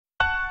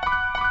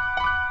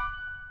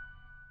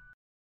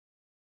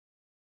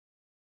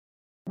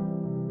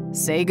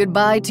Say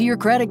goodbye to your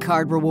credit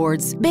card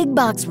rewards. Big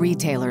box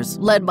retailers,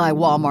 led by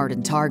Walmart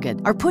and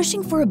Target, are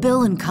pushing for a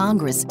bill in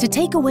Congress to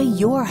take away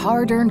your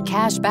hard-earned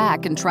cash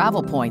back and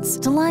travel points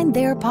to line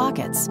their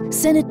pockets.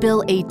 Senate Bill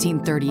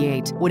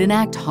 1838 would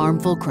enact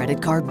harmful credit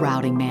card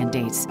routing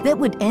mandates that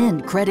would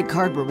end credit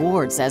card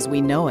rewards as we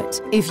know it.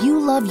 If you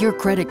love your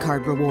credit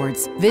card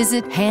rewards,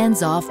 visit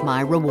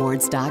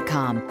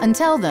handsoffmyrewards.com and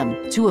tell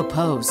them to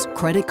oppose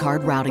credit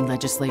card routing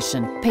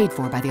legislation paid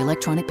for by the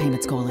Electronic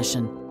Payments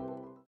Coalition.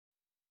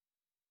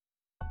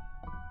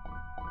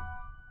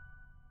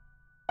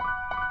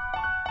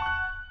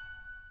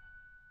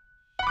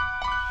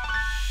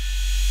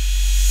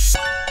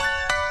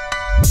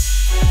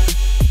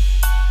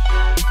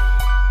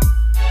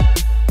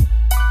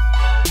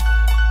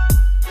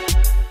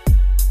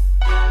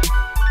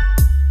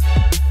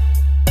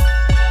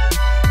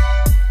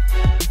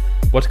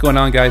 What's going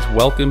on, guys?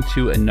 Welcome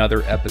to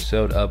another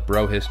episode of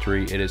Bro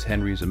History. It is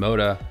Henry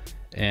Zamota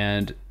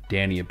and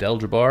Danny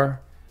Abdeljabbar,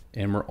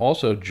 and we're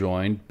also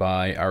joined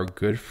by our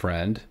good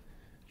friend,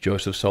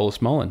 Joseph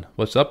Solis-Mullen.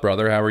 What's up,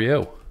 brother? How are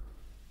you?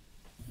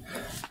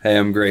 Hey,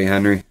 I'm great,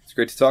 Henry. It's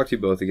great to talk to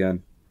you both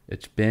again.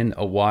 It's been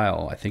a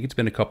while. I think it's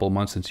been a couple of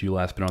months since you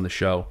last been on the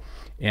show.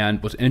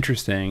 And what's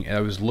interesting,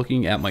 I was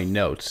looking at my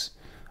notes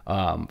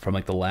from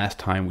like the last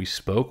time we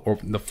spoke, or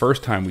the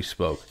first time we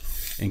spoke,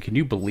 and can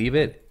you believe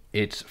it?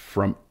 It's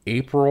from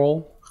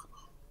April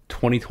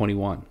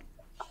 2021.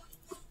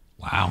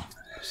 Wow.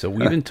 So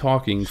we've been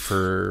talking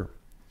for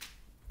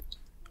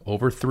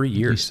over 3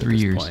 years at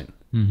this point.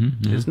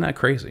 Mm-hmm, yeah. Isn't that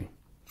crazy?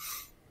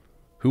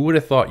 Who would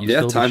have thought you'd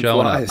still be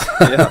showing flies.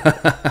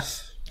 up?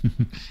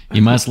 Yeah.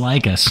 You must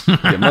like us.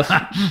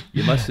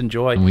 you must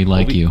enjoy. And we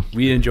like you.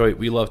 We enjoy.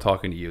 We love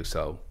talking to you.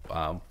 So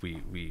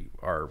we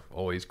are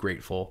always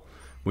grateful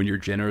when you're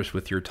generous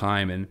with your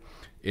time, and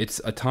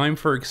it's a time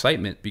for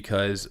excitement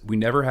because we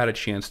never had a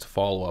chance to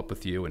follow up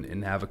with you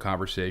and have a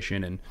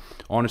conversation. And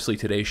honestly,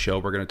 today's show,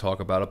 we're going to talk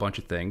about a bunch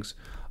of things.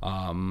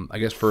 I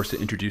guess first to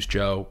introduce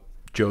Joe.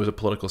 Joe's a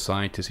political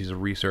scientist. He's a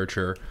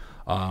researcher,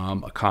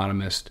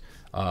 economist,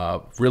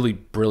 really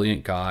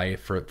brilliant guy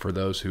for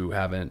those who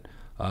haven't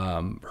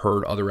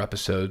heard other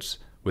episodes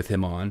with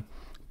him on.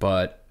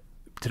 But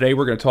today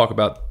we're going to talk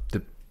about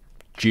the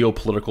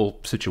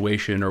geopolitical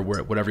situation, or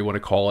whatever you want to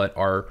call it,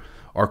 our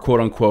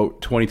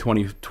quote-unquote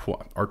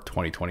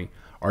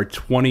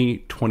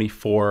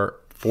 2024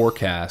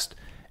 forecast.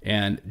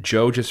 And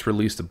Joe just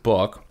released a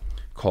book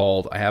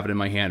called, I have it in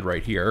my hand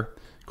right here,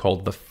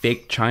 called The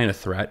Fake China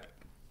Threat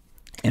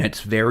and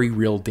Its Very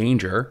Real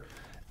Danger.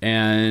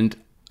 And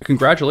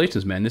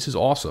congratulations, man. This is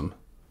awesome.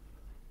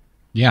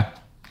 Yeah,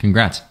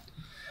 congrats.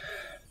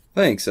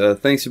 Thanks.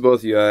 Thanks to both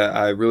of you.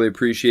 I really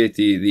appreciate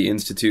the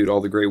Institute, all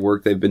the great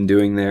work they've been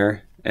doing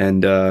there.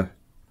 And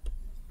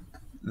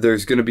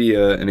there's going to be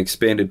an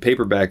expanded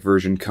paperback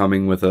version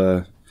coming with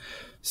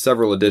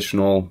several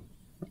additional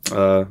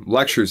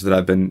lectures that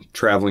I've been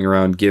traveling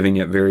around giving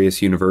at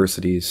various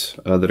universities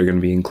that are going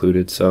to be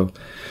included. So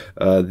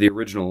the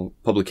original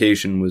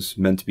publication was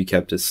meant to be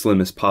kept as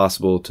slim as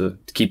possible to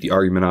keep the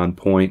argument on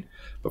point.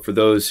 But for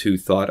those who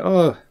thought,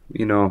 I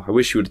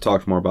wish you would have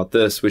talked more about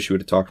this, wish you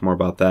would have talked more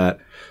about that,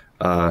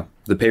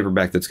 the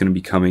paperback that's going to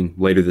be coming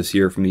later this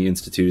year from the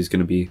Institute is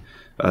going to be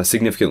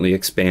significantly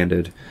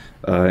expanded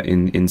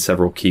in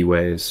several key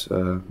ways.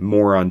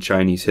 More on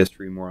Chinese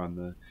history, more on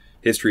the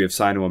history of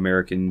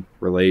Sino-American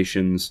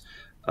relations,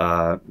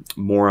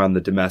 more on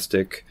the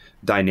domestic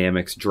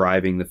dynamics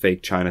driving the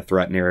fake China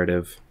threat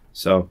narrative.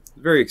 So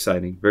very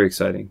exciting, very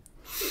exciting.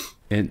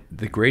 And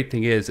the great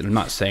thing is, and I'm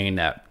not saying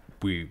that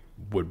we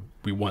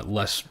want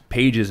less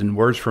pages and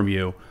words from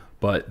you,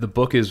 but the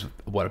book is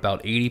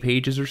about 80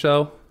 pages or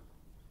so?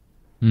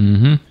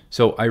 Mm-hmm.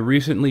 So I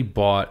recently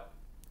bought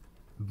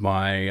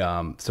my,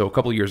 so a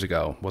couple of years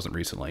ago, wasn't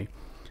recently,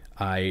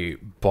 I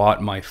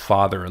bought my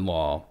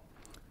father-in-law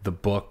the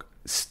book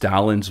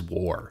Stalin's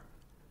War.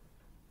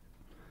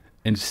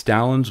 And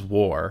Stalin's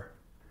War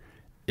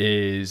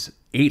is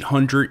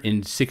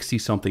 860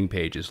 something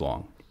pages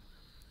long.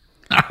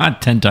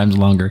 10 times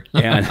longer.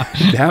 And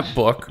that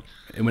book,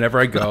 and whenever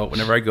I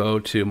go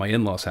to my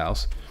in-laws'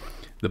 house,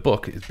 the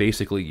book is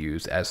basically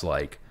used as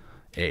like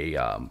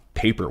a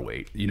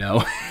paperweight,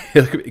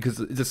 because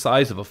it's the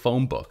size of a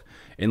phone book.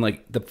 And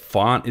like the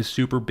font is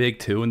super big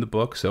too in the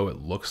book, so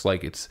it looks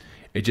like it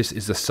just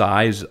is the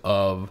size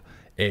of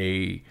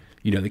a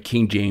the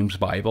King James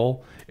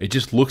Bible. It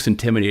just looks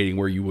intimidating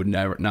where you would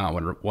never not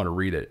want to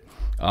read it.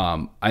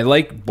 I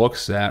like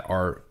books that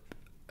are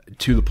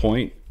to the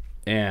point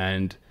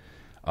and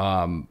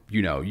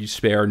you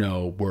spare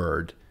no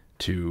word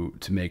to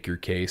make your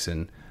case.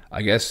 And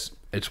I guess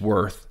it's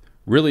worth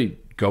really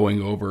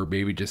going over.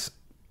 Maybe just,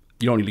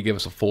 you don't need to give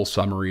us a full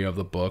summary of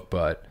the book,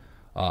 but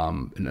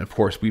and of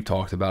course we've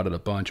talked about it a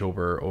bunch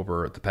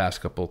over the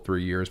past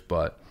 3 years,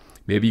 but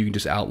maybe you can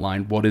just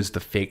outline what is the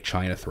fake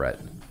China threat.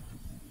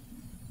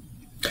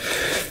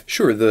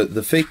 Sure.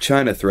 The fake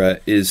China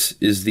threat is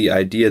the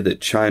idea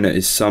that China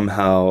is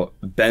somehow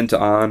bent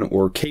on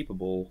or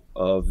capable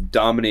of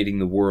dominating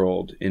the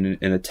world in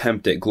an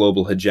attempt at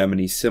global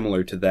hegemony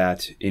similar to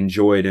that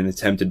enjoyed and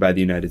attempted by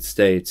the United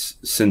States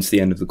since the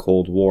end of the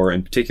Cold War,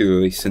 and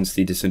particularly since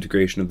the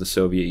disintegration of the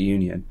Soviet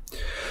Union.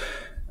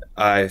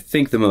 I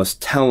think the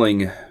most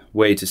telling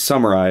way to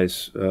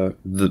summarize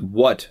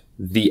what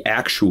the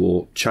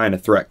actual China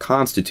threat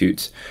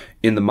constitutes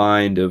in the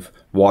mind of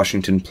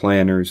Washington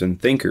planners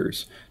and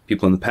thinkers,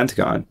 people in the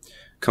Pentagon,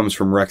 comes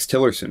from Rex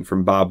Tillerson,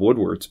 from Bob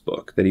Woodward's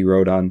book that he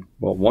wrote on,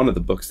 well, one of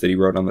the books that he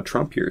wrote on the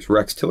Trump years.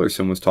 Rex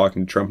Tillerson was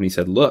talking to Trump and he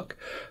said, look,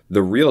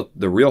 the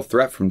real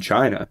threat from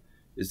China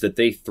is that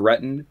they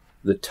threaten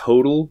the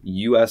total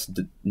U.S.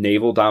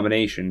 naval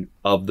domination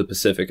of the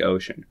Pacific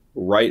Ocean,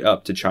 right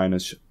up to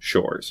China's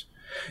shores.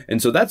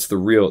 And so that's the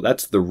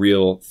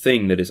real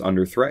thing that is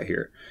under threat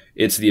here.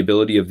 It's the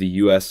ability of the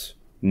U.S.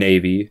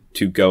 Navy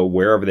to go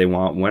wherever they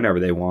want, whenever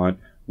they want,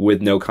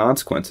 with no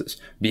consequences,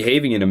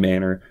 behaving in a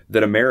manner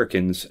that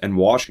Americans and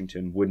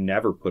Washington would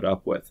never put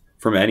up with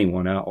from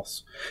anyone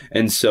else.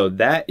 And so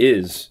that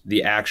is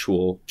the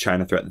actual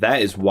China threat.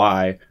 That is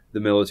why the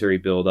military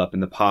buildup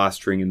and the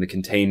posturing and the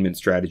containment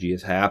strategy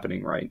is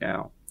happening right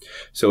now.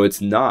 So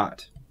it's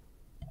not,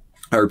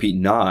 I repeat,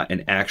 not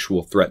an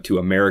actual threat to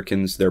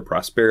Americans, their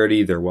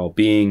prosperity, their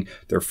well-being,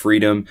 their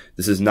freedom.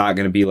 This is not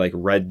going to be like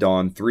Red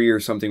Dawn 3 or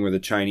something where the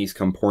Chinese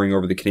come pouring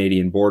over the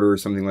Canadian border or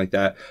something like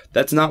that.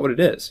 That's not what it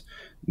is.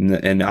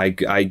 And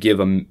I give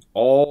them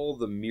all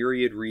the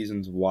myriad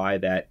reasons why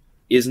that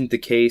isn't the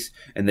case,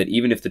 and that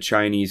even if the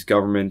Chinese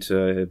government,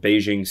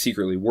 Beijing,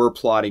 secretly were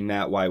plotting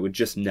that, why it would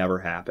just never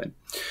happen.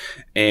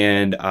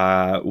 And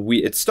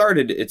it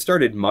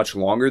started much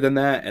longer than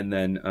that, and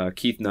then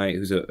Keith Knight,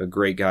 who's a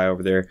great guy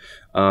over there,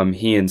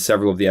 he and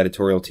several of the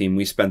editorial team,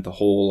 we spent the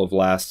whole of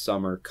last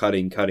summer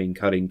cutting,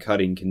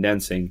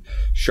 condensing,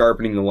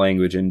 sharpening the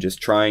language, and just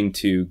trying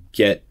to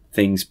get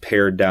things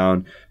pared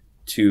down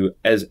to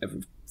as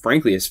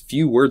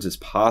few words as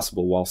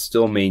possible while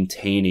still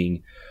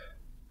maintaining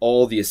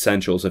all the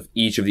essentials of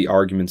each of the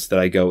arguments that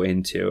I go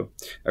into.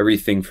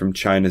 Everything from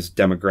China's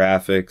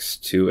demographics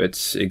to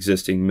its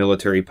existing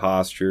military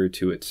posture,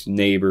 to its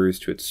neighbors,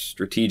 to its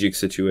strategic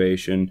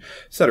situation,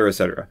 et cetera, et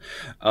cetera.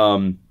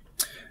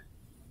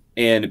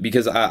 And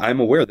because I'm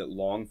aware that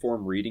long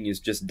form reading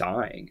is just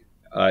dying.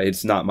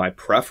 It's not my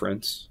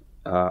preference.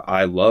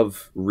 I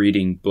love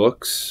reading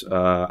books.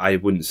 I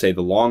wouldn't say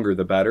the longer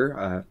the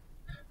better.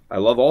 I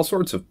love all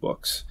sorts of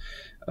books.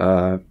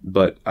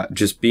 But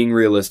just being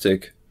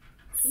realistic,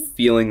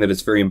 feeling that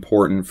it's very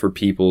important for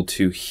people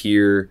to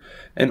hear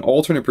an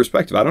alternate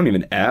perspective. I don't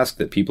even ask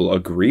that people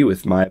agree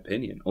with my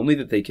opinion, only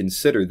that they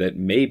consider that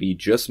maybe,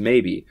 just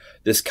maybe,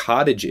 this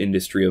cottage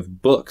industry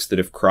of books that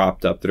have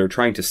cropped up that are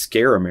trying to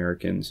scare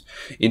Americans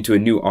into a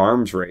new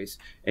arms race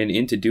and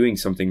into doing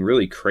something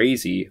really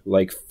crazy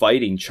like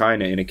fighting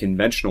China in a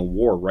conventional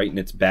war right in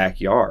its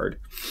backyard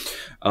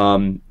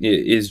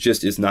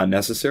is not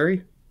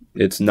necessary.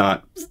 It's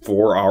not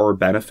for our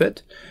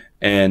benefit.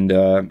 And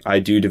I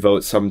do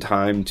devote some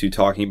time to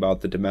talking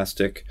about the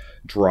domestic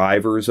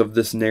drivers of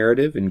this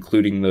narrative,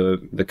 including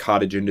the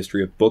cottage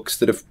industry of books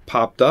that have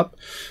popped up,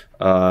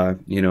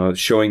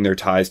 showing their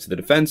ties to the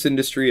defense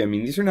industry. I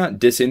mean, these are not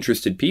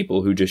disinterested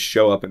people who just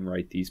show up and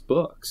write these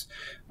books.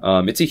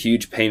 It's a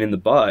huge pain in the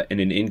butt and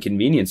an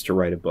inconvenience to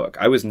write a book.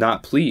 I was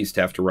not pleased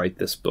to have to write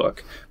this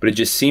book, but it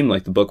just seemed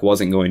like the book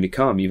wasn't going to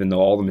come, even though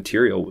all the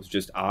material was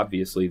just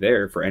obviously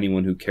there for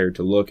anyone who cared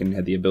to look and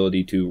had the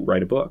ability to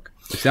write a book.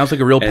 It sounds like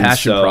a real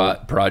passion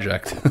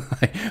project.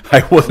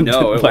 I wasn't.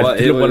 No, it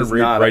was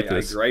not. I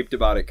this. griped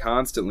about it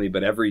constantly,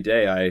 but every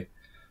day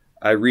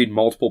I read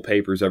multiple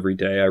papers every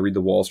day. I read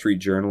the Wall Street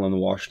Journal and the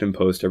Washington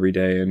Post every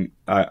day, and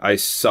I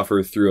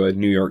suffer through a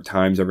New York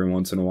Times every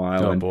once in a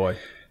while. Oh, boy.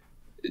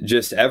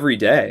 Just every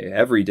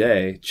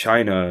day,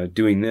 China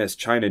doing this,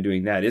 China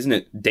doing that. Isn't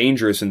it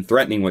dangerous and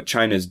threatening what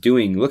China's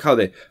doing? Look how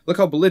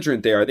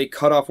belligerent they are. They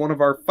cut off one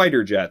of our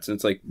fighter jets. And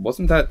it's like,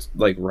 wasn't that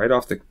like right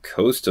off the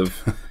coast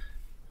of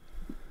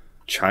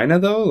China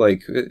though?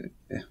 Like,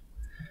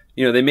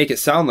 they make it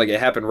sound like it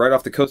happened right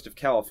off the coast of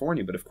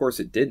California, but of course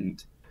it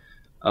didn't.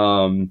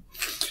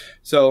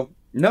 So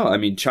no, I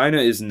mean, China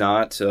is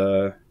not,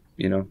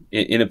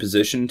 in a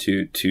position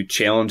to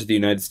challenge the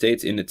United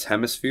States in its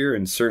hemisphere.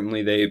 And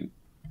certainly they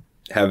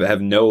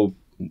have no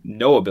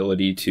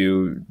ability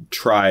to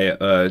try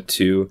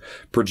to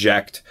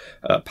project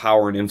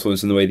power and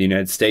influence in the way the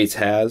United States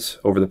has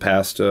over the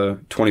past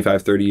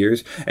 25, 30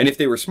 years. And if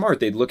they were smart,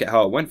 they'd look at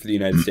how it went for the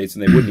United States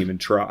and they wouldn't even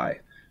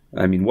try.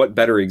 I mean, what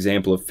better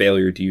example of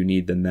failure do you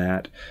need than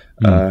that?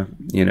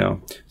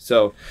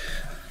 So,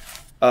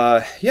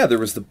 there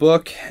was the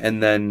book,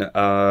 and then,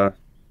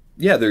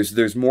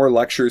 there's more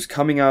lectures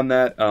coming on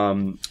that.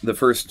 The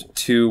first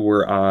two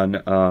were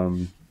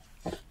on,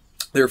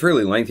 they were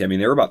fairly lengthy. I mean,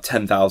 they were about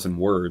 10,000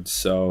 words.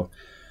 So,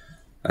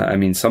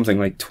 something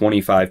like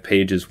 25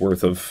 pages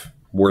worth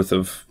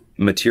of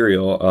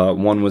material.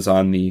 One was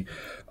on the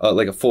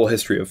like a full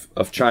history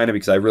of China,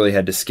 because I really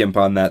had to skimp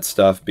on that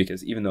stuff,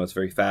 because even though it's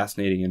very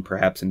fascinating and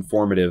perhaps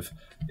informative,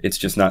 it's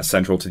just not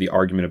central to the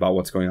argument about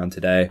what's going on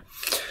today.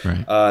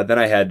 Right. Then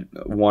I had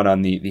one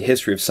on the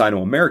history of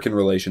Sino-American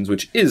relations,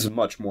 which is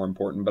much more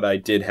important, but I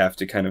did have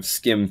to kind of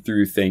skim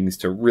through things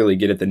to really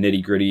get at the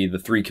nitty-gritty, the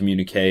 3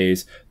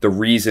 communiques, the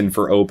reason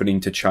for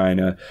opening to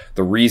China,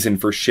 the reason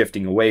for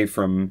shifting away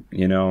from,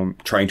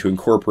 trying to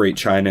incorporate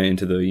China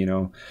into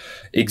the,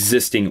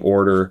 existing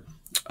order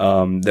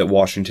that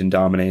Washington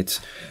dominates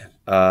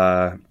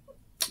back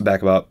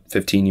about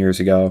 15 years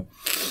ago.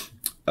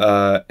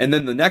 And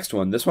then the next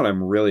one, this one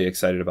I'm really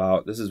excited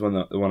about. This is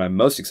the one I'm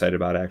most excited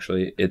about,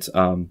 actually. It's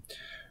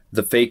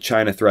the fake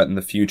China threat and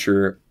the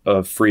future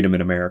of freedom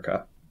in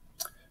America.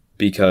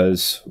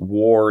 Because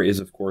war is,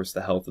 of course,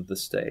 the health of the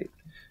state.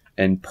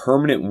 And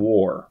permanent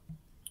war,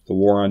 the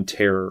war on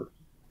terror,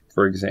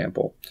 for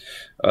example,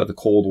 the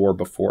Cold War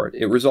before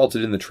it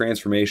resulted in the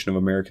transformation of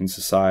American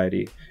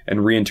society and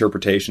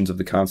reinterpretations of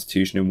the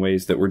Constitution in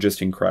ways that were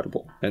just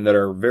incredible, and that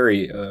are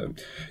very,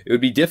 it would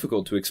be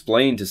difficult to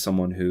explain to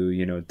someone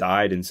who,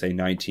 died in, say,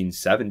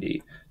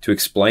 1970, to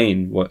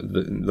explain what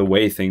the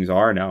way things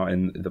are now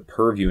and the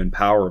purview and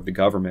power of the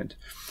government.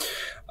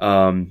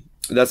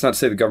 That's not to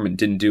say the government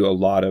didn't do a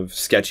lot of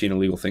sketchy and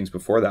illegal things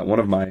before that. One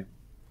of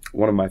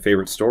my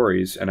favorite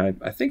stories, and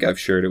I think I've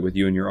shared it with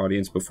you and your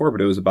audience before,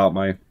 but it was about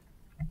my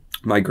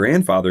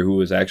grandfather, who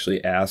was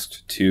actually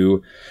asked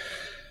to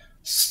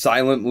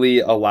silently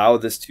allow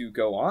this to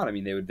go on. I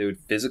mean, they would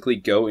physically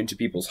go into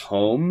people's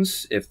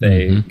homes if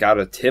they got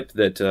a tip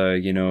that,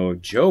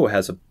 Joe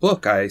has a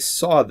book. I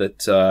saw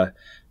that,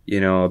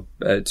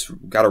 it's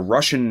got a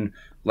Russian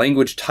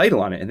language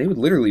title on it. And they would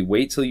literally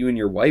wait till you and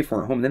your wife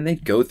weren't home. Then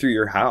they'd go through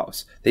your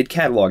house. They'd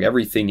catalog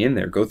everything in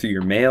there, go through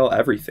your mail,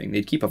 everything.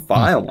 They'd keep a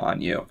file on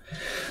you.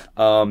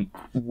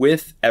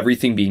 With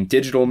everything being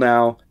digital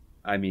now,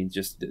 I mean,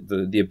 just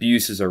the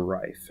abuses are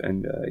rife,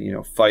 and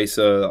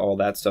FISA, all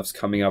that stuff's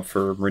coming up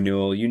for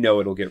renewal.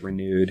 It'll get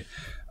renewed.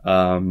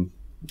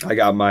 I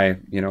got my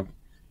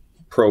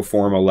pro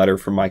forma letter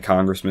from my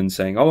congressman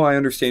saying, "Oh, I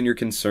understand your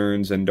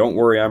concerns, and don't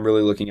worry, I'm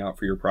really looking out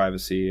for your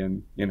privacy."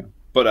 And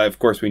but of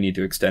course we need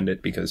to extend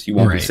it, because you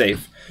won't be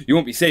safe. You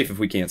won't be safe if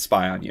we can't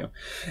spy on you.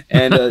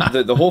 And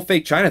the whole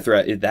fake China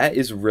threat, that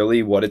is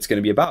really what it's going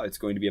to be about. It's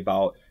going to be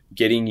about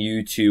getting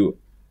you to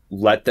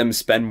let them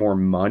spend more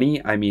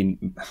money. I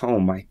mean, oh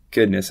my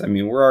goodness. I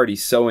mean, we're already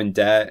so in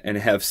debt and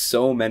have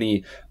so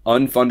many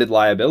unfunded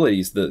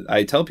liabilities.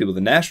 I tell people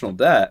the national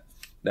debt,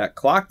 that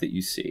clock that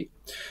you see,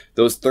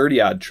 those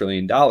 30-odd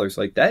trillion dollars,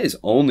 like, that is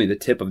only the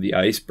tip of the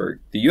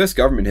iceberg. The U.S.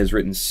 government has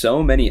written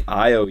so many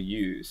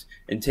IOUs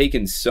and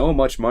taken so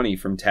much money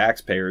from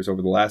taxpayers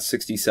over the last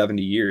 60,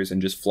 70 years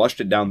and just flushed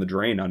it down the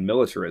drain on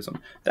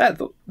militarism.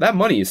 That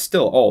money is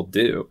still all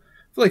due.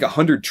 I feel like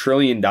 $100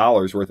 trillion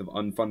worth of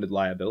unfunded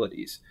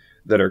liabilities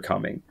that are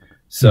coming.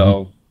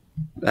 So,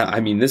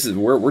 I mean,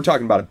 we're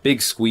talking about a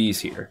big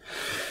squeeze here,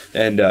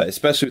 and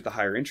especially with the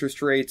higher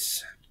interest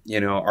rates.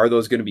 Are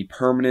those going to be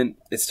permanent?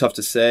 It's tough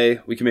to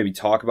say. We can maybe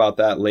talk about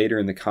that later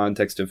in the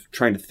context of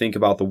trying to think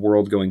about the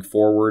world going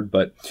forward.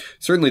 But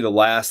certainly the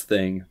last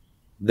thing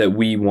that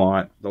we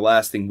want, the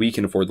last thing we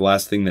can afford, the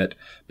last thing that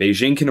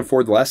Beijing can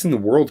afford, the last thing the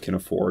world can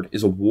afford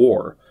is a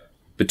war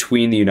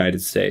between the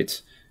United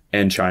States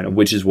and China,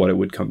 which is what it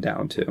would come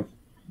down to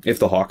if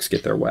the Hawks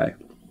get their way.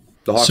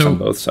 The Hawks on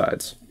both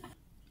sides.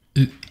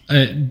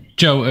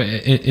 Joe,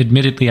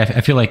 admittedly, I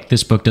feel like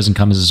this book doesn't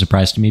come as a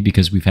surprise to me,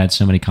 because we've had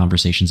so many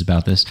conversations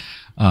about this,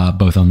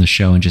 both on the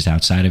show and just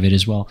outside of it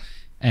as well.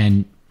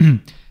 And,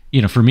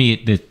 for me,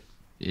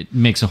 it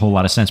makes a whole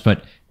lot of sense.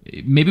 But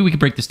maybe we could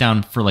break this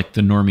down for like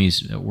the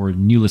normies or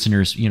new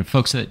listeners,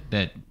 folks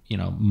that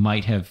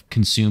might have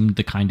consumed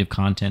the kind of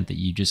content that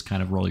you just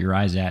kind of roll your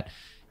eyes at,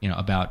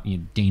 about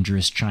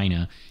dangerous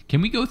China.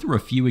 Can we go through a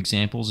few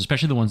examples,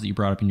 especially the ones that you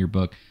brought up in your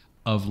book,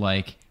 of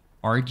like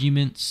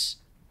arguments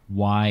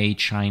why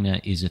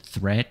China is a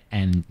threat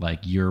and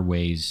like your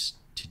ways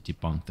to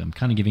debunk them,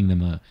 kind of giving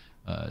them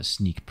a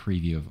sneak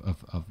preview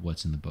of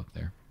what's in the book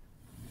there?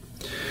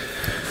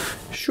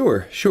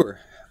 Sure.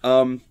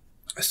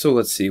 So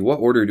let's see,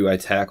 what order do I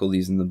tackle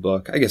these in the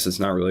book? I guess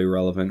it's not really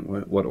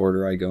relevant what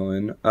order I go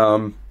in.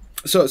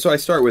 So I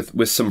start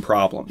with some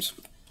problems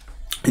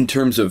in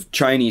terms of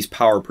Chinese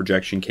power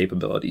projection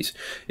capabilities.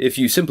 If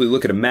you simply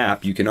look at a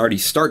map, you can already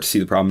start to see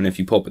the problem. And if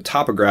you pull up a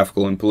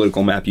topographical and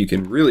political map, you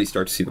can really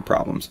start to see the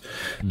problems.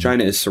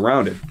 China is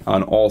surrounded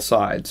on all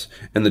sides,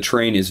 and the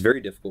terrain is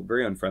very difficult,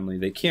 very unfriendly.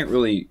 They can't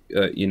really,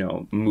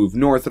 move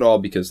north at all,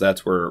 because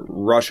that's where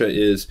Russia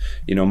is.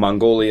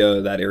 Mongolia,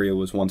 that area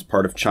was once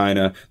part of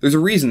China. There's a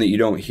reason that you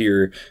don't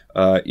hear,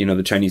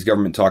 the Chinese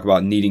government talk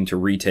about needing to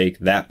retake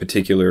that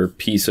particular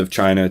piece of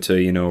China to,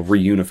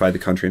 reunify the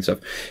country and stuff.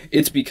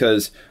 It's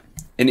because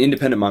an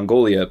independent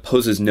Mongolia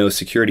poses no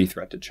security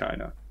threat to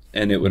China.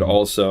 And it would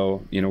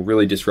also,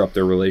 really disrupt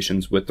their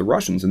relations with the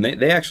Russians. And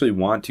they actually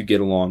want to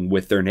get along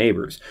with their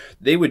neighbors.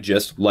 They would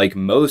just, like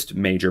most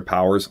major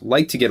powers,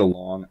 like to get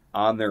along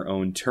on their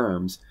own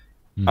terms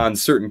on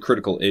certain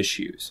critical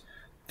issues.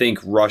 think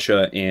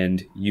Russia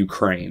and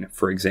Ukraine,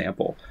 for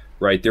example,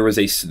 right? There was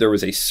a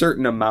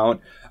certain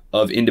amount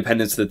of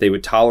independence that they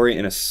would tolerate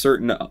and a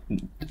certain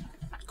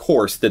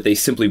course that they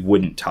simply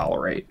wouldn't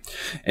tolerate.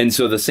 And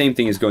so the same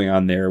thing is going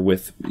on there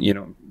with,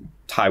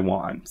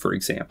 Taiwan, for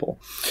example.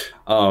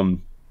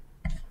 And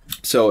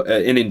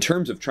in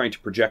terms of trying to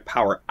project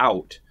power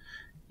out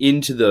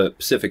into the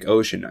Pacific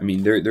Ocean, I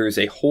mean, there is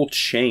a whole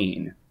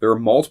chain. There are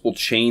multiple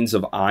chains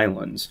of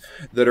islands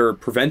that are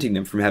preventing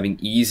them from having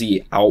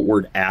easy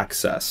outward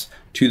access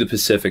to the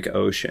Pacific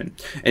Ocean.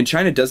 And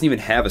China doesn't even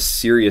have a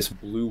serious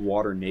blue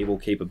water naval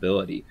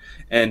capability.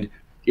 And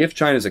if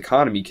China's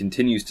economy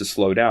continues to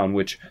slow down,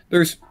 which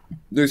there's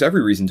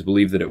every reason to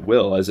believe that it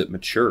will as it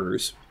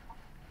matures,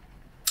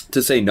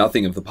 to say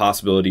nothing of the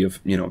possibility of,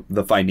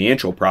 the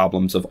financial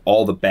problems of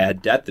all the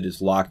bad debt that is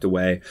locked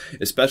away,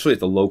 especially at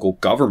the local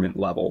government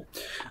level,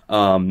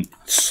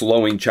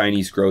 slowing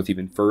Chinese growth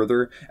even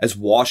further as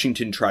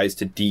Washington tries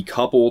to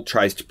decouple,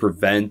 tries to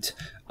prevent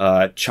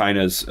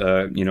China's,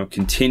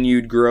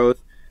 continued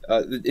growth.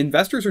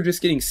 Investors are just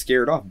getting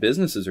scared off.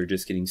 Businesses are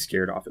just getting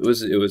scared off. It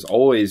was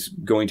always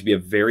going to be a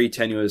very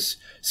tenuous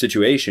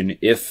situation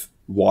if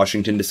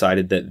Washington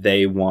decided that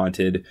they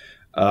wanted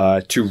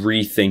to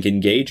rethink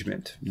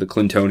engagement, the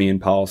Clintonian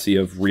policy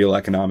of real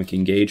economic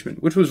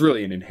engagement, which was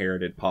really an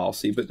inherited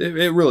policy, but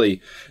they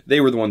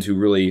were the ones who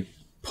really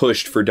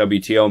pushed for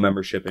WTO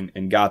membership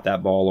and got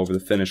that ball over the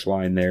finish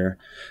line there,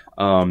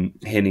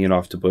 handing it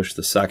off to Bush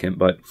II.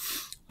 But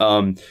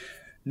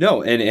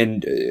no,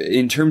 and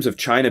in terms of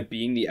China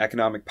being the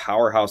economic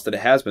powerhouse that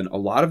it has been, a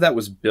lot of that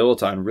was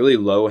built on really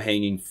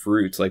low-hanging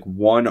fruits, like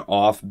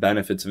one-off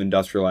benefits of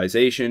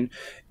industrialization.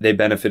 They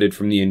benefited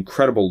from the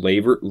incredible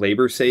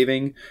labor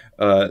savings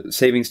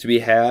to be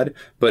had,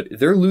 but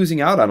they're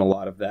losing out on a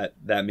lot of that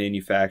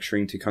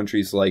manufacturing to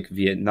countries like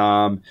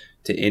Vietnam,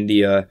 to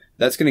India.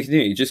 That's going to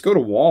continue. You just go to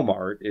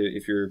Walmart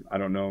if you're, I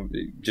don't know,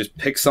 just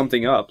pick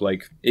something up.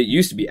 Like, it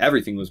used to be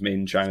everything was made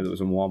in China that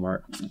was in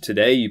Walmart.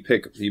 Today you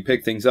pick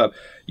things up.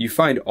 You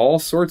find all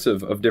sorts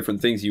of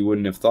different things you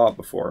wouldn't have thought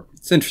before.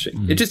 It's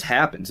interesting. It just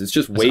happens. It's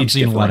just wage differentials. I've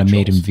seen a lot of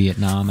made in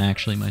Vietnam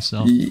actually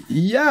myself.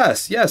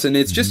 Yes, and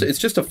it's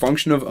just a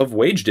function of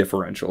wage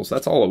differentials.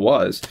 That's all it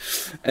was.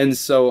 And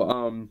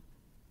so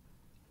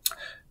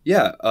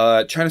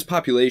China's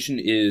population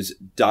is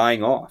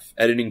dying off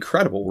at an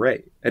incredible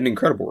rate.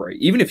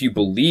 Even if you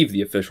believe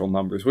the official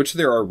numbers, which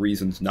there are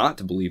reasons not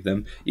to believe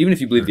them, even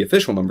if you believe the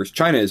official numbers,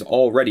 China is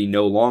already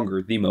no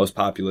longer the most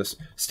populous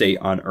state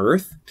on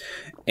Earth.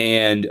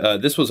 And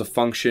this was a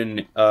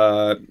function,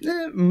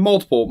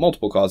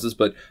 multiple causes,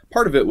 but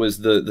part of it was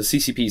the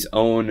CCP's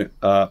own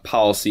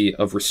policy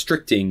of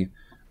restricting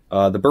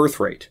the birth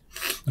rate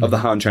of the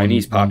Han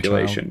Chinese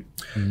population.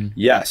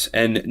 Yes,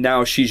 and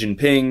now Xi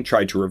Jinping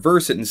tried to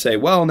reverse it and say,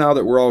 well, now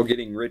that we're all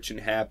getting rich and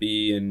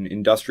happy and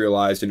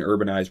industrialized and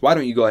urbanized, why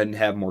don't you go ahead and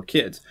have more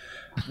kids?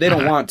 They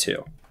don't want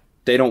to.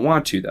 They don't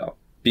want to, though,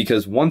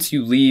 because once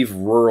you leave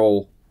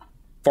rural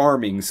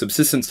farming,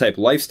 subsistence type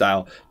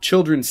lifestyle,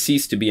 children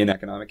cease to be an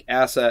economic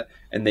asset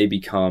and they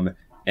become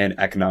an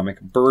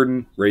economic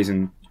burden.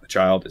 Raising a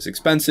child is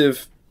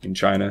expensive. In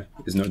China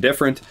is no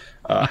different.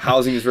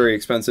 Housing is very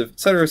expensive, et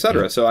cetera, et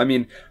cetera. So, I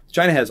mean,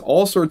 China has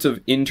all sorts of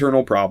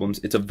internal problems.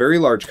 It's a very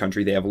large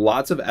country. They have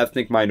lots of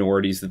ethnic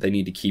minorities that they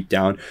need to keep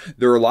down.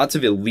 There are lots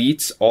of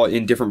elites all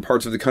in different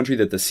parts of the country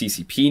that the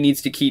CCP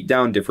needs to keep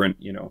down, different,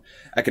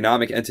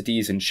 economic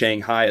entities in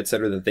Shanghai, et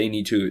cetera, that they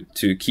need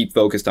to keep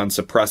focused on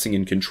suppressing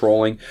and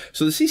controlling.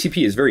 So the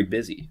CCP is very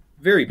busy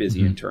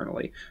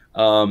internally.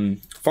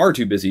 Far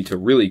too busy to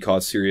really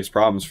cause serious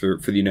problems for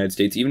the United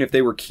States, even if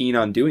they were keen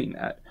on doing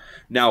that.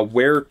 Now,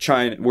 where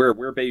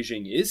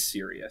Beijing is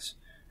serious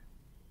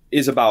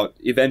is about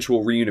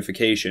eventual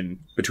reunification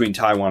between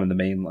Taiwan and the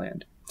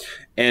mainland.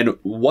 And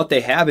what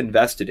they have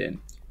invested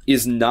in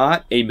is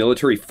not a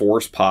military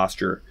force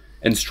posture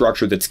and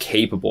structure that's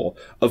capable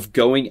of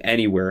going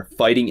anywhere,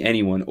 fighting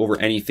anyone over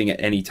anything at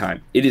any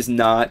time. It is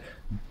not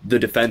the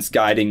defense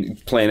guiding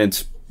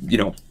planet's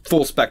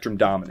full spectrum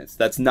dominance.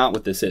 That's not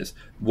what this is.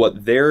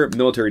 What their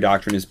military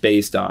doctrine is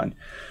based on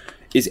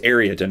is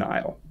area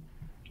denial.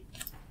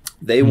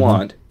 They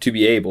want to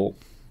be able,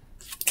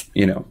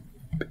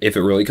 if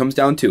it really comes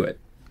down to it,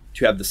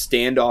 to have the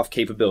standoff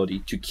capability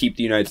to keep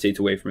the United States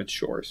away from its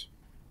shores.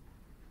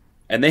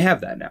 And they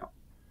have that now.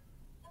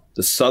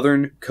 The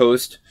southern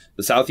coast,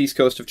 the southeast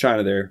coast of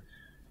China there,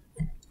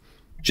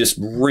 just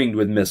ringed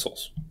with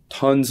missiles.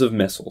 Tons of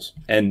missiles.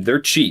 And they're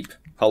cheap.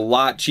 A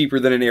lot cheaper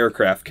than an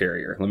aircraft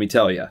carrier, let me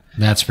tell you.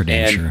 That's for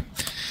damn sure.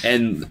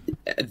 And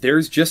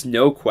there's just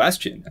no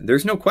question.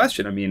 There's no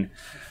question. I mean,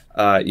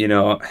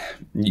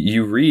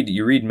 you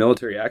read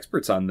military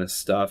experts on this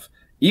stuff.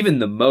 Even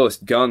the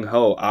most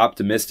gung-ho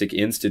optimistic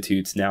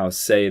institutes now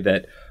say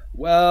that,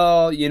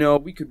 well,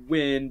 we could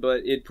win,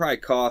 but it'd probably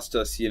cost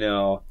us,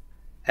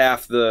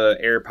 half the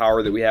air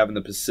power that we have in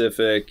the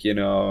Pacific,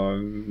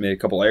 maybe a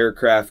couple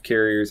aircraft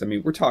carriers. I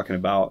mean, we're talking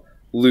about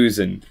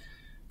losing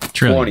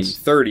 20,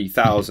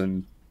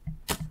 30,000,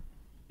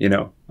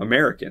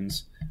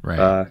 Americans.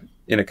 Right.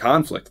 in a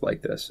conflict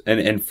like this.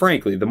 And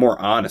frankly, the more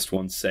honest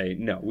ones say,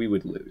 no, we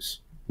would lose.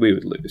 We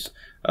would lose.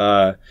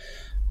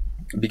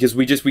 Because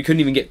we couldn't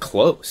even get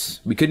close.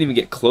 We couldn't even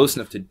get close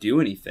enough to do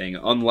anything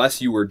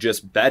unless you were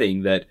just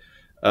betting that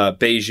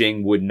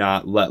Beijing would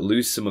not let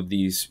loose some of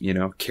these,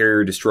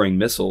 carrier-destroying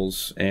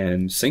missiles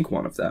and sink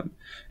one of them.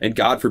 And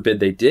God forbid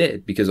they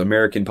did, because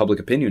American public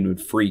opinion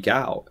would freak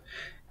out.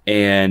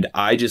 And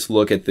I just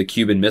look at the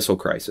Cuban Missile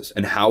Crisis,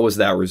 and how was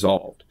that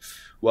resolved?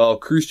 Well,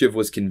 Khrushchev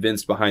was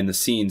convinced behind the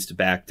scenes to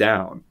back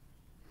down.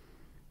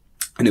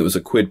 And it was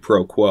a quid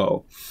pro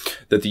quo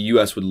that the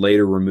U.S. would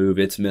later remove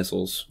its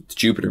missiles, its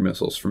Jupiter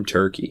missiles, from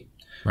Turkey.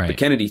 Right. But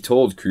Kennedy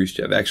told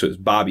Khrushchev, actually it was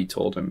Bobby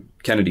told him,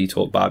 Kennedy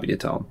told Bobby to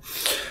tell him.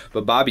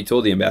 But Bobby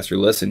told the ambassador,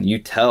 listen, you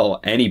tell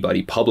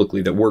anybody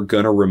publicly that we're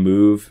going to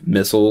remove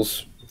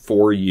missiles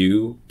for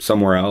you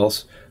somewhere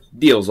else,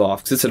 deal's off,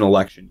 because it's an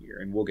election year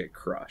and we'll get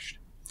crushed.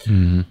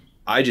 Mm-hmm.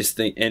 I just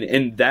think,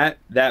 and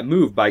that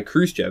move by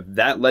Khrushchev,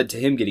 that led to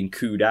him getting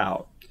cooed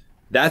out.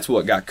 That's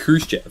what got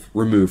Khrushchev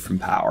removed from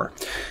power.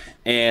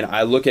 And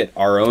I look at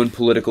our own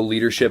political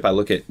leadership. I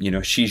look at,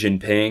 Xi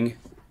Jinping.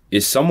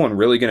 Is someone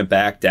really going to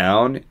back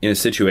down in a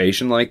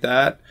situation like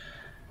that?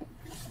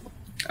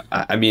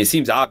 I mean, it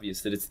seems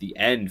obvious that it's the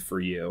end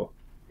for you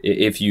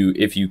if you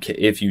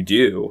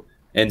do.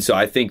 And so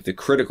I think the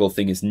critical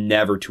thing is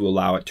never to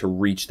allow it to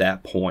reach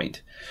that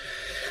point.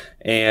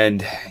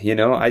 And,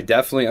 I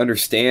definitely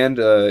understand,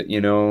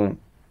 Taipei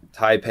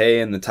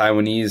and the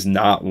Taiwanese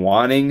not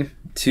wanting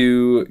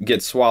to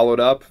get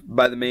swallowed up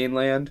by the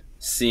mainland,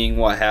 seeing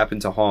what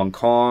happened to Hong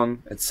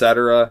Kong,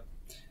 etc.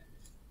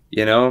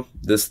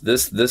 This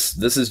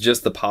is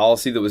just the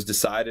policy that was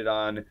decided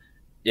on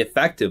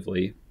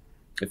effectively,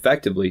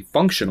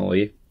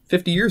 functionally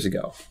 50 years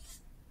ago.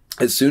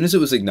 As soon as it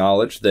was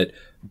acknowledged that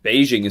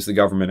Beijing is the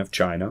government of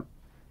China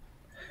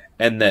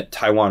and that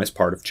Taiwan is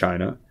part of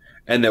China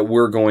and that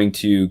we're going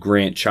to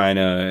grant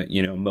China,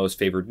 most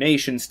favored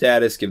nation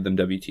status, give them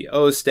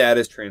WTO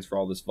status, transfer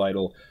all this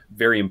vital,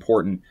 very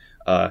important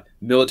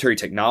military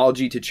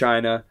technology to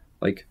China,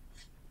 like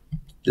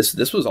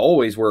this was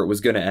always where it was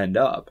going to end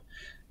up.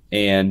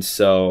 And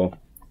so,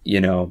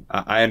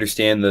 I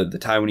understand the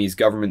Taiwanese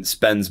government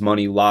spends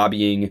money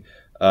lobbying,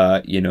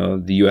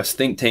 the U.S.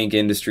 think tank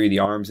industry, the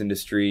arms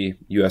industry,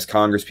 U.S.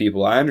 Congress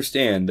people. I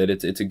understand that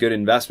it's a good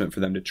investment for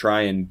them to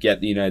try and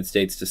get the United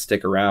States to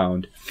stick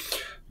around,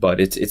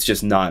 but it's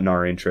just not in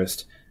our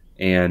interest.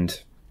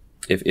 And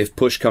if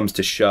push comes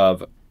to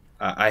shove,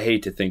 I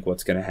hate to think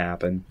what's going to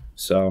happen.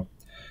 So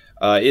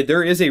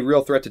there is a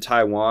real threat to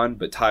Taiwan,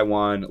 but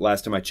Taiwan,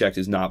 last time I checked,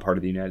 is not part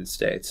of the United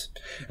States.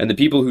 And the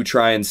people who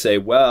try and say,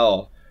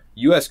 well,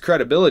 U.S.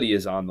 credibility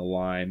is on the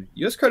line.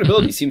 U.S.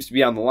 credibility seems to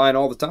be on the line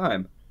all the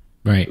time.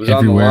 Right. It was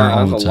everywhere,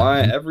 on the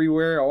line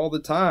everywhere all the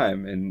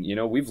time. And,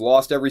 we've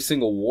lost every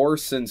single war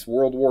since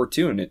World War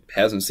II, and it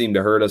hasn't seemed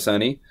to hurt us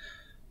any.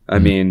 I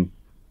mean,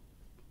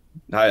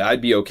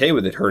 I'd be okay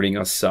with it hurting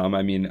us some.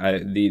 I mean,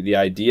 the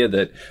idea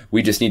that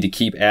we just need to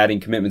keep adding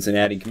commitments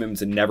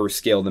and never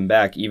scale them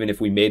back, even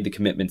if we made the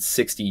commitment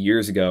 60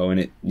 years ago and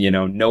it,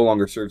 no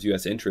longer serves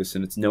U.S. interests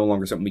and it's no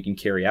longer something we can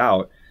carry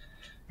out,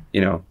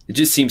 it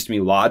just seems to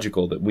me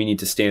logical that we need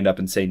to stand up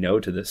and say no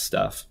to this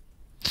stuff.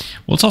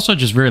 Well, it's also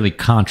just really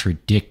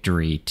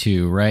contradictory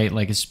too, right?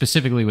 Like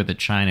specifically with the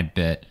China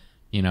bit,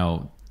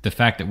 the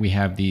fact that we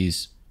have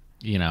these,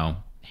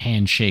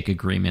 handshake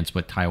agreements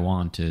with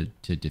Taiwan to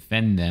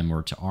defend them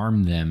or to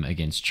arm them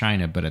against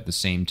China, but at the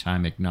same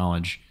time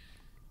acknowledge,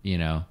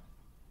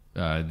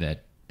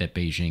 that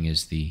Beijing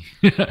is the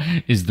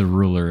is the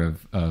ruler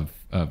of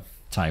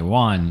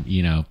Taiwan.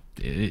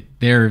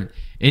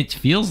 It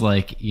feels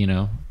like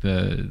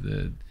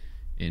the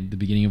in the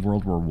beginning of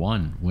World War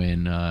One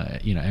when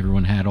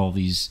everyone had all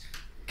these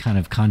kind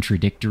of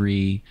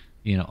contradictory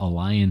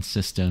alliance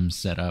systems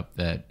set up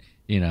that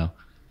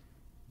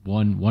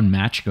one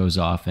match goes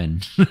off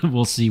and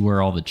we'll see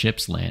where all the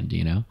chips land,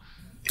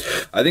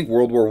 I think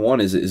World War I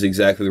is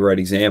exactly the right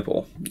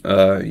example.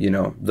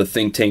 The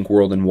think tank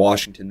world in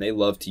Washington, they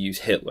love to use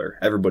Hitler.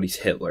 Everybody's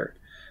Hitler.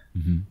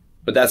 Mm-hmm.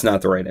 But that's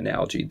not the right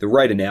analogy. The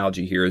right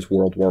analogy here is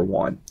World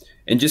War I.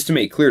 And just to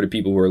make clear to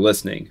people who are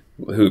listening,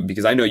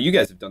 because I know you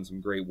guys have done some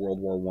great World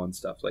War I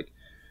stuff, like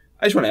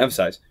I just want to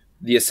emphasize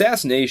the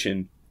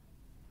assassination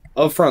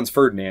of Franz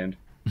Ferdinand,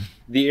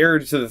 the heir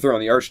to the throne,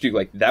 the Archduke,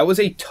 like that was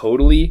a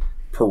totally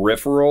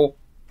peripheral,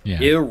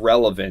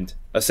 irrelevant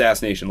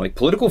assassination. Like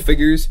political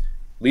figures,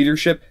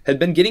 leadership had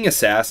been getting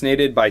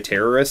assassinated by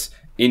terrorists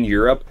in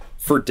Europe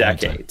for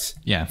decades.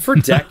 Yeah. For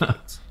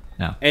decades.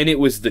 Yeah. And it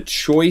was the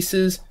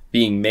choices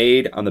being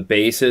made on the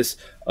basis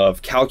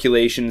of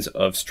calculations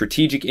of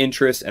strategic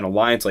interests and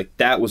alliance. Like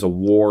that was a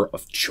war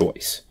of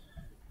choice.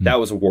 That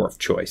was a war of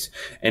choice.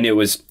 And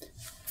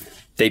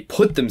they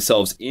put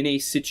themselves in a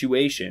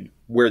situation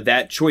where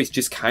that choice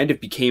just kind of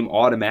became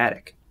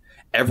automatic.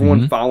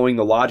 Everyone following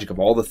the logic of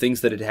all the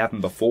things that had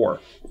happened before.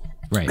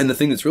 Right. And the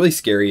thing that's really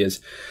scary is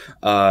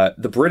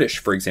the British,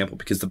 for example,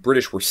 because the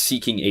British were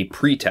seeking a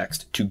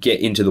pretext to get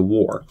into the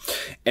war.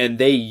 And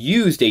they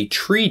used a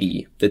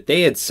treaty that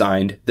they had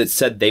signed that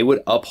said they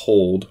would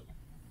uphold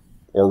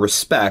or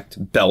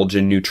respect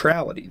Belgian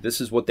neutrality.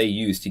 This is what they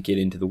use to get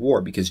into the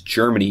war, because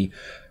Germany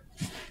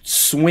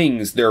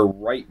swings their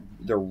right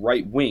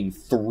wing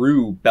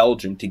through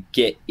Belgium to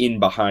get in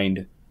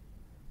behind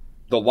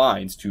the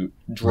lines to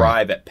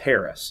drive at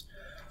Paris.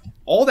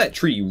 All that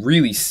treaty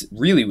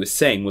really was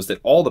saying was that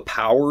all the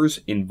powers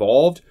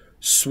involved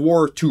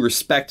swore to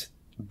respect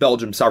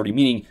Belgium's sovereignty,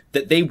 meaning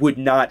that they would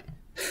not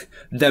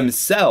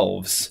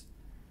themselves.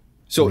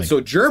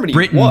 So Germany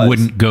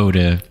wouldn't go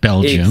to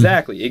Belgium.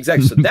 Exactly.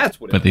 So that's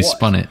what it was. But they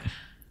spun it.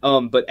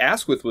 But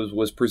Asquith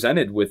was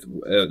presented with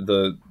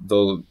the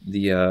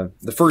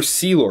first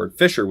Sea Lord.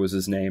 Fisher was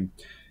his name.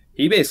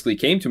 He basically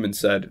came to him and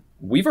said,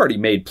 "We've already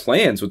made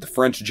plans with the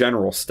French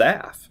general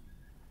staff.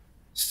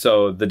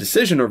 So the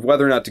decision of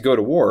whether or not to go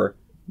to war,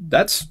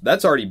 that's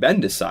already been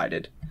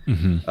decided.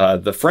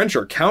 The French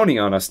are counting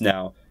on us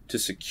now to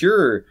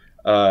secure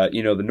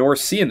the North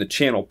Sea and the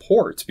Channel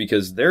ports,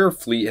 because their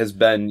fleet has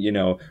been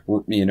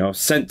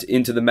sent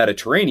into the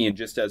Mediterranean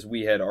just as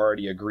we had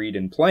already agreed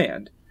and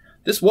planned."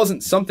 This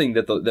wasn't something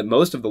that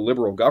most of the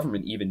liberal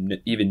government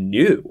even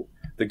knew.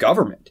 The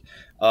government,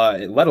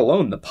 let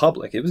alone the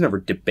public, it was never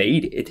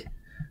debated.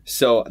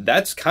 So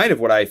that's kind of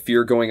what I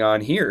fear going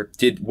on here.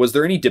 Was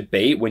there any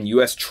debate when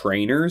U.S.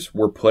 trainers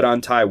were put on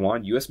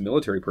Taiwan? U.S.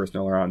 military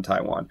personnel are on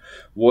Taiwan.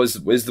 Was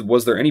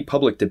there any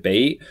public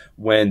debate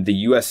when the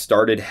U.S.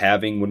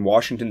 when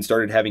Washington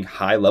started having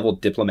high-level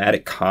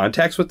diplomatic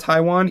contacts with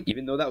Taiwan,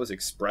 even though that was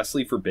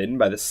expressly forbidden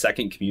by the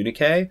second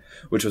communique,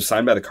 which was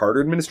signed by the Carter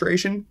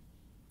administration,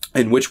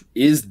 and which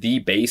is the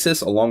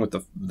basis, along with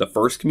the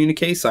first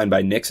communique signed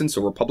by Nixon,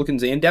 so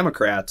Republicans and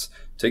Democrats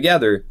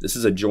together, this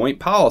is a joint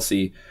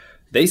policy.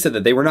 They said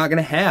that they were not going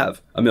to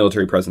have a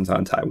military presence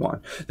on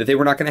Taiwan, that they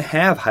were not going to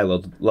have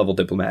high-level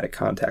diplomatic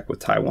contact with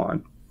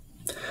Taiwan.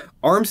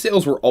 Arms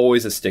sales were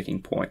always a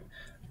sticking point.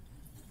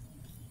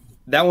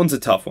 That one's a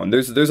tough one.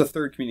 There's a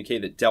third communique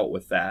that dealt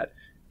with that,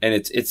 and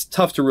it's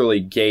tough to really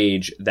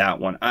gauge that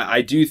one.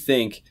 I do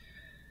think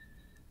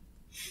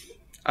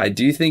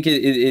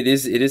it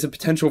is a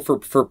potential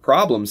for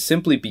problems,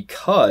 simply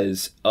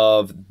because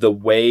of the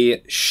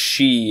way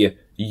Xi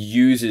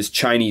uses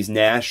Chinese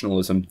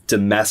nationalism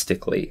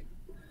domestically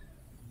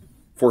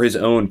for his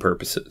own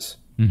purposes.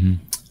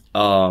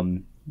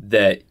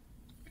 That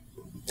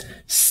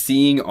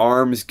seeing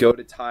arms go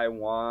to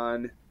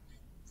Taiwan,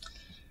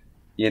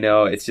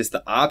 it's just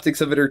the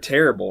optics of it are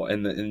terrible,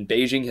 and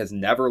Beijing has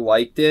never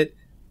liked it.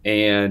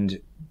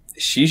 And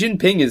Xi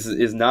Jinping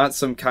is not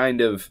some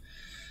kind of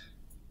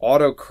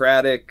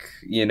autocratic,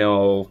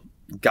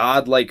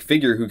 godlike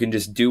figure who can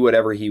just do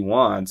whatever he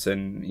wants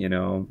and,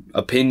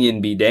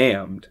 opinion be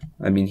damned.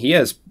 I mean, he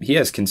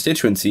has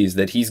constituencies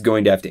that he's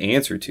going to have to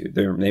answer to.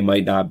 They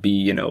might not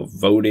be,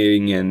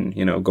 voting and,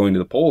 going to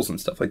the polls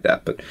and stuff like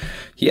that, but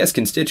he has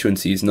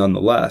constituencies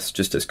nonetheless,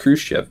 just as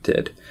Khrushchev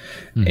did.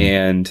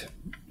 And,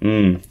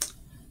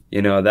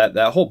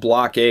 that whole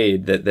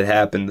blockade that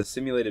happened, the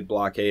simulated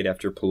blockade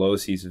after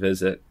Pelosi's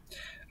visit,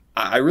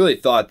 I really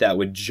thought that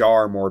would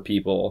jar more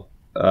people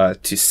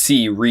to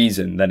see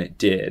reason than it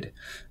did.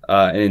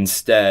 And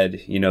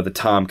instead, the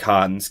Tom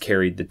Cottons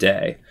carried the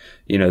day.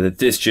 That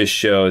this just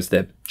shows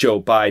that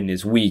Joe Biden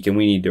is weak and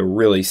we need to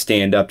really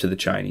stand up to the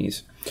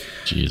Chinese.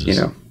 Jesus.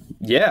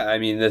 Yeah, I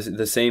mean,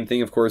 the same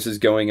thing, of course, is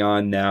going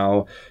on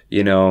now,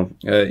 in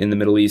the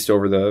Middle East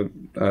over the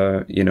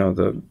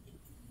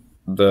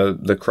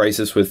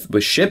crisis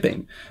with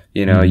shipping.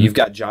 You've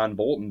got John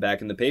Bolton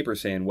back in the paper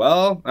saying,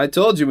 "Well, I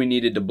told you we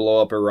needed to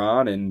blow up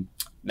Iran, and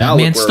now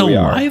look where we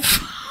are."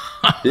 Alive?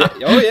 Yeah,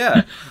 oh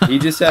yeah, he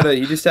just had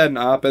an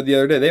op-ed the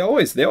other day. They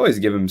always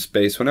give him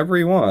space whenever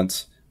he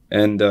wants,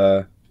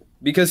 and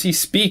because he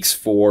speaks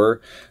for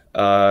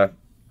an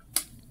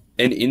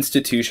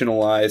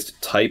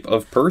institutionalized type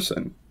of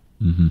person.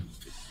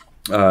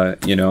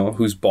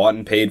 Who's bought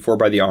and paid for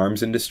by the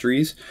arms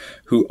industries,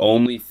 who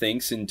only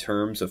thinks in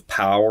terms of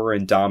power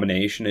and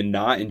domination and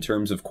not in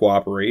terms of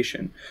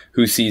cooperation,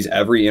 who sees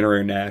every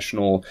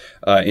international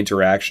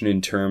interaction in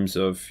terms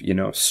of,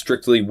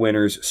 strictly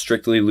winners,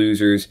 strictly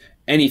losers.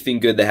 Anything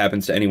good that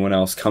happens to anyone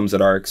else comes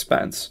at our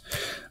expense.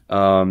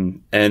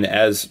 And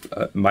as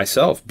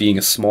myself, being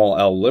a small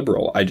L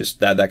liberal, I just,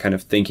 that kind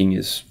of thinking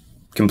is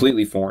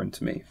completely foreign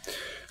to me.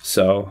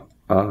 So,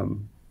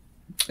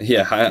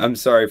 yeah, I'm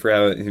sorry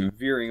for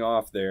veering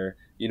off there.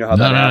 You know how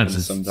that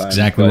happens sometimes.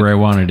 Exactly where I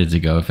wanted it to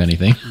go, if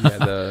anything. Yeah,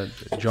 the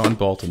John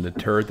Bolton, the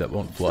turd that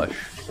won't flush.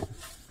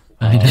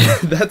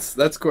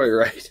 That's quite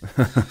right.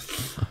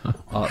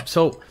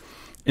 So,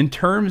 in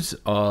terms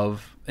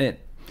of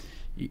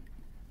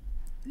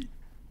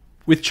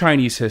with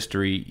Chinese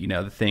history,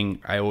 the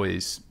thing I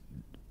always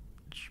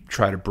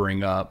try to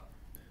bring up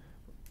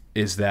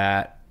is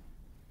that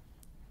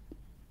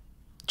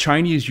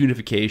Chinese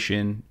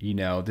unification,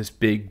 this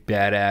big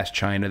badass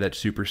China that's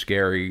super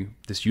scary,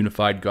 this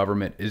unified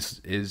government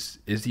is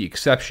the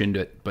exception to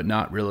it, but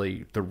not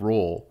really the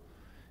rule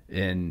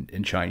in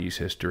Chinese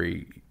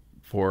history.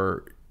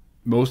 For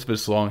most of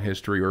its long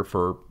history, or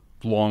for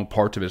long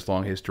parts of its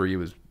long history, it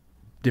was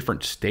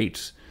different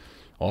states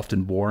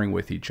often warring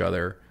with each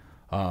other.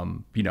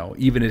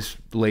 Even as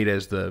late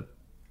as the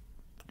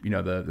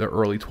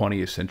early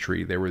 20th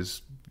century,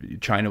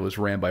 China was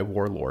ran by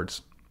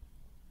warlords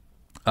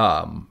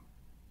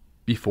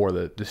before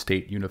the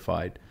state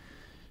unified.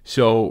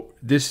 So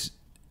this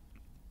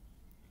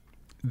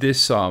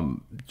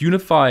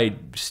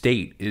unified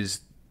state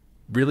is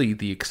really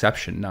the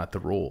exception, not the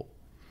rule.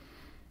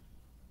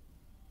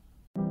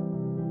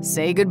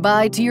 Say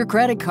goodbye to your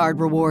credit card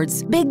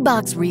rewards. Big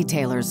box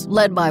retailers,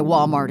 led by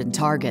Walmart and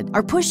Target,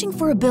 are pushing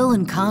for a bill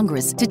in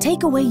Congress to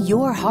take away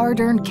your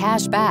hard-earned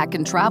cash back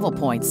and travel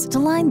points to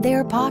line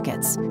their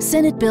pockets.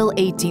 Senate Bill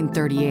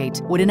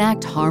 1838 would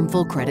enact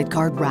harmful credit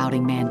card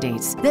routing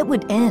mandates that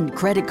would end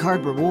credit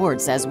card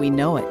rewards as we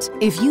know it.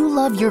 If you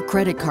love your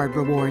credit card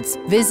rewards,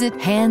 visit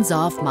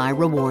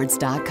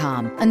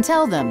handsoffmyrewards.com and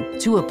tell them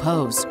to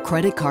oppose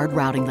credit card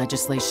routing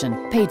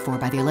legislation paid for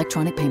by the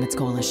Electronic Payments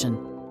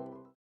Coalition.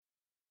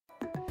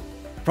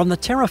 From the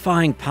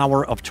terrifying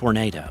power of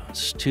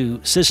tornadoes to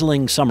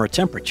sizzling summer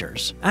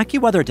temperatures,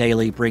 AccuWeather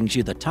Daily brings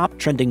you the top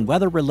trending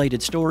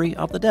weather-related story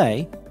of the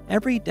day,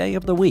 every day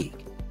of the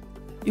week.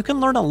 You can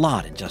learn a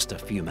lot in just a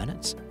few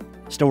minutes.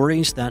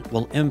 Stories that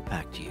will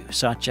impact you,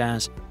 such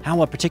as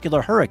how a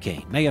particular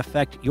hurricane may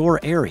affect your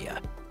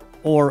area,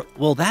 or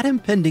will that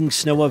impending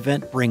snow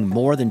event bring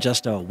more than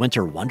just a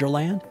winter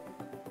wonderland?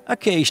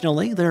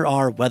 Occasionally, there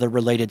are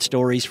weather-related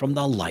stories from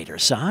the lighter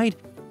side,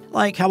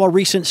 like how a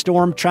recent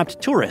storm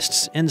trapped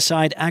tourists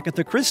inside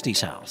Agatha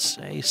Christie's house,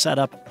 a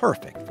setup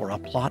perfect for a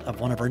plot of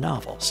one of her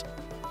novels.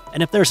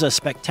 And if there's a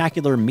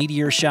spectacular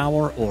meteor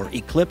shower or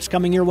eclipse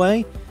coming your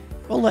way,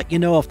 we'll let you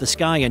know if the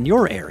sky in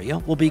your area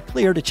will be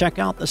clear to check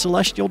out the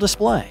celestial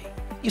display.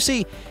 You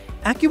see,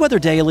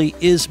 AccuWeather Daily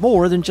is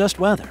more than just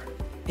weather.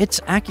 It's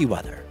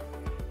AccuWeather.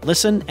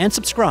 Listen and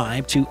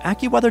subscribe to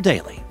AccuWeather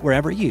Daily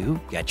wherever you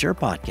get your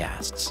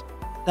podcasts.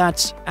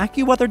 That's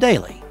AccuWeather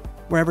Daily,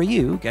 wherever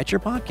you get your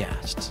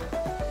podcasts.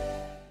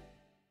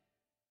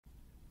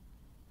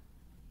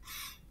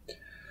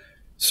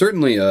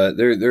 Certainly,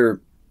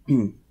 there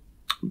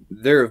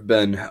have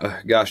been,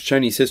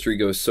 Chinese history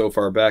goes so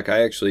far back.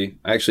 I actually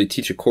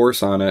teach a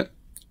course on it,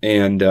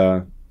 and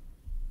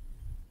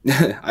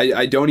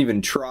I don't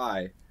even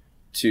try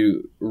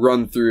to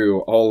run through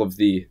all of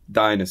the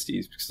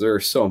dynasties because there are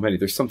so many.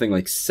 There's something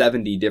like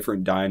 70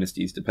 different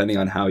dynasties depending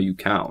on how you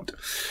count.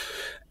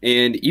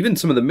 And even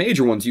some of the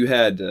major ones, you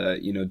had,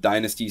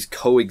 dynasties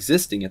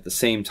coexisting at the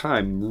same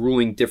time,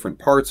 ruling different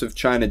parts of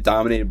China,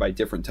 dominated by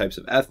different types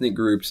of ethnic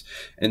groups.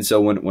 And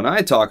so when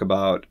I talk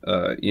about,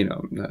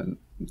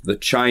 the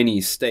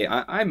Chinese state,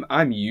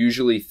 I'm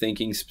usually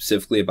thinking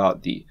specifically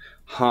about the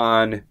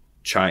Han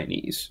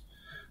Chinese.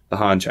 The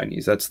Han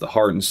Chinese. That's the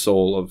heart and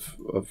soul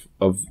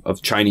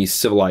of Chinese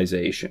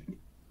civilization.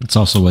 It's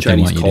also what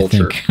Chinese they want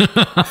culture. You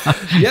to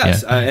think.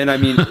 Yes, Yeah. And I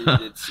mean,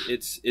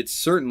 it's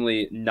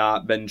certainly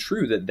not been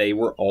true that they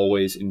were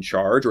always in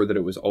charge or that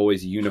it was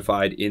always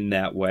unified in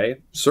that way.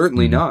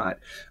 Certainly not.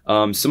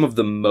 Some of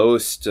the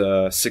most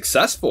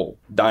successful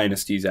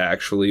dynasties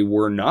actually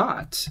were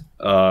not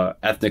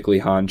ethnically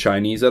Han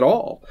Chinese at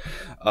all.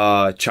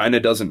 China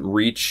doesn't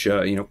reach,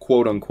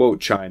 quote unquote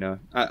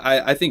China.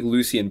 I think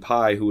Lucien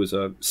Pai, who was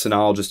a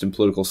sinologist and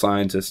political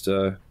scientist,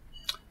 I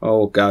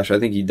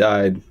think he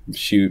died,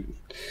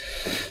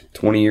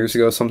 20 years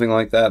ago, something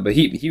like that. But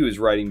he was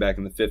writing back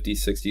in the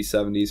 50s, 60s,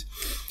 70s.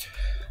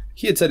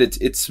 He had said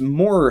it's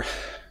more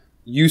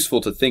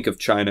useful to think of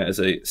China as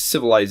a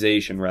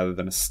civilization rather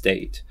than a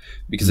state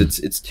because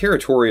its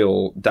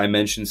territorial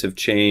dimensions have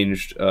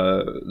changed.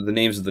 The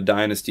names of the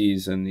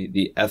dynasties and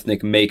the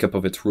ethnic makeup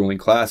of its ruling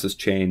class has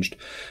changed.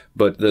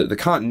 But the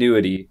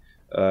continuity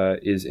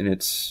is in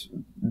its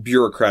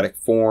bureaucratic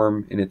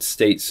form, in its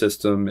state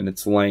system, in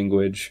its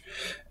language.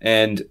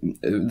 And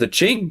the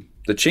Qing,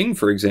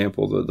 for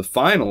example, the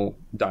final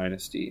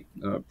dynasty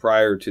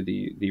prior to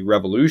the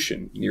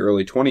revolution in the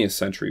early 20th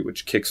century,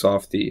 which kicks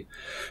off the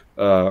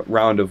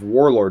round of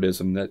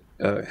warlordism that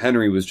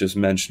Henry was just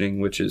mentioning,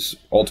 which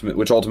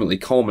ultimately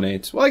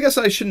culminates. Well, I guess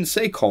I shouldn't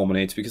say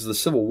culminates because the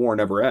Civil War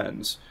never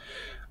ends.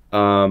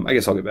 I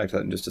guess I'll get back to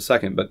that in just a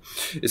second. But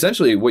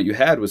essentially what you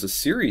had was a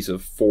series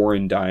of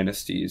foreign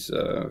dynasties,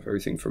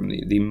 everything from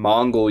the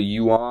Mongol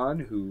Yuan,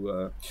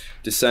 who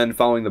descend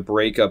following the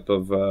breakup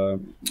of,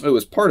 it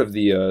was part of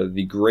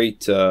the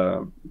great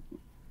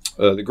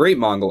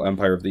Mongol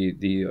Empire of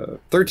the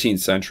 13th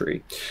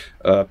century,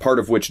 part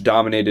of which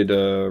dominated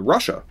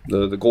Russia,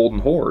 the Golden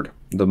Horde.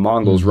 The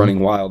Mongols running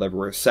wild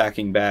everywhere,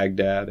 sacking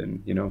Baghdad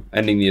and,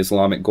 ending the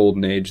Islamic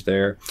Golden Age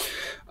there.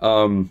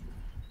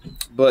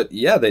 But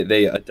yeah,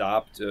 they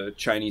adopt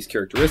Chinese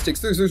characteristics.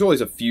 There's always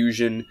a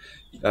fusion.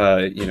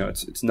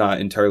 It's not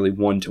entirely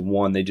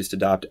one-to-one. They just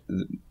adopt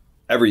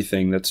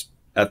everything that's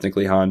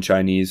ethnically Han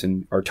Chinese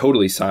and are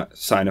totally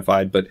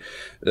Sinified. But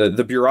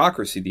the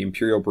bureaucracy, the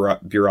imperial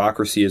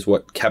bureaucracy, is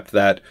what kept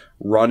that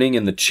running.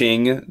 And the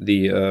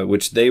Qing,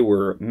 which they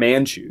were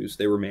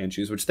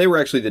Manchus, which they were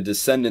actually the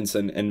descendants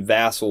and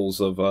vassals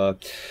of.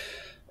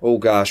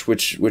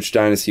 Which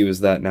dynasty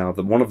was that now?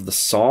 One of the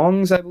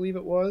Songs, I believe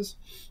it was.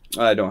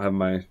 I don't have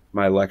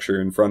my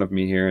lecture in front of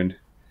me here, and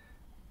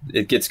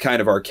it gets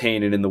kind of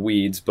arcane and in the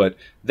weeds, but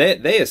they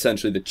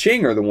essentially, the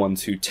Qing are the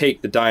ones who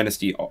take the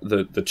dynasty,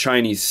 the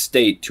Chinese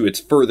state, to its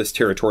furthest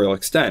territorial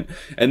extent.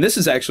 And this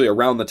is actually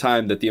around the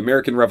time that the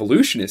American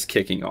Revolution is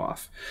kicking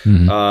off,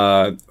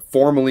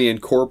 formally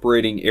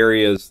incorporating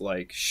areas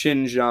like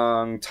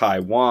Xinjiang,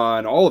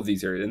 Taiwan, all of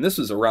these areas. And this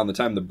is around the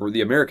time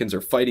the Americans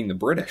are fighting the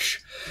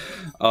British.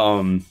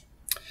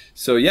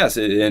 So yes,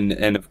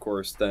 and of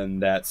course, then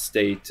that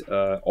state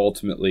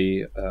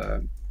ultimately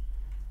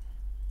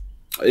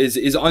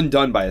is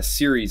undone by a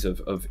series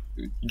of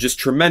just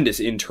tremendous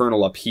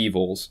internal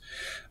upheavals,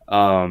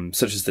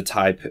 such as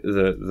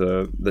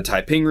the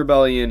Taiping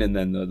Rebellion, and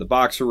then the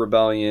Boxer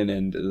Rebellion,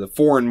 and the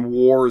foreign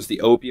wars,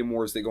 the Opium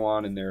Wars that go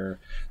on. And there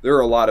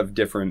are a lot of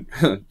different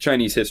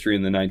Chinese history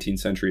in the 19th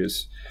century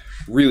is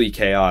really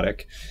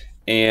chaotic.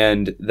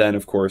 And then,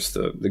 of course,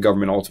 the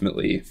government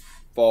ultimately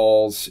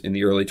falls in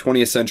the early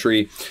 20th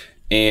century.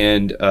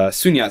 And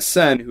Sun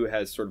Yat-sen, who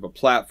has sort of a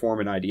platform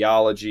and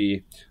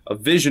ideology, a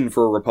vision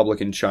for a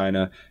republican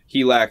China,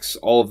 he lacks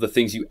all of the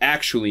things you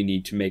actually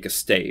need to make a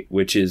state,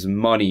 which is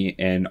money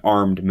and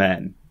armed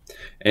men.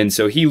 And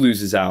so he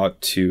loses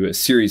out to a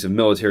series of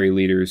military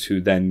leaders who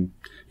then,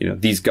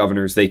 these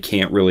governors, they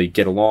can't really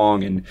get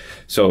along. And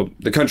so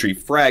the country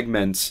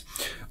fragments.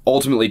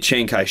 Ultimately,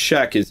 Chiang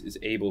Kai-shek is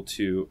able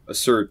to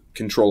assert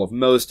control of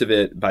most of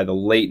it by the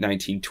late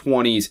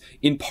 1920s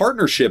in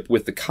partnership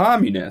with the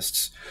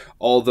communists,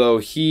 although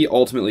he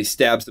ultimately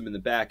stabs them in the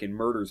back and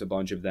murders a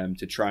bunch of them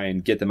to try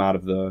and get them out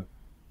of the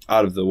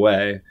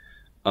way.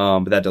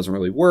 But that doesn't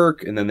really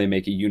work, and then they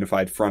make a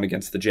unified front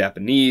against the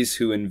Japanese,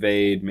 who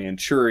invade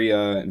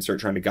Manchuria and start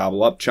trying to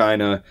gobble up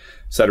China,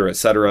 et cetera, et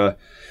cetera.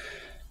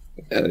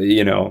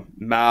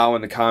 Mao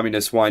and the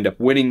communists wind up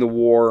winning the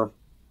war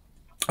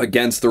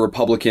against the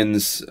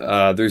Republicans.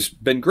 There's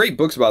been great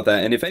books about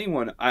that. And if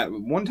anyone,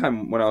 one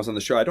time when I was on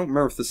the show, I don't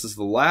remember if this is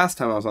the last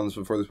time I was on this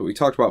before this, but we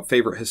talked about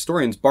favorite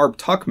historians. Barb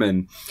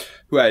Tuchman,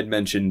 who I had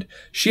mentioned,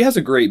 she has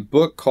a great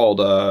book called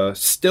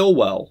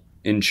Stilwell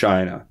in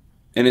China.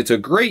 And it's a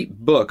great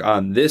book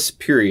on this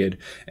period.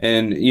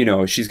 And,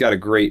 she's got a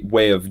great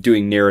way of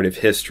doing narrative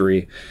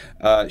history.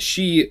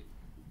 She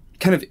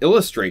kind of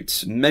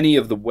illustrates many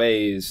of the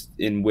ways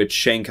in which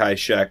Chiang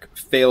Kai-shek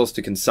fails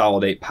to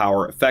consolidate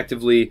power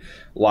effectively,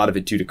 a lot of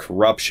it due to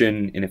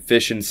corruption,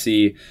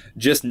 inefficiency,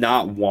 just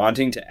not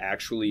wanting to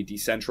actually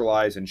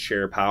decentralize and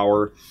share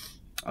power.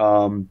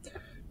 And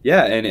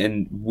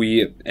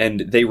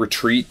they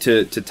retreat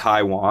to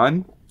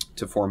Taiwan,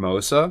 to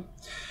Formosa.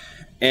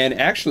 And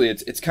actually,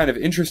 it's kind of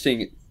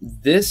interesting.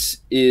 This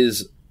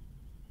is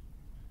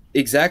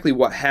exactly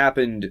what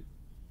happened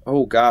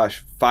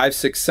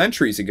 5-6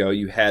 centuries ago.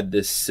 You had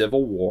this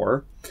civil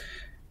war,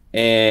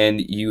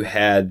 and you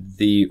had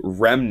the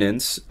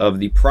remnants of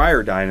the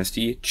prior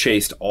dynasty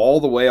chased all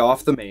the way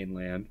off the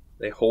mainland.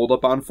 They hold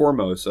up on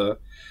Formosa,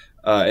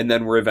 and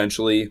then were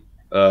eventually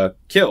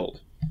killed,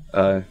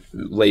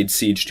 laid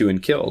siege to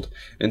and killed.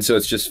 And so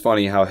it's just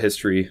funny how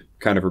history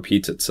kind of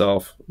repeats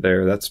itself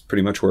there. That's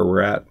pretty much where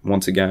we're at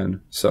once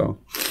again. So,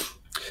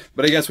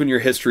 but I guess when your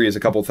history is a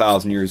couple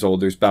thousand years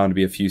old, there's bound to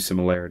be a few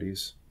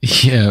similarities.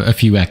 Yeah, a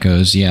few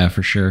echoes. Yeah,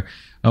 for sure.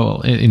 Oh,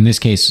 well, in this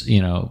case,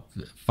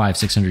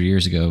 500-600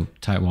 years ago,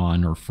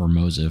 Taiwan, or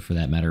Formosa for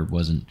that matter,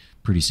 wasn't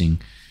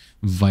producing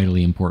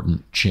vitally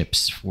important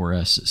chips for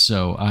us.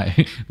 So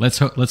let's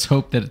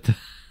hope that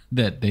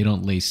they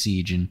don't lay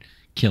siege and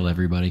kill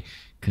everybody,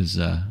 because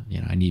I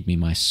need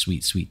my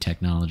sweet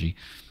technology.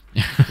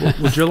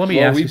 Well, Joe, let me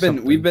ask you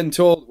something. We've been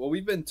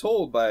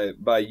told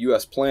by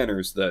U.S.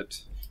 planners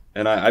that.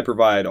 And I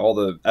provide all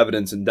the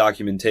evidence and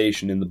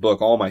documentation in the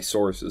book, all my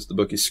sources. The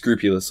book is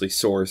scrupulously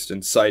sourced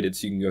and cited,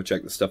 so you can go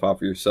check the stuff out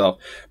for yourself.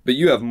 But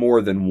you have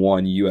more than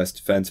one U.S.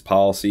 defense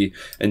policy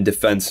and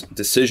defense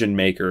decision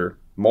maker,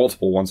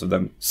 multiple ones of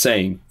them,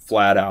 saying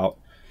flat out,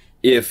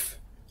 if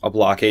a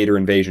blockade or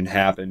invasion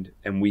happened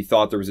and we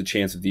thought there was a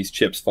chance of these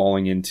chips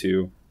falling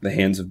into the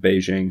hands of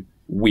Beijing,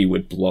 we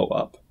would blow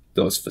up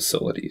those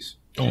facilities.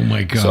 Oh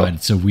my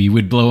God! So we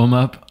would blow them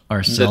up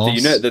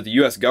ourselves? That the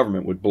U.S.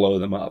 government would blow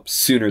them up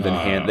sooner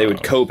than they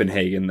would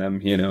Copenhagen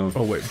them.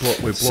 Oh wait, blow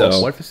up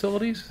what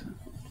facilities?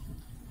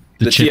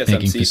 The chip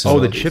making TSMC facilities. Oh,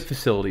 the chip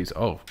facilities.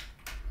 Oh,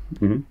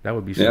 that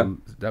would be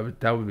some. Yeah.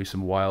 That would be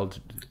some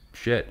wild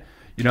shit.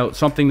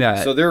 Something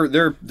that. So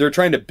they're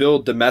trying to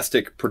build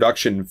domestic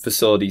production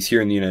facilities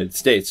here in the United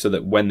States, so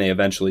that when they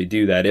eventually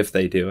do that, if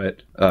they do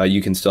it,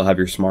 you can still have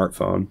your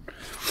smartphone.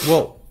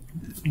 Well.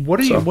 What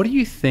do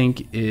you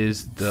think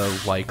is the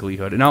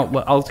likelihood? And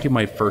I'll give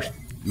my 2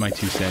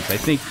 cents. I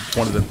think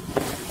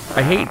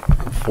I hate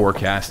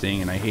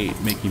forecasting and I hate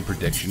making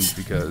predictions,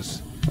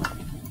 because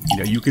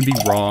you can be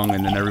wrong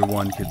and then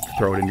everyone could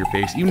throw it in your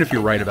face. Even if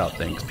you're right about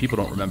things, people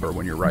don't remember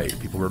when you're right.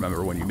 People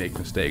remember when you make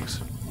mistakes.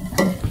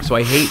 So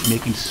I hate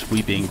making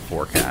sweeping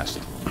forecasts,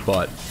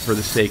 but for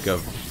the sake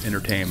of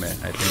entertainment,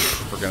 I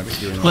think we're going to be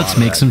doing. Let's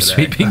make some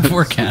sweeping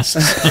forecasts.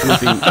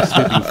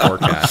 sweeping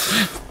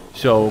forecasts.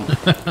 So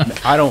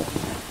I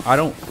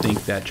don't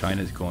think that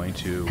China is going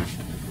to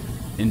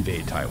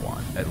invade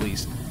Taiwan, at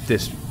least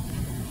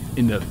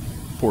in the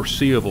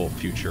foreseeable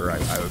future, I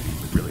would be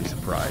really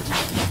surprised.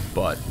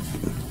 But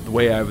the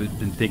way I've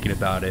been thinking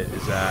about it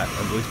is that,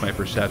 at least my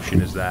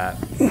perception is that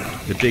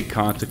the big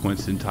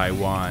consequence in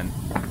Taiwan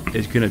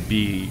is going to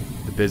be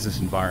the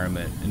business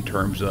environment in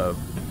terms of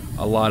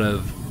a lot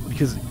of,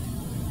 because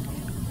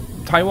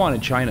Taiwan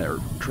and China are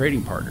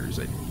trading partners.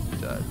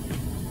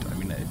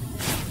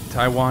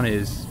 Taiwan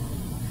is,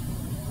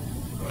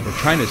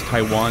 China is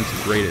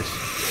Taiwan's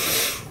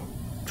greatest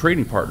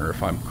trading partner,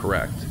 if I'm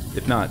correct.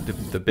 If not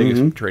the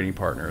biggest trading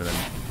partner, then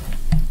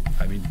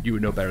you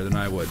would know better than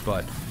I would.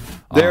 But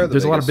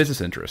there's a lot of business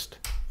interest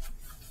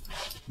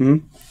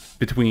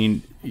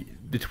between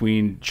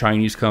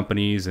Chinese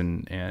companies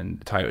and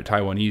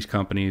Taiwanese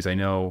companies. I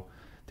know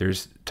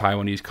there's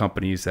Taiwanese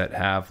companies that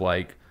have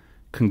like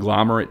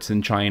conglomerates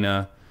in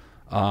China.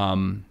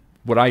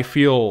 What I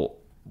feel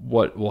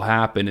what will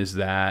happen is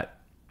that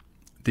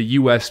the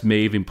U.S.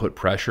 may even put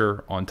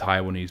pressure on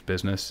Taiwanese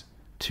business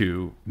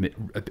to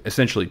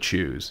essentially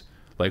choose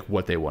like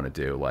what they want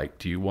to do. Like,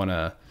 do you want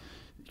to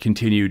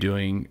continue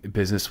doing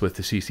business with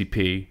the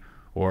CCP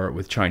or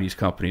with Chinese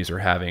companies, or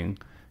having,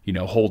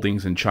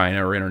 holdings in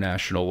China or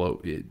international,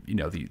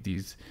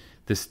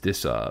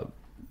 this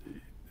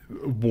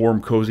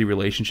warm, cozy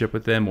relationship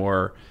with them,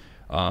 or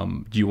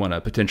do you want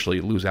to potentially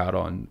lose out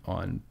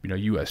on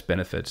U.S.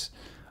 benefits?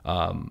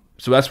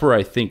 So that's where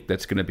I think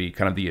that's going to be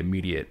kind of the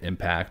immediate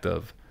impact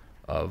of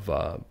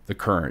the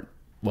current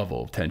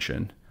level of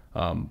tension.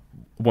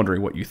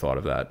 Wondering what you thought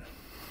of that.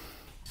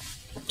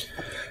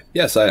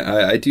 Yes,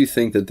 I do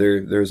think that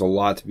there's a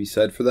lot to be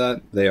said for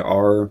that. They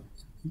are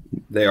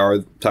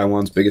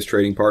Taiwan's biggest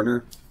trading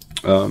partner.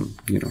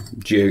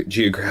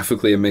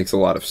 Geographically, it makes a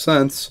lot of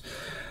sense.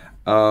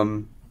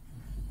 But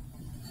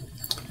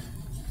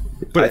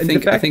I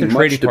think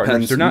trading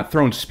partners, they're not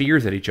throwing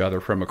spears at each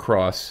other from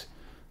across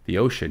the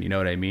ocean. You know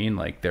what I mean?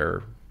 Like,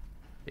 they're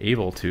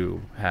able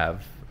to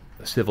have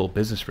civil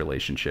business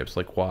relationships.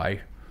 Like,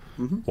 why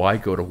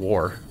go to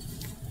war?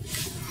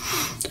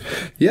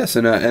 Yes,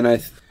 and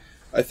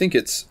I think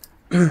it's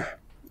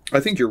I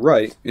think you're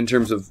right in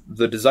terms of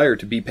the desire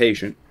to be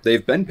patient.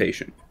 They've been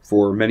patient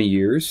for many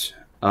years.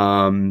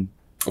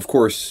 Of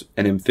course,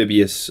 an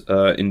amphibious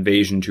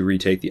invasion to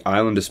retake the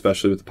island,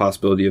 especially with the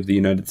possibility of the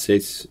United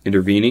States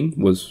intervening,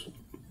 was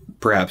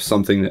perhaps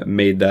something that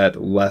made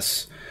that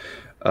less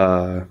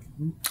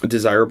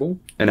desirable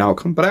an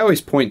outcome. But I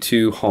always point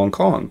to Hong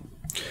Kong.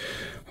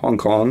 Hong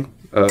Kong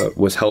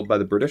was held by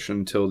the British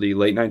until the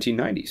late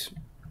 1990s.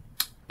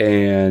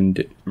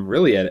 And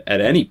really at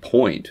any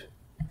point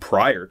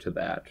prior to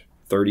that,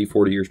 30,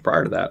 40 years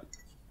prior to that,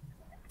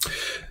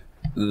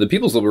 the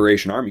People's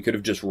Liberation Army could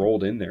have just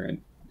rolled in there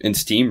and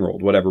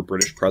steamrolled whatever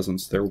British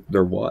presence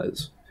there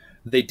was.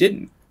 They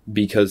didn't,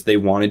 because they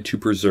wanted to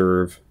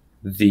preserve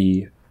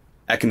the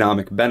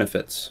economic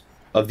benefits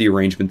of the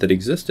arrangement that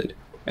existed.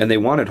 And they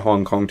wanted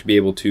Hong Kong to be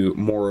able to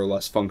more or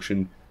less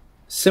function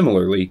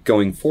similarly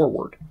going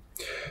forward.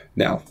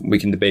 Now, we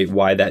can debate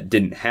why that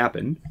didn't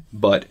happen,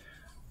 but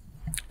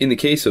in the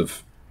case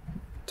of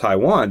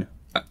Taiwan,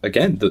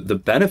 again, the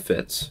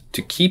benefits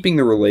to keeping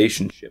the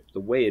relationship the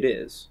way it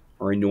is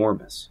are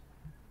enormous.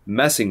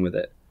 Messing with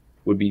it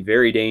would be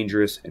very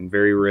dangerous and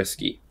very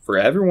risky for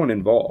everyone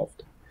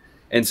involved.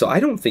 And so I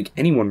don't think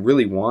anyone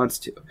really wants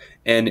to.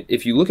 And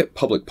if you look at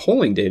public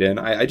polling data, and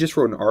I just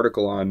wrote an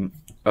article on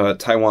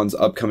Taiwan's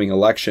upcoming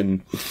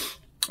election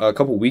a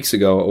couple weeks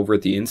ago over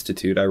at the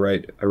Institute. I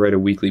write a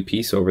weekly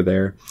piece over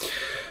there.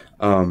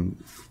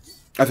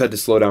 I've had to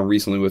slow down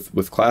recently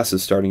with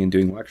classes starting and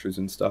doing lectures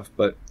and stuff,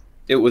 but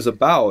it was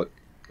about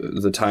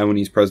the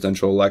Taiwanese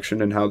presidential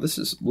election and how this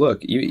is,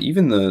 look,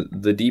 even the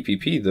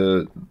DPP,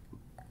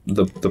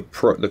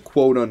 the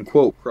quote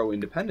unquote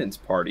pro-independence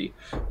party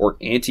or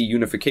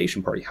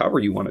anti-unification party, however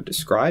you want to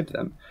describe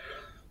them,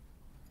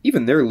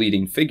 even their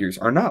leading figures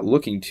are not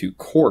looking to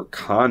court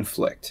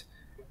conflict.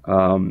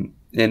 And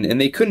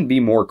they couldn't be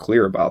more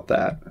clear about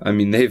that. I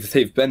mean,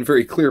 they've been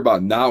very clear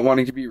about not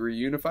wanting to be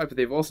reunified, but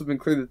they've also been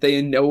clear that they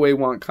in no way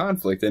want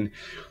conflict. And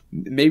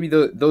maybe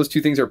those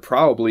two things are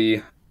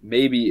probably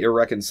maybe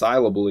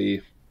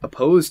irreconcilably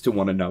opposed to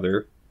one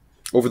another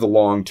over the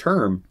long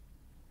term.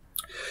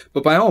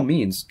 But by all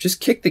means,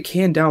 just kick the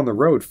can down the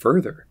road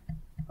further.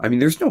 I mean,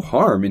 there's no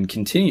harm in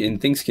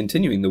things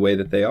continuing the way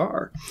that they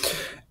are.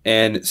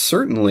 And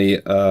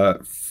certainly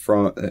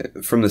from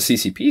the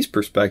CCP's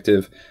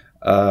perspective,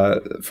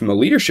 from the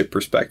leadership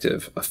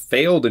perspective, a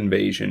failed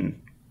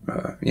invasion,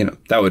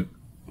 that would,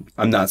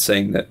 I'm not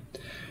saying that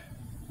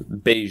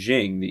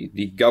Beijing,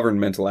 the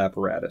governmental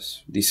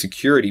apparatus, the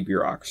security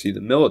bureaucracy, the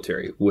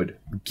military would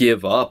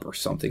give up or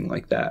something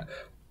like that.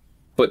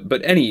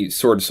 But any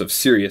sorts of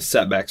serious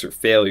setbacks or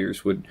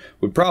failures would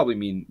probably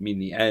mean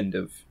the end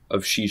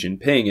of Xi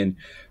Jinping. And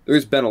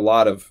there's been a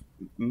lot of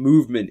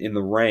movement in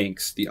the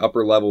ranks, the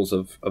upper levels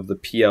of the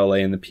PLA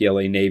and the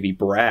PLA Navy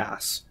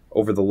brass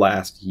over the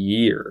last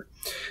year.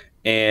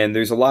 And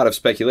there's a lot of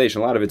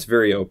speculation. A lot of it's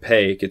very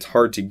opaque. It's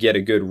hard to get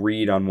a good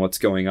read on what's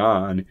going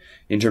on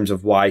in terms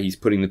of why he's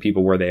putting the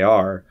people where they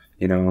are,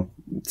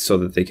 so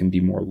that they can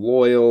be more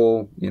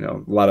loyal.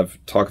 A lot of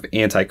talk of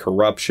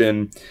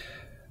anti-corruption.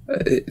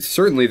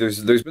 Certainly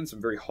there's been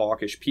some very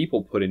hawkish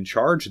people put in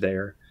charge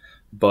there,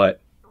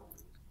 but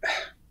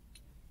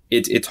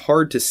it's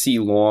hard to see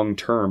long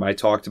term. I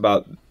talked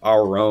about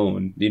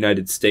the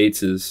United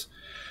States'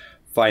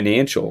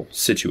 financial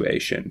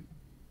situation.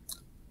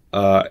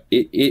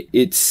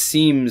 It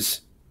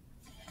seems,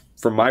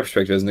 from my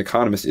perspective as an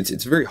economist,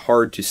 it's very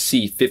hard to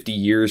see 50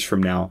 years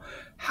from now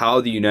how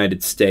the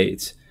United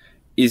States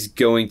is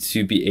going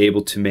to be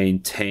able to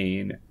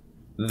maintain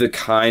the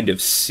kind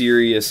of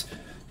serious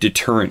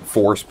deterrent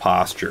force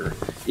posture,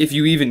 if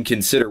you even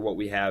consider what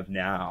we have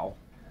now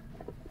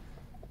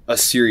a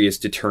serious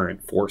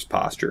deterrent force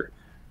posture,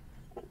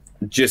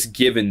 just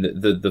given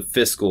the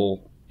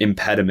fiscal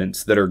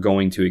impediments that are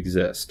going to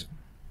exist.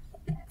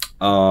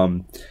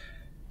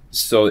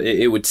 So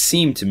it would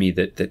seem to me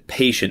that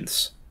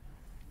patience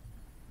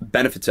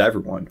benefits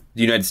everyone.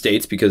 The United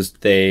States, because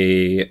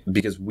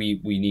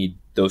we need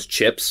those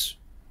chips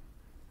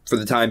for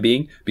the time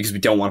being, because we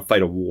don't want to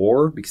fight a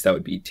war, because that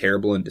would be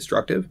terrible and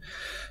destructive.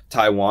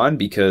 Taiwan,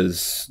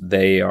 because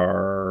they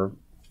are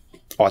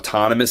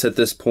autonomous at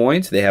this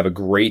point. They have a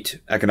great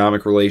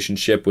economic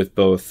relationship with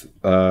both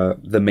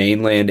the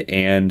mainland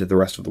and the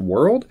rest of the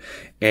world,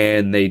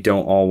 and they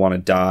don't all want to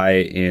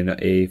die in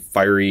a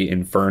fiery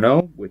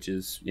inferno, which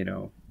is,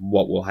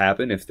 what will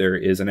happen if there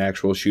is an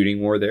actual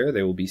shooting war there.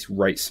 They will be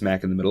right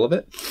smack in the middle of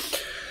it.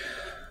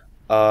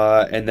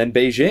 And then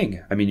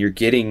Beijing. I mean, you're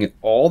getting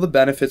all the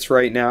benefits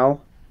right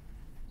now.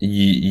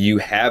 You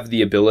have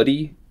the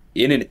ability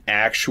in an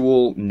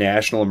actual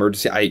national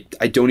emergency.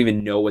 I don't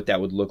even know what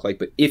that would look like,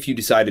 but if you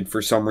decided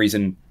for some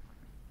reason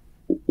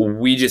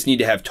we just need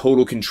to have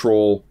total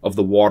control of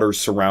the waters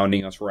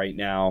surrounding us right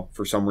now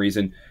for some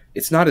reason,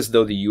 it's not as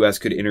though the U.S.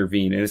 could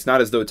intervene, and it's not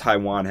as though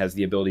Taiwan has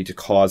the ability to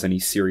cause any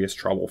serious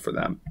trouble for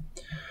them.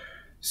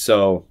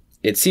 So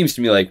it seems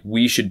to me like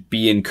we should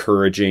be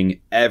encouraging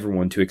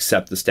everyone to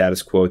accept the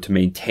status quo, to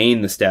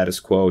maintain the status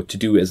quo, to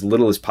do as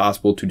little as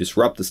possible to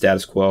disrupt the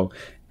status quo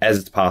as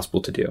it's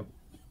possible to do.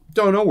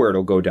 Don't know where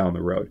it'll go down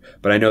the road,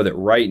 but I know that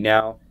right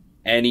now,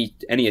 any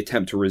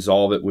attempt to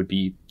resolve it would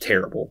be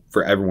terrible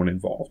for everyone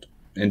involved.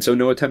 And so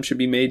no attempt should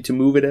be made to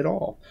move it at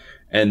all.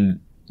 And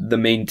the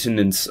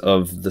maintenance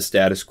of the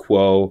status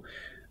quo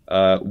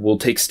will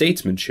take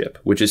statesmanship,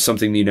 which is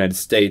something the United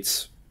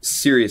States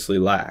seriously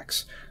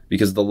lacks,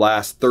 because the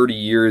last 30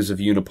 years of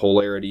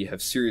unipolarity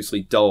have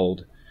seriously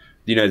dulled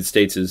the United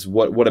States'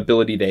 what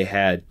ability they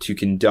had to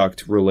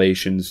conduct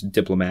relations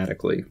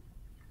diplomatically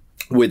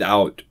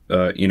without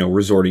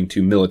resorting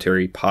to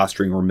military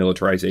posturing or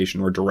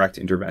militarization or direct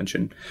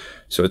intervention.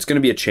 So it's going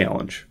to be a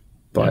challenge.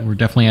 But yeah, we're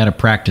definitely out of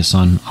practice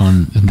on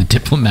the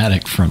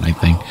diplomatic front, I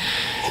think.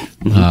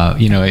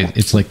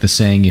 It's like the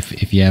saying,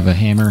 if you have a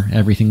hammer,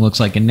 everything looks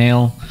like a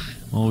nail.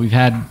 Well, we've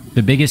had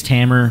the biggest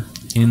hammer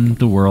in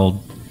the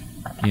world,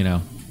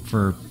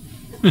 for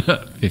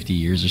 50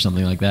 years or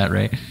something like that,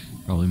 right?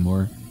 Probably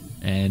more.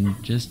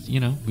 And just,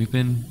 we've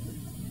been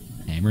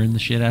hammering the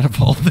shit out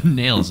of all the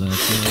nails, and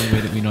that's the only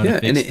way that we know how to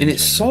fix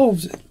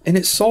things.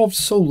 It solves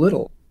so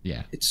little.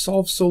 Yeah. It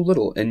solves so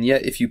little. And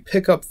yet, if you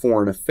pick up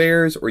foreign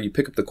affairs or you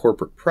pick up the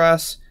corporate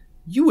press,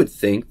 you would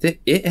think that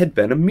it had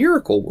been a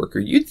miracle worker.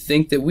 You'd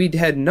think that we'd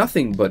had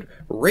nothing but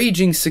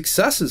raging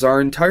successes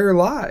our entire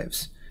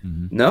lives.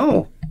 Mm-hmm.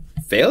 No,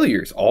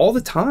 failures all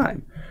the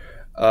time.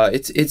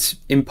 It's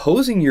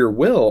imposing your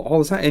will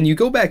all the time. And you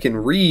go back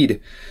and read,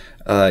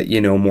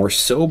 more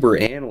sober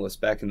analysts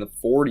back in the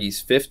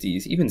 40s,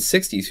 50s, even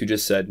 60s who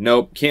just said,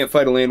 nope, can't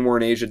fight a land war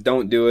in Asia.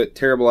 Don't do it.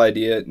 Terrible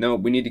idea.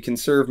 Nope, we need to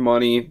conserve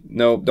money.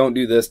 Nope, don't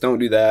do this. Don't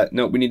do that.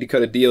 Nope, we need to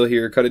cut a deal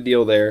here, cut a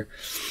deal there.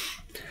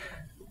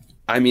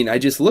 I mean, I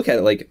just look at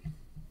it like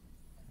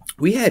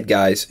we had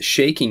guys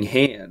shaking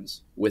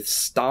hands with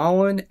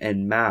Stalin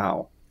and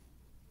Mao,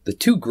 the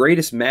two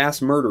greatest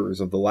mass murderers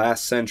of the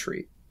last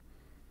century.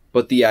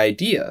 But the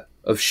idea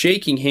of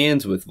shaking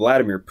hands with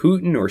Vladimir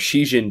Putin or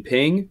Xi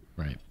Jinping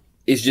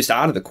is just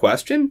out of the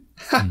question.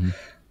 Mm-hmm.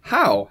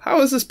 How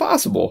is this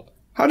possible?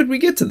 How did we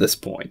get to this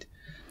point?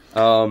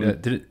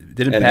 Didn't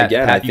and Pat,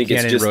 again, Pat I think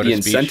Buchanan it's just wrote the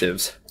a speech.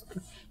 incentives.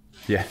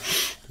 Yeah,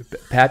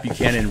 Pat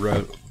Buchanan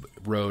wrote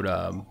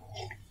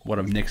one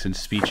of Nixon's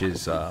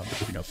speeches,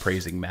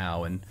 praising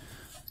Mao, and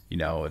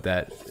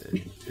that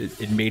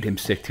it made him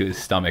sick to his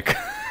stomach.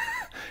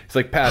 It's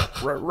like, Pat,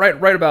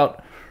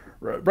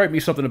 write me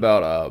something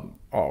about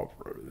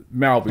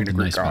Mao being a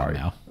great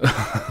guy.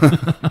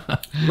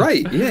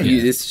 Right? Yeah,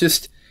 yeah. It's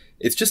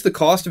just the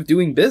cost of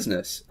doing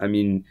business. I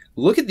mean,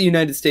 look at the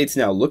United States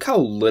now. Look how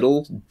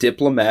little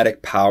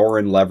diplomatic power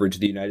and leverage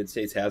the United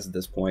States has at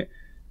this point.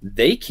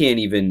 They can't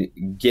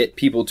even get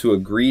people to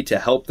agree to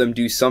help them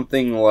do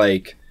something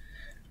like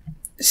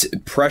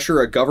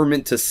pressure a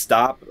government to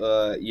stop,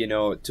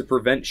 to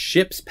prevent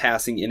ships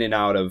passing in and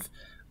out of,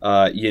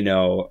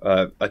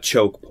 a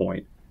choke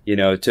point.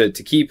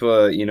 To keep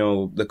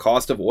the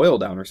cost of oil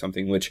down or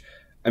something, which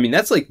I mean,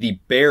 that's like the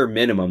bare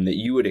minimum that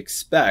you would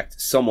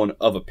expect someone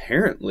of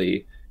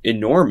apparently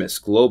enormous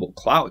global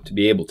clout to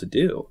be able to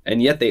do.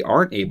 And yet they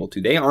aren't able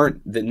to.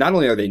 Not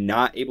only are they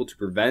not able to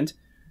prevent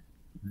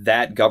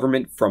that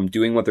government from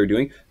doing what they're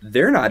doing,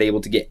 they're not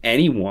able to get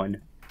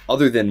anyone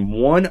other than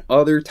one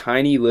other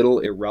tiny little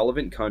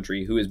irrelevant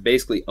country who is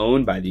basically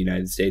owned by the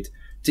United States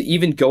to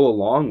even go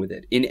along with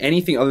it in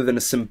anything other than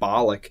a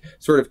symbolic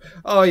sort of,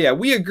 oh yeah,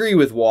 we agree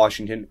with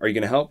Washington. Are you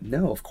going to help?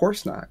 No, of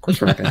course not. Of course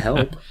we're not going to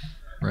help.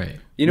 Right.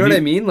 You know what I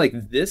mean?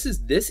 Like this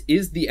is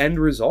the end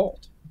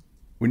result.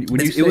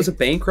 It was a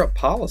bankrupt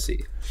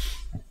policy.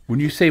 When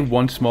you say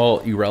one small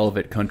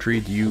irrelevant country,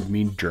 do you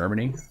mean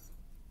Germany?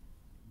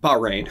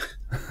 Bahrain.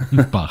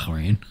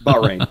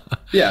 Bahrain.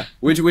 Yeah.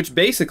 Which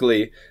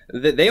basically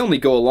they only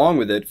go along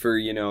with it for,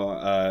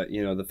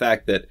 the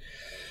fact that,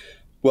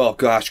 well,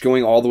 gosh,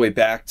 going all the way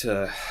back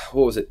to,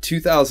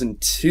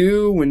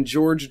 2002, when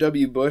George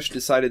W. Bush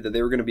decided that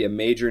they were going to be a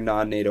major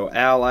non-NATO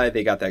ally.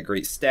 They got that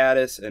great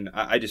status. And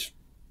I just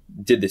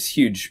did this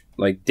huge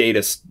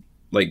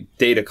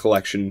data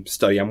collection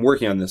study. I'm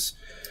working on this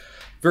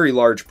very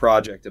large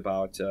project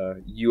about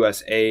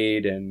U.S.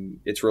 aid and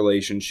its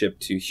relationship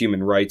to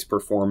human rights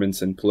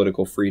performance and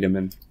political freedom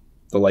and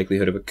the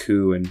likelihood of a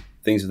coup and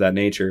things of that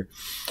nature.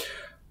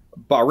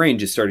 Bahrain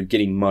just started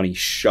getting money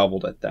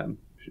shoveled at them.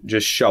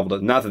 Just shoveled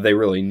it. Not that they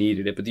really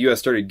needed it, but the U.S.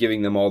 started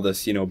giving them all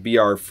this, be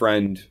our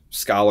friend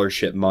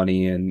scholarship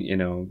money, and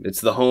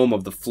it's the home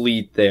of the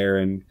fleet there.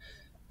 And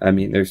I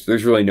mean,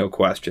 there's really no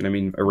question. I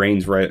mean,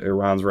 Iran's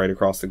right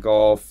across the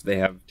Gulf. They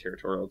have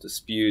territorial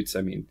disputes.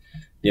 I mean,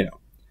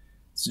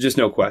 it's just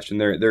no question.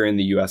 They're in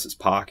the U.S.'s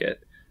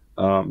pocket.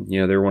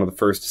 They're one of the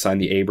first to sign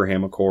the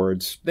Abraham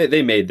Accords.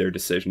 They made their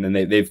decision, and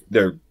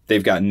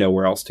they've got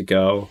nowhere else to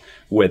go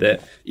with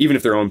it. Even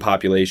if their own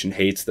population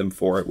hates them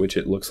for it, which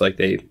it looks like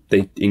they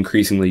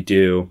increasingly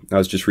do. I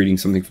was just reading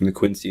something from the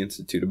Quincy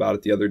Institute about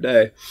it the other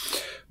day.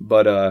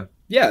 But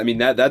yeah, I mean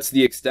that's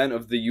the extent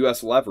of the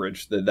U.S.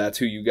 leverage. That's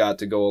who you got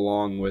to go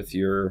along with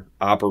your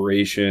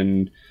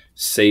Operation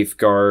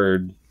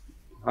Safeguard.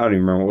 I don't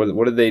even remember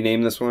what did they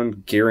name this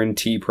one?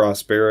 Guarantee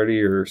Prosperity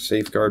or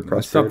Safeguard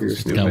Prosperity? Or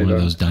something. Got one of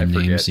those dumb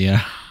names,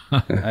 yeah.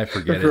 I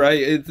forget it.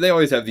 Right? They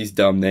always have these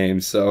dumb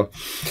names. So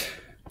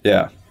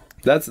yeah,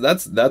 that's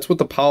what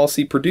the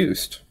policy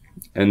produced.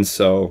 And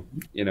so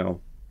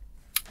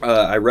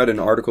I read an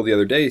article the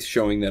other day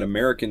showing that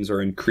Americans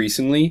are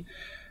increasingly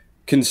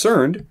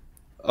concerned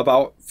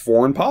about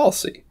foreign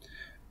policy.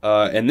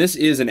 And this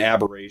is an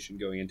aberration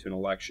going into an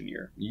election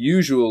year.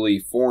 Usually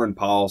foreign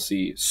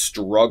policy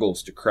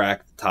struggles to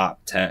crack the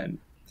top 10,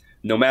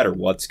 no matter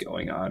what's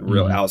going on,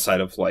 really,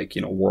 outside of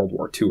World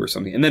War II or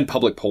something. And then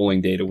public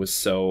polling data was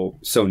so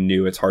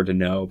new, it's hard to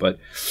know. But,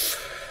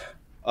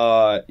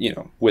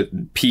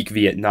 with peak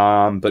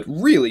Vietnam, but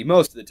really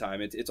most of the time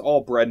it's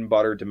all bread and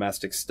butter,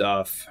 domestic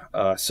stuff,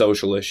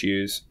 social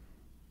issues.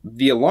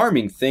 The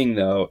alarming thing,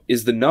 though,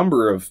 is the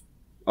number of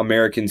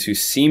Americans who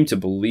seem to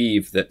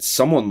believe that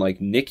someone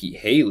like Nikki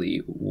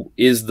Haley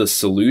is the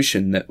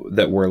solution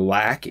that we're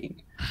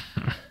lacking.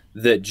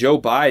 That Joe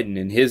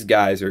Biden and his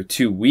guys are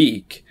too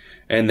weak,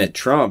 and that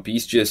Trump,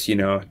 he's just,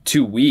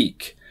 too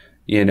weak.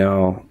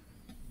 It's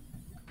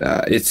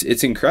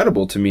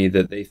incredible to me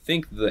that they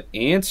think the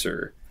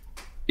answer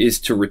is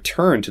to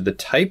return to the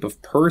type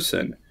of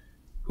person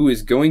who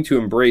is going to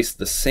embrace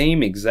the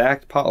same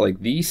exact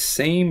these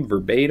same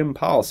verbatim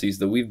policies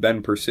that we've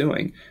been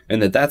pursuing,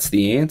 and that's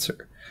the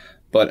answer.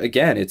 But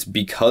again, it's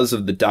because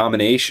of the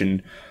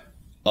domination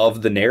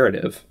of the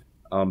narrative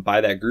by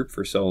that group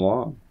for so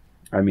long.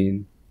 I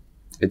mean,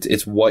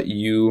 it's what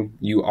you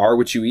are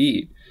what you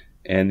eat.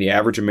 And the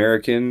average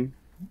American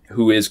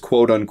who is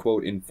quote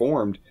unquote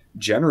informed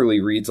generally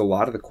reads a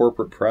lot of the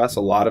corporate press,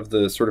 a lot of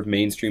the sort of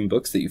mainstream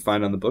books that you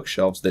find on the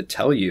bookshelves that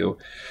tell you,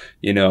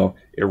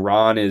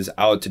 Iran is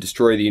out to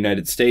destroy the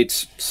United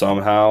States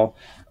somehow.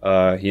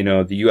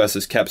 The U.S.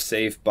 is kept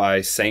safe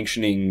by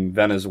sanctioning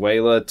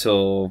Venezuela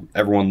till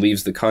everyone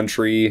leaves the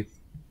country.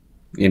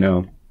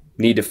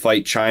 Need to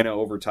fight China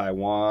over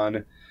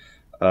Taiwan.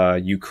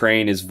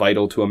 Ukraine is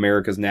vital to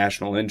America's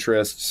national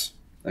interests.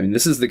 I mean,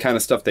 this is the kind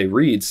of stuff they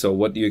read. So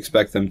what do you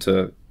expect them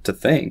to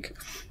think?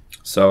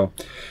 So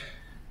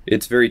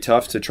it's very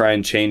tough to try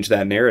and change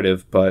that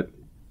narrative. But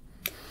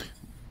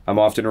I'm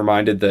often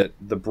reminded that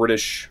the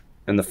British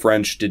and the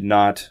French did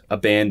not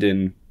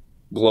abandon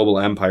global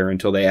empire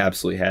until they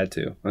absolutely had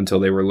to, until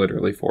they were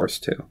literally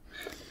forced to,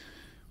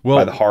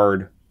 by the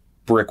hard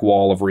brick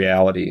wall of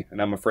reality. And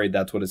I'm afraid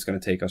that's what it's going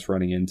to take us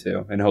running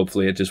into, and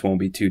hopefully it just won't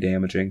be too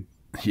damaging.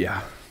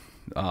 Yeah.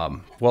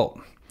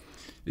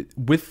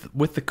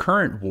 With the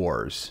current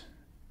wars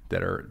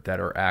that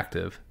are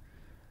active,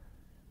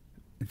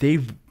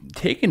 they've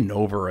taken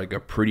over a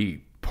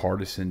pretty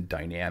partisan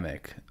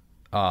dynamic.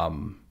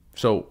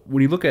 So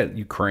when you look at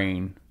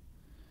Ukraine,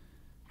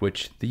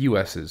 which the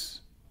U.S. is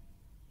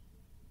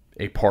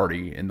a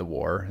party in the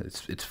war.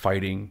 It's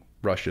fighting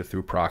Russia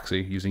through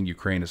proxy, using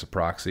Ukraine as a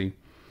proxy.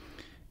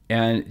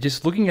 And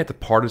just looking at the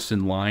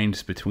partisan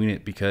lines between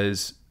it,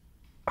 because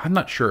I'm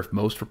not sure if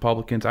most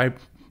Republicans,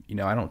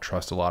 I don't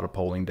trust a lot of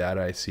polling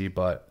data I see,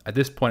 but at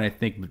this point, I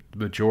think the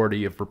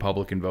majority of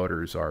Republican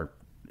voters are,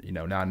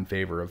 not in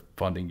favor of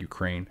funding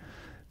Ukraine.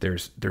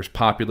 There's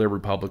popular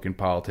Republican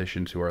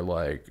politicians who are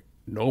like,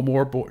 no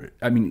more.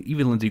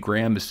 Even Lindsey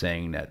Graham is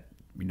saying that,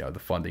 the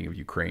funding of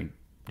Ukraine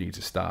needs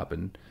to stop.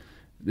 And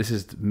this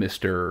is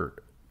Mr.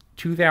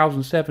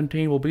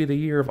 2017 will be the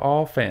year of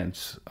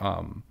offense.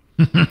 Offense.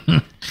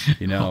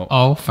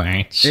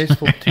 This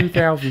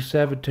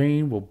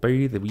 2017 will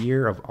be the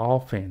year of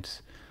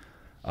offense.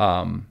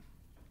 The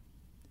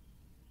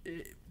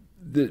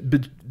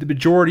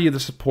majority of the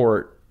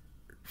support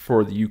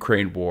for the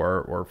Ukraine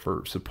war, or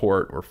for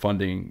support or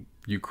funding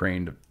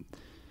Ukraine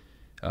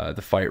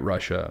to fight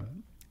Russia,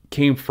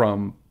 came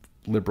from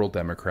liberal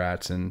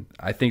Democrats. And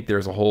I think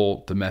there's a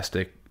whole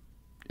domestic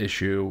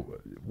issue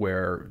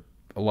where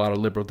a lot of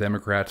liberal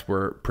Democrats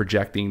were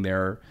projecting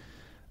their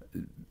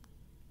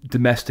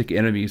domestic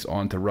enemies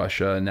onto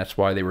Russia, and that's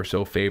why they were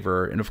so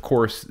favor. And of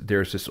course,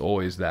 there's just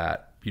always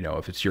that,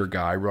 if it's your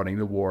guy running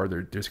the war,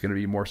 there's going to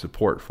be more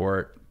support for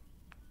it.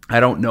 I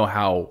don't know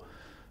how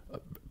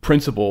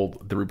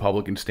principled the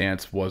Republican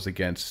stance was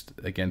against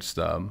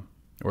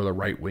or the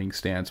right-wing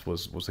stance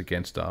was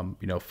against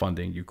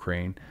funding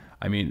Ukraine.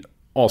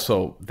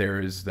 Also there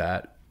is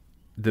that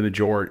the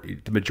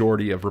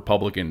majority of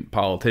Republican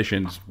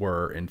politicians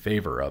were in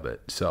favor of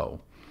it. So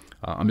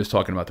I'm just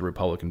talking about the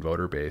Republican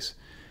voter base.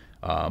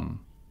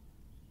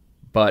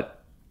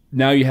 But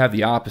now you have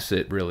the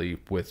opposite, really,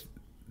 with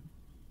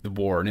the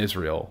war in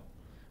Israel,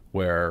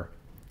 where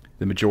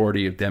the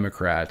majority of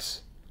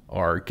Democrats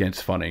are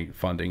against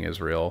funding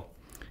Israel,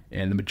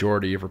 and the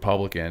majority of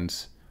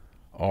Republicans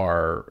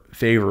are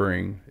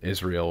favoring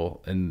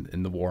Israel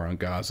in the war on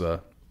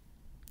Gaza.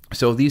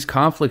 So these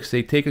conflicts,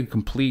 they take a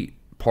complete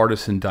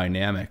partisan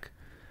dynamic,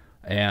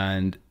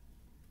 and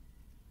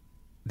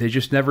there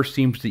just never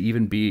seems to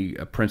even be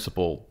a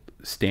principled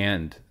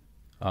stand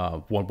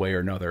one way or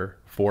another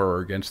for or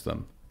against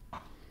them.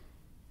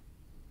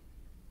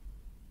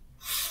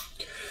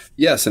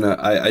 Yes, and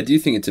I do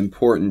think it's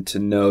important to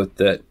note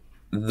that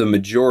the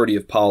majority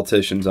of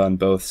politicians on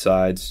both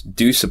sides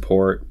do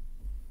support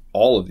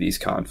all of these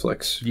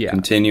conflicts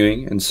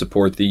continuing and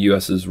support the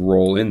U.S.'s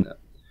role in them.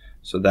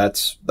 So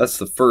that's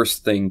the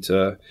first thing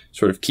to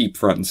sort of keep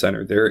front and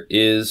center. There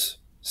is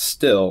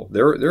still,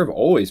 there have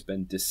always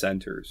been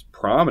dissenters,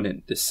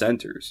 prominent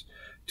dissenters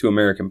to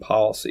American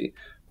policy,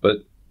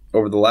 but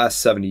over the last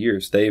 70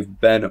 years, they've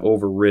been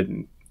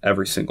overridden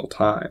every single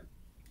time.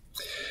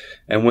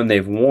 And when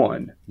they've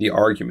won the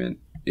argument,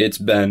 it's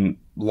been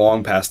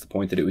long past the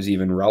point that it was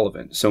even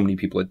relevant. So many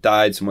people had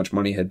died, so much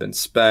money had been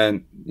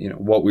spent,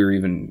 what we were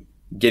even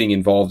getting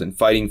involved in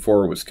fighting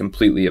for was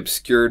completely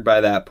obscured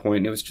by that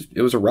point.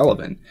 It was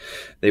irrelevant.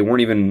 They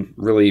weren't even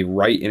really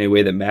right in a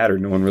way that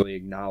mattered. No one really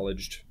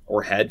acknowledged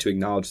or had to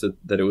acknowledge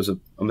that it was a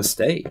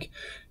mistake.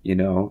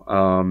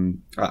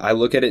 I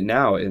look at it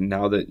now, and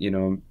now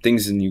that,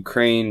 things in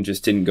Ukraine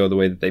just didn't go the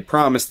way that they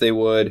promised they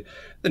would,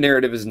 the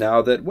narrative is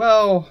now that,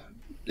 well,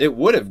 it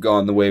would have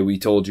gone the way we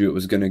told you it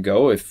was going to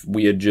go if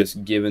we had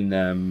just given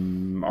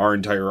them our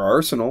entire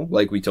arsenal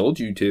like we told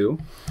you to.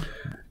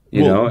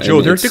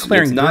 Joe, they're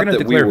going to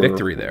declare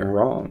victory there.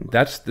 Wrong.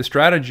 That's the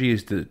strategy,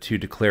 is to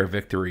declare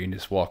victory and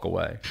just walk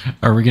away.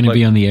 Are we going to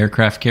be on the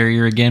aircraft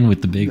carrier again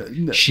with the big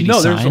shitty No,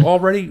 sign? there's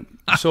already.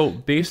 So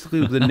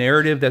basically, the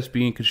narrative that's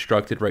being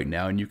constructed right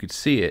now, and you could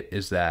see it,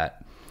 is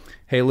that,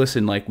 hey,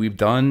 listen, we've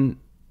done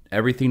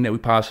everything that we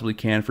possibly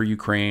can for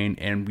Ukraine,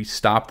 and we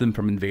stopped them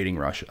from invading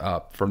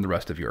Russia from the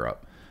rest of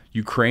Europe.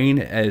 Ukraine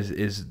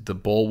is the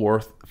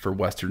bulwark for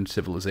Western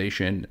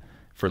civilization,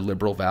 for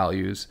liberal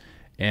values,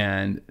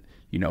 and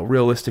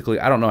realistically,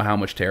 I don't know how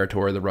much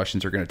territory the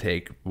Russians are going to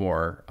take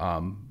more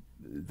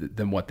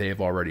than what they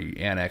have already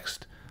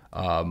annexed.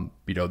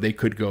 They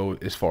could go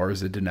as far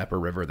as the Dnieper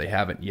River. They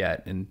haven't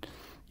yet. And,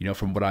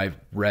 from what I've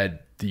read,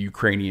 the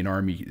Ukrainian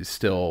army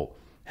still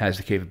has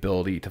the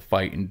capability to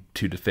fight and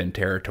to defend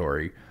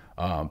territory.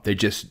 They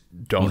just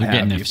don't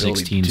have the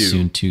ability to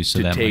soon too, so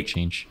that might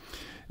change.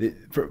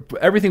 For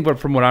everything but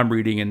from what I'm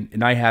reading,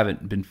 and I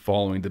haven't been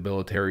following the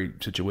military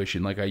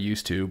situation like I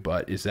used to,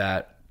 but is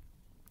that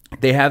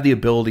they have the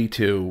ability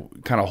to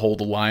kind of hold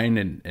the line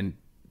and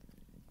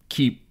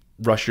keep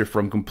Russia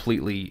from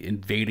completely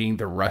invading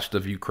the rest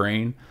of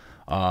Ukraine,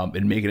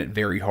 and making it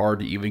very hard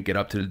to even get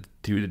up to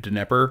the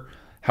Dnieper.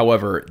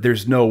 However,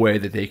 there's no way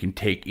that they can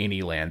take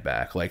any land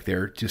back.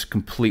 They're just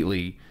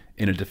completely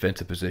in a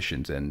defensive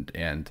positions,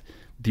 and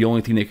the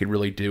only thing they could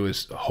really do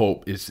is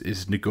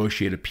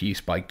negotiate a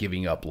peace by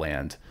giving up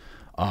land.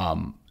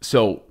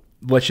 So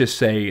let's just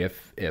say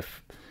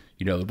if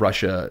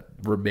Russia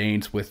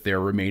remains with their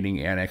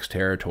remaining annexed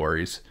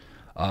territories,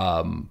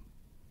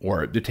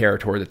 or the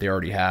territory that they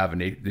already have,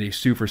 and they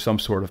sue for some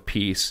sort of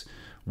peace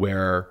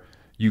where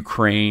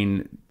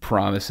Ukraine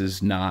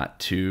promises not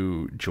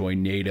to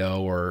join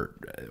NATO,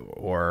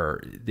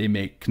 or they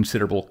make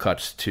considerable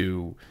cuts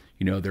to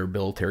their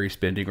military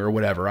spending or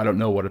whatever. I don't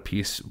know what a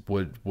peace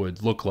would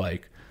look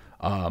like.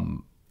 The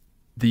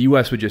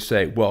U.S. would just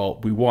say, well,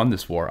 we won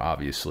this war,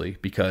 obviously,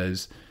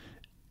 because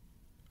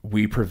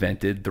we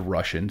prevented the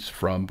Russians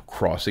from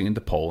crossing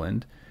into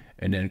Poland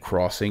and then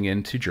crossing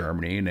into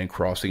Germany and then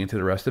crossing into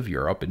the rest of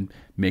Europe and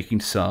making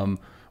some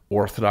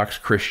Orthodox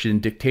Christian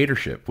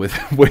dictatorship with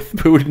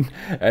Putin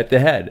at the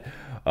head,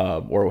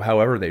 or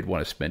however they'd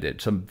want to spend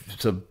it, some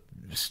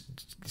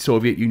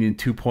Soviet Union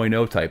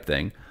 2.0 type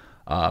thing.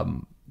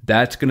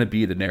 That's going to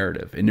be the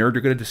narrative, and they're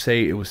going to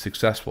say it was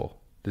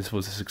successful. This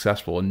was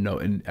successful,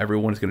 and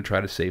everyone is going to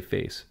try to save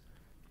face.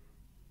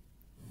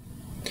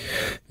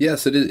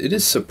 Yes, it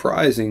is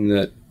surprising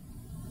that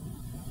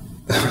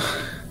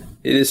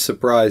it is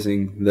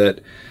surprising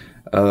that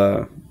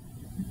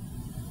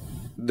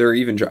they're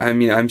even. I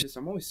mean,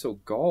 I'm always so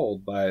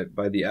galled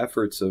by the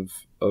efforts of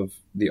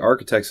the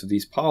architects of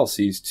these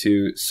policies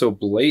to so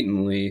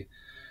blatantly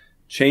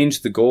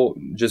change the goal,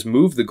 just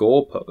move the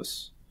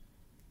goalposts,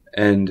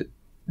 and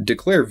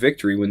declare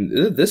victory when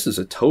this is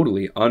a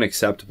totally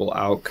unacceptable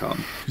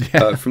outcome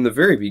from the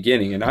very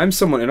beginning. And I'm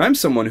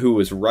someone who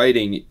was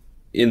writing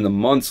in the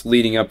months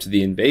leading up to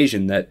the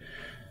invasion that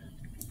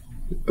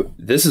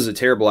this is a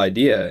terrible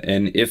idea,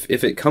 and if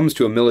it comes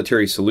to a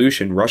military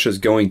solution, Russia's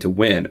going to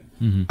win.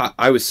 Mm-hmm.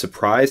 I was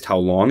surprised how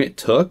long it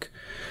took,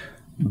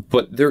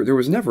 but there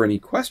was never any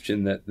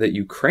question that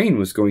Ukraine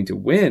was going to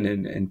win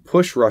and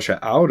push Russia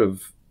out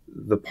of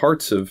the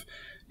parts of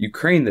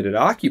Ukraine that it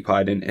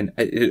occupied. And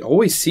it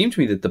always seemed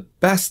to me that the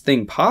best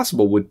thing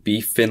possible would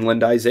be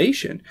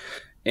Finlandization.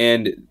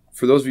 And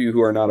for those of you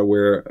who are not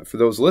aware, for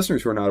those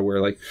listeners who are not aware,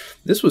 like,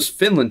 this was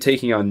Finland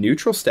taking on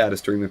neutral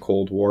status during the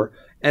Cold War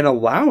and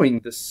allowing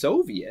the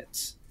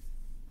Soviets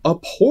a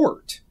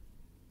port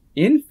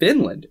in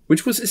Finland,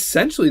 which was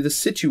essentially the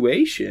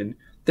situation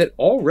that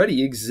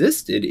already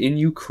existed in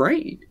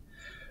Ukraine,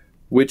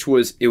 which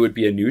was it would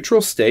be a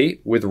neutral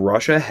state with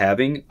Russia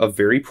having a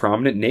very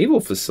prominent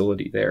naval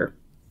facility there.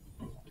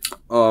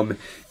 And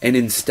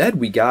instead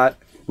we got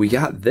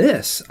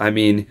this. I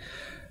mean,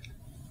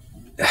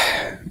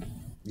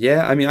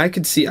 yeah, I mean, I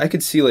could see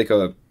like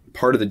a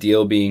part of the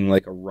deal being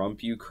like a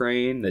rump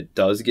Ukraine that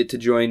does get to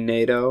join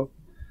NATO,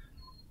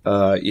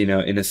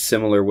 in a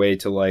similar way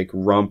to like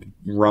rump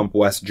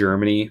West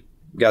Germany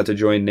got to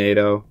join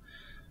NATO,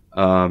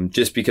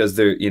 just because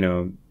they're,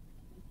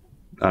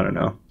 I don't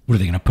know. What are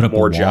they going to put up?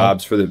 More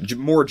jobs for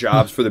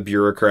the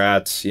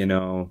bureaucrats,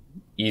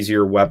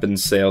 easier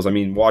weapons sales. I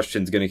mean,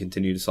 Washington's going to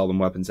continue to sell them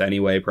weapons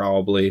anyway,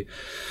 probably.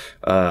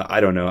 I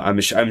don't know. I'm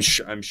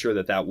sure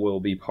that will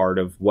be part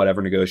of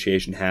whatever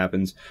negotiation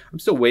happens. I'm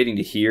still waiting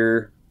to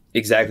hear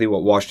exactly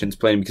what Washington's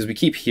planning, because we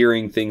keep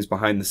hearing things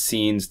behind the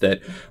scenes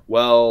that,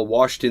 well,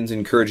 Washington's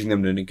encouraging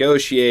them to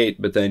negotiate,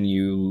 but then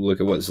you look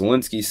at what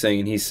Zelensky's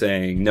saying, and he's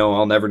saying, no,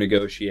 I'll never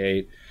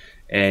negotiate.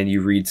 And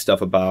you read stuff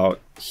about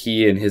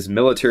he and his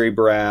military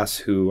brass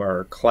who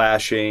are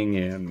clashing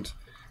and,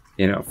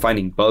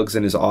 finding bugs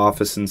in his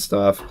office and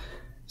stuff.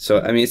 So,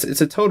 I mean,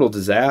 it's a total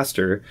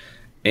disaster.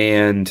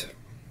 And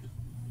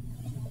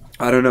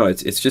I don't know.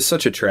 It's just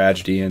such a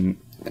tragedy. And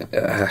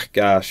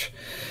gosh,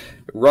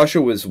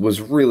 Russia was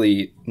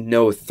really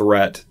no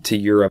threat to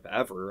Europe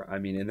ever. I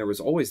mean, and there was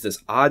always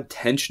this odd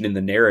tension in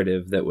the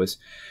narrative that was,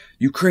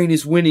 Ukraine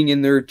is winning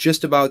and they're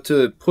just about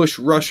to push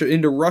Russia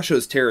into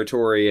Russia's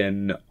territory,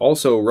 and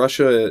also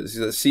Russia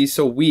sees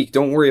so weak,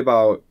 don't worry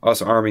about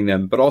us arming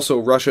them, but also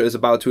Russia is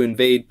about to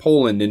invade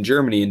Poland and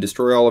Germany and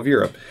destroy all of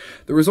Europe.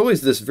 There was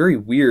always this very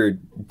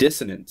weird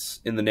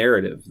dissonance in the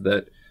narrative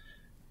that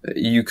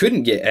you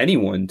couldn't get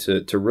anyone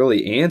to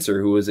really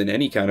answer who was in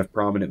any kind of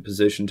prominent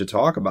position to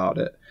talk about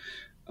it,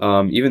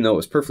 even though it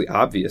was perfectly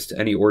obvious to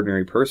any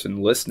ordinary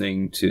person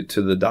listening to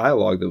the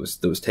dialogue that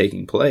was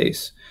taking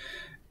place.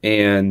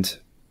 And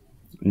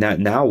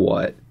now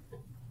what?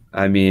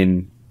 I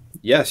mean,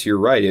 yes, you're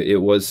right. It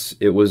was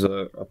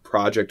a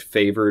project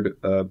favored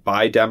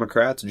by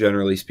Democrats,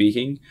 generally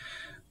speaking.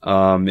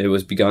 It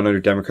was begun under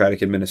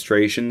Democratic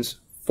administrations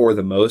for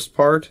the most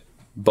part,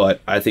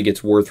 but I think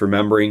it's worth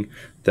remembering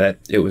that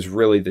it was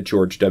really the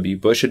George W.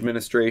 Bush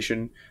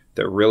administration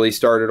that really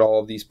started all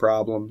of these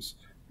problems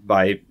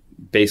by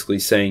basically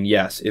saying,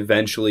 yes,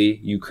 eventually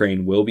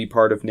Ukraine will be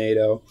part of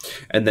NATO,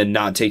 and then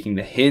not taking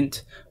the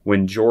hint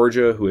when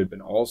Georgia, who had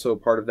been also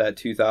part of that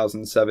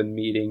 2007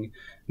 meeting,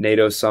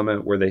 NATO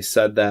summit, where they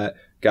said that,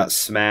 got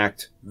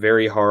smacked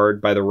very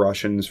hard by the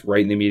Russians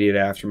right in the immediate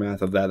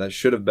aftermath of that. That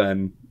should have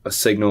been a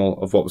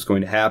signal of what was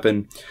going to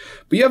happen.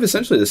 But you have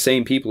essentially the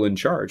same people in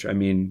charge. I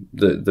mean,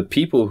 the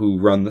people who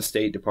run the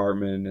State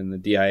Department and the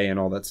DIA and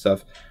all that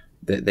stuff,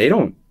 they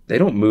don't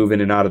move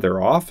in and out of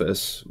their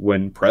office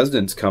when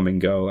presidents come and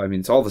go. I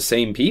mean, it's all the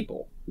same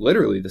people,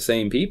 literally the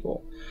same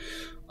people.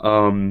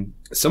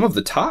 Some of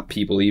the top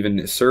people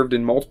even served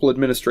in multiple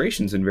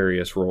administrations in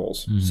various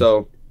roles. Mm-hmm.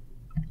 So,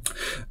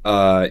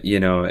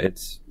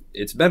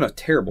 it's been a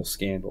terrible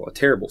scandal.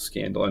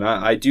 And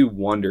I do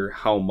wonder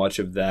how much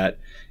of that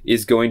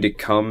is going to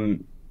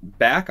come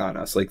back on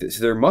us. Like this,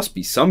 there must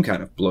be some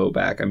kind of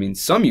blowback. I mean,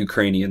 some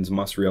Ukrainians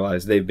must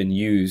realize they've been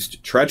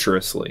used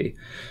treacherously.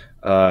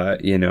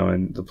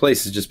 And the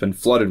place has just been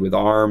flooded with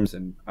arms,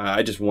 and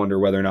I just wonder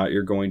whether or not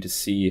you're going to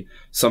see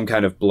some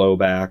kind of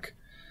blowback.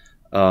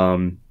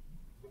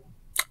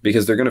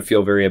 because they're going to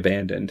feel very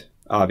abandoned,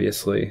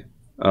 obviously,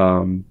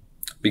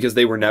 because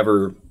they were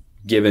never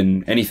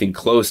given anything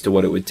close to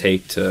what it would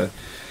take to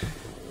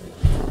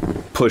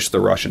push the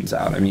Russians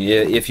out. I mean,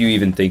 if you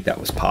even think that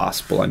was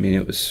possible, I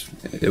mean,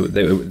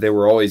 they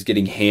were always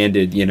getting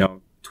handed,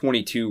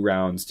 22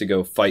 rounds to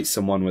go fight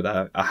someone with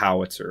a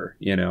howitzer,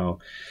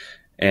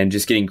 and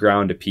just getting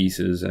ground to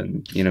pieces.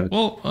 And,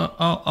 Well,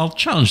 I'll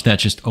challenge that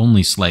just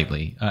only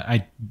slightly.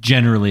 I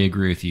generally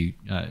agree with you,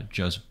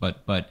 Joseph,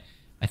 but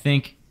I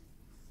think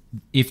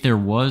if there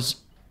was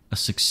a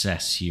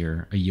success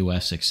here, a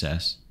U.S.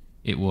 success,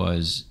 it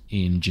was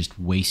in just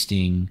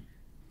wasting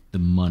the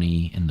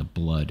money and the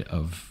blood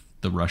of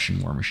the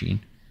Russian war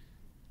machine.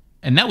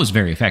 And that was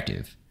very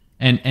effective.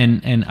 And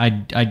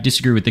I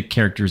disagree with the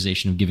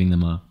characterization of giving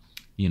them a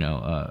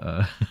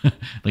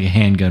like a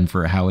handgun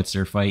for a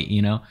howitzer fight,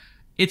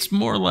 It's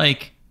more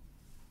like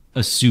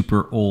a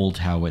super old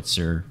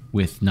howitzer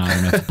with not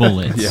enough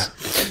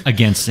bullets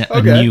against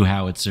a new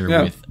howitzer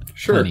with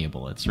plenty of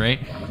bullets, right?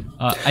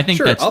 I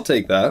think I'll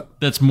take that.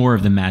 That's more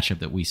of the matchup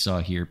that we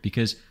saw here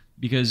because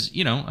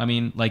I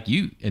mean, like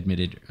you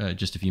admitted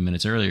just a few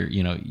minutes earlier,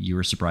 you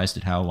were surprised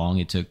at how long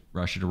it took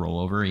Russia to roll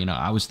over.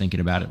 I was thinking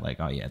about it like,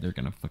 oh yeah, they're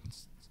gonna fucking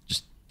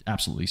just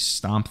absolutely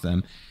stomp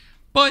them.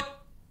 But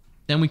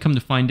then we come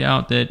to find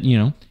out that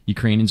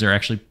Ukrainians are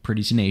actually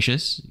pretty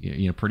tenacious,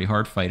 pretty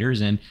hard fighters,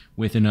 and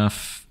with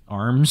enough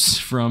arms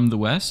from the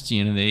West,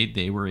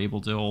 they were able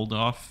to hold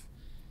off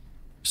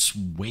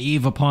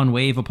wave upon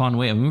wave upon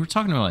wave. I mean, we're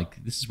talking about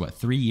like this is what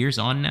 3 years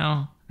on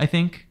now, I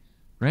think,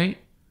 right?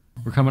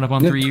 We're coming up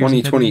on 3 years.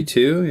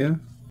 2022,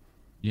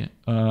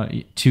 yeah.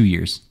 2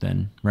 years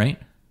then, right?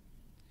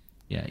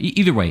 Yeah.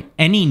 Either way,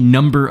 any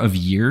number of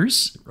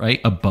years,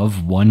 right,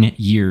 above 1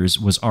 year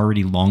was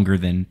already longer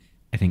than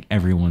I think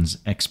everyone's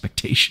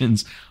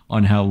expectations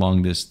on how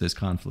long this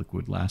conflict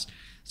would last.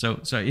 So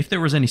if there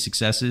was any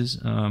successes,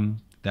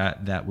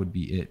 that would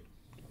be it.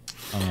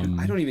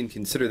 I don't even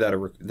consider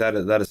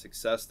that a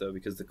success though,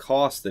 because the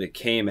cost that it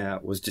came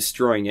at was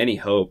destroying any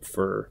hope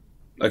for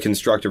a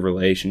constructive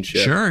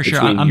relationship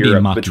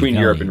between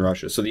Europe and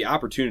Russia. So the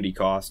opportunity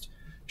cost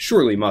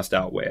surely must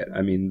outweigh it.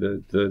 I mean,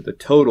 the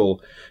total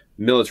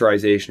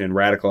militarization and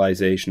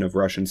radicalization of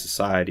Russian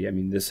society. I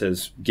mean, this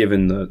has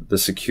given the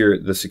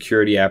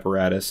security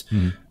apparatus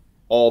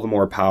all the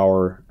more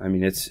power. I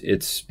mean,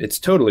 it's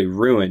totally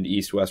ruined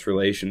East-West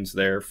relations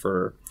there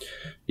for,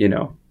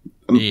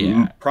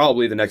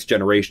 probably the next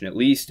generation. At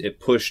least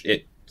it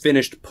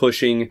finished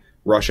pushing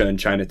Russia and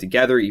China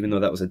together, even though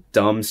that was a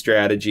dumb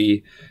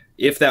strategy.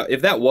 If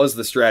that was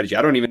the strategy,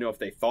 I don't even know if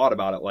they thought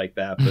about it like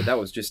that, but that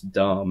was just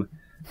dumb.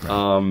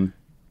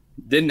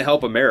 Didn't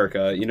help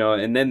America,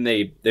 and then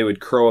they would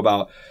crow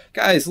about,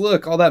 guys,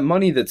 look, all that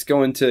money that's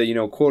going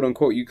to, quote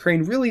unquote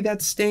Ukraine, really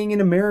that's staying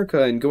in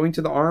America and going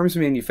to the arms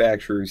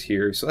manufacturers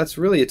here. So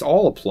it's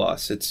all a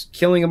plus. It's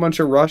killing a bunch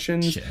of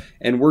Russians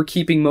and we're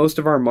keeping most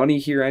of our money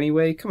here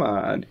anyway. Come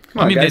on,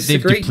 I mean, guys,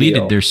 they've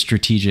depleted their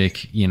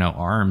strategic,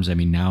 arms. I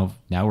mean, now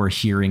we're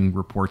hearing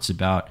reports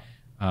about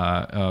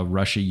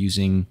Russia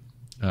using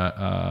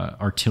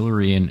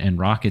artillery and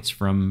rockets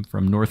from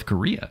North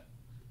Korea.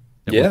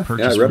 I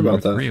read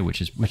about that. Korea,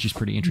 which is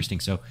pretty interesting.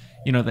 So,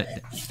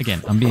 that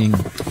again, I'm being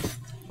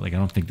like, I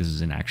don't think this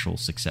is an actual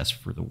success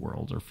for the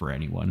world or for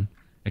anyone,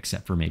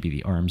 except for maybe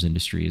the arms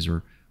industries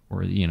or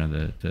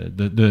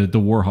the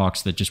war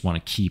hawks that just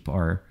want to keep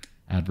our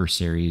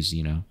adversaries,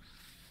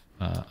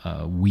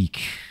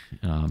 weak.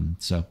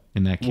 So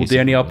in that case, well,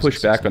 Danny, I'll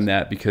push back on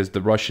that because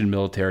the Russian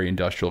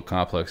military-industrial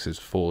complex is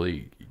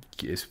fully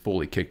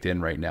kicked in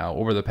right now.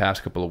 Over the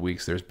past couple of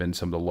weeks, there's been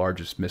some of the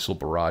largest missile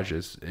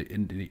barrages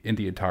in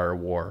the entire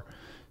war.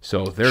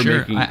 So they're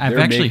making. I've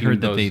actually heard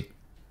that they.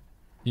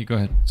 You go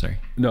ahead. Sorry.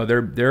 No,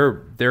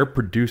 they're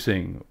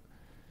producing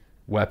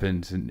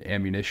weapons and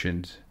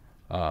ammunition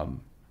at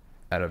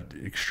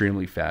an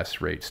extremely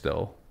fast rate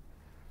still.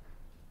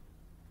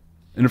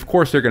 And of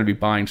course, they're going to be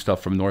buying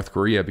stuff from North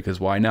Korea because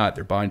why not?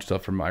 They're buying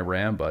stuff from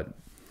Iran, but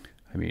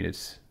I mean,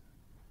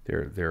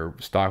 they're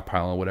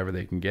stockpiling whatever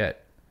they can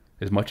get.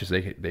 As much as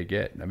they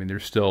get. I mean, they're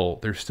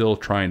still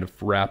trying to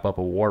wrap up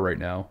a war right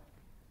now.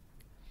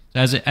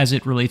 As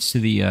it relates to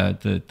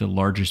the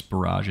largest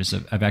barrages,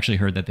 I've actually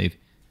heard that they've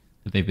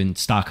been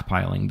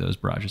stockpiling those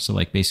barrages. So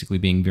like basically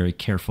being very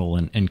careful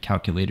and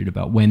calculated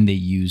about when they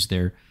use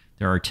their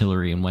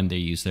artillery and when they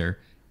use their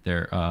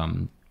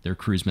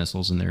cruise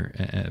missiles and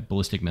their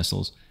ballistic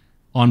missiles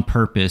on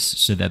purpose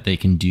so that they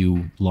can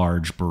do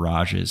large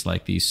barrages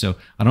like these. So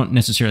I don't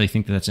necessarily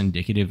think that that's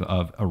indicative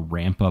of a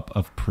ramp up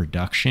of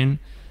production.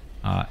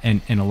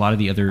 And a lot of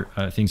the other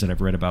things that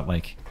I've read about,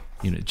 like,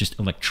 just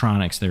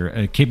electronics,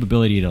 their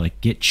capability to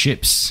like get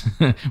chips.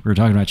 We were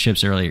talking about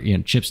chips earlier.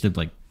 Chips to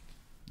like,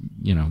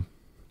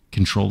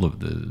 control of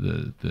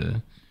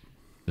the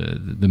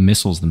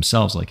missiles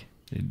themselves. Like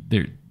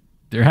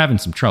they're having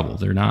some trouble.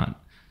 They're not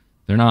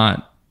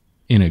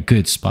in a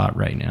good spot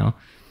right now.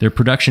 Their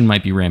production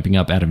might be ramping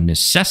up out of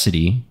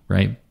necessity,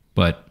 right?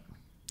 But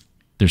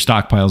their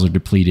stockpiles are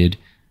depleted.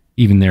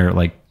 Even their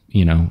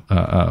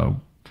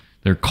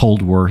their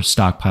Cold War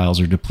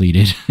stockpiles are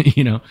depleted,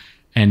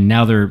 and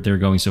now they're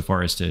going so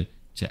far as to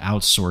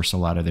outsource a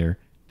lot of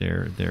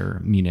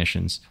their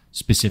munitions,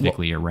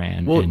 specifically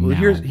Iran. And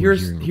now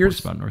here's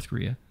about North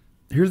Korea.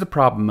 Here's the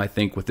problem, I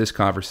think, with this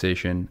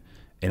conversation,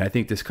 and I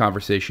think this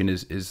conversation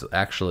is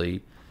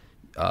actually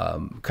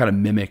kind of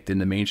mimicked in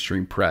the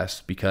mainstream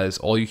press, because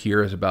all you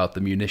hear is about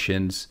the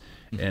munitions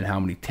and how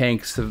many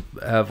tanks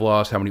have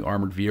lost, how many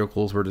armored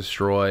vehicles were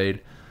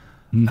destroyed,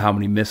 how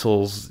many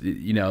missiles,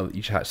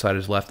 each side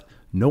has left.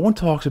 No one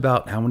talks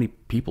about how many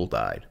people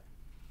died.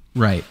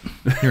 Right.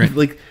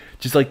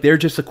 They're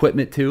just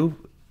equipment too.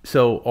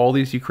 So all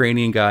these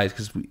Ukrainian guys,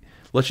 because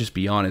let's just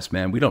be honest,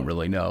 man, we don't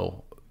really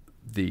know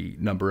the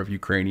number of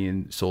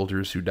Ukrainian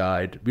soldiers who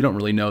died. We don't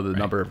really know the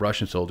number of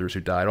Russian soldiers who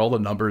died. All the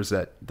numbers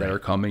that are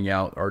coming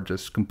out are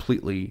just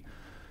completely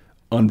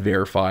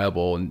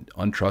unverifiable and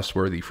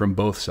untrustworthy from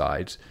both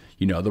sides.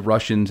 The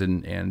Russians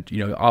and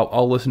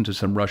I'll listen to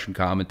some Russian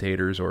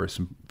commentators or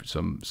some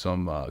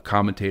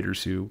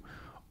commentators who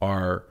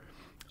are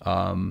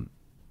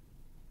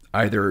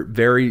either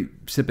very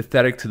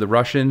sympathetic to the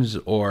Russians,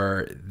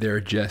 or they're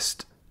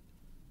just,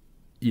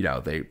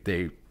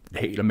 they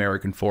hate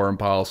American foreign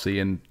policy,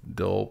 and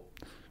they'll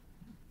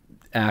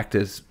act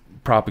as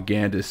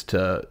propagandists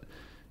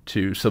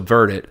to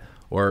subvert it,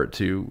 or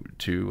to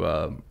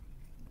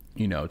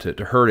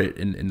hurt it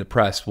in the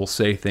press. Will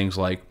say things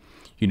like,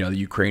 the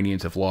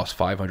Ukrainians have lost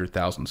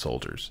 500,000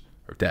 soldiers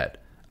or dead.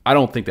 I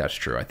don't think that's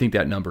true. I think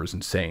that number is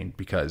insane,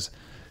 because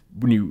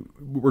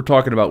we're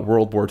talking about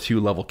World War II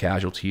level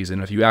casualties,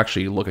 and if you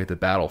actually look at the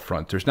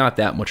battlefront, there's not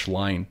that much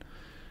line.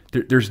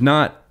 There's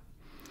not.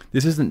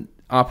 This isn't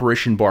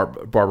Operation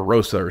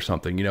Barbarossa or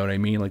something. You know what I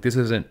mean? Like, this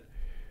isn't.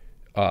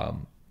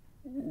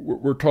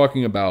 We're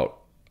talking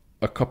about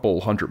a couple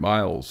hundred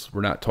miles.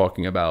 We're not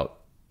talking about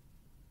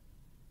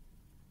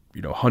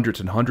hundreds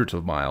and hundreds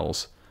of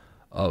miles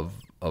of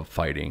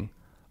fighting.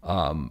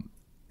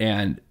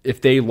 And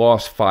if they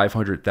lost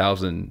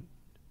 500,000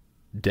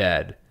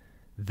 dead,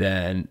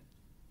 then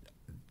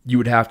you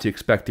would have to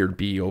expect there'd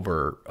be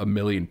over 1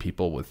 million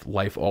people with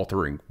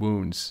life-altering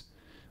wounds,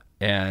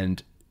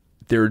 and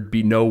there'd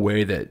be no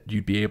way that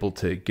you'd be able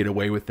to get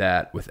away with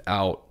that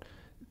without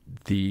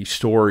the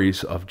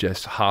stories of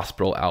just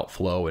hospital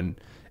outflow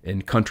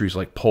in countries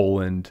like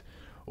Poland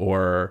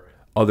or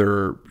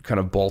other kind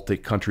of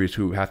Baltic countries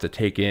who have to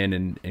take in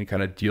and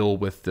kind of deal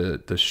with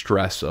the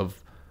stress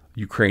of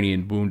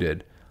Ukrainian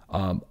wounded.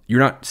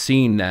 You're not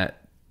seeing that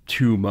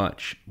too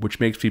much,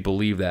 which makes me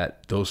believe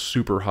that those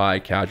super high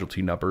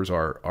casualty numbers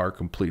are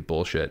complete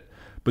bullshit.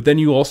 But then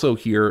you also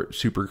hear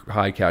super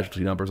high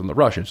casualty numbers on the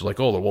Russians. Like,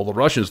 oh, well, the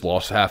Russians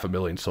lost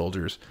 500,000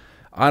 soldiers.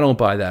 I don't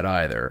buy that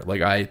either.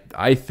 Like,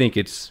 I think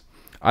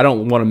I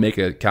don't want to make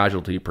a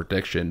casualty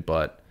prediction,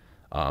 but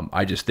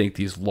I just think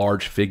these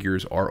large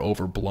figures are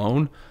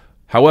overblown.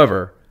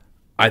 However,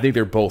 I think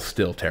they're both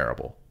still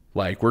terrible.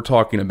 Like, we're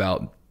talking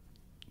about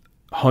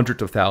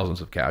hundreds of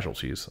thousands of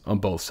casualties on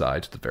both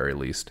sides at the very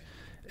least.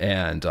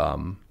 And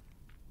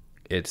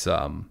it's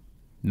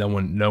no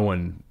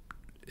one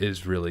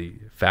is really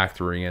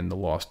factoring in the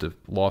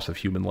loss of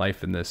human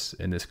life in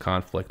this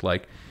conflict.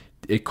 Like,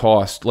 it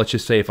cost, let's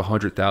just say, if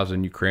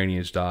 100,000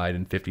 Ukrainians died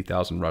and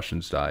 50,000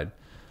 Russians died,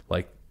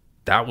 like,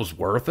 that was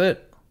worth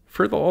it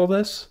for all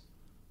this.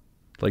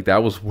 Like,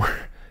 that was.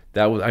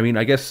 I mean,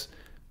 I guess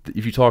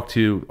if you talk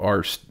to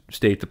our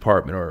State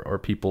Department or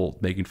people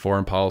making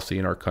foreign policy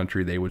in our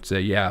country, they would say,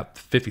 yeah,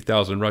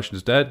 50,000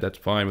 Russians dead, that's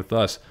fine with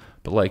us.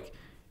 But, like,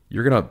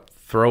 you're going to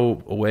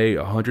throw away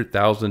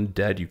 100,000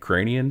 dead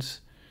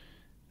Ukrainians?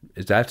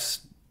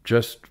 That's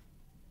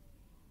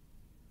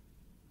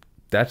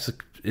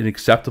an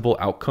acceptable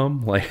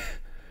outcome? Like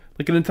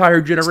an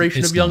entire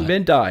generation of young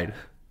men died.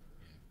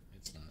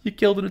 You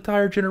killed an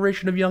entire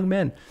generation of young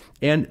men.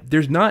 And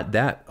there's not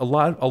that. A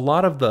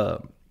lot of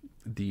the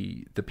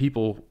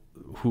people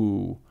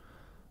who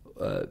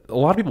a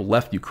lot of people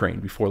left Ukraine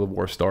before the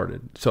war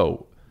started.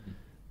 So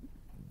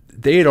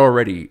they had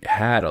already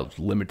had a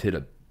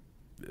limited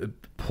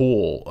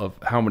pool of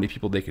how many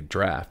people they could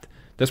draft.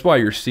 That's why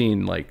you're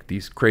seeing like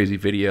these crazy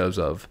videos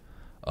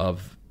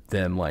of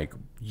them like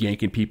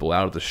yanking people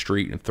out of the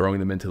street and throwing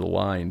them into the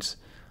lines.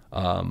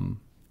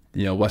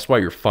 That's why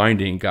you're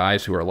finding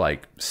guys who are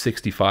like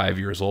 65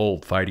 years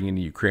old fighting in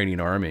the Ukrainian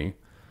army,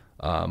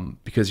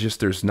 because just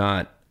there's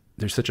a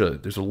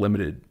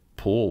limited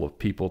pool of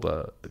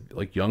people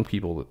like young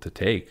people to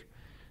take.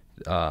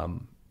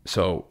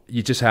 So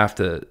you just have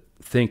to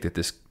think that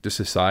this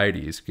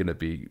society is going to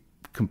be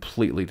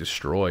completely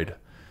destroyed,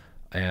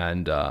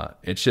 and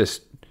it's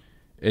just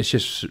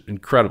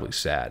incredibly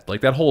sad.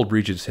 Like, that whole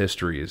region's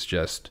history is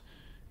just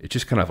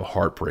kind of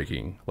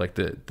heartbreaking. Like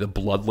the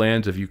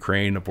bloodlands of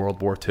Ukraine of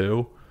World War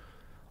II,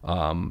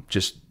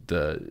 just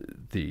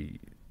the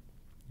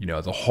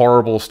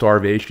horrible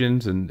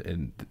starvations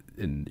and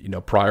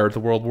prior to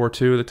World War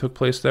II that took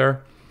place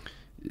there.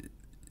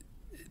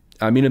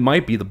 I mean, it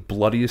might be the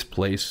bloodiest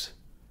place,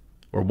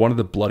 or one of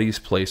the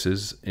bloodiest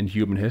places in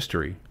human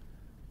history.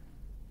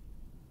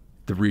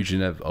 The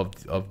region of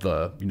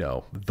the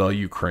the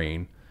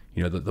Ukraine,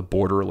 the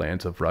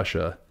borderlands of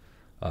Russia.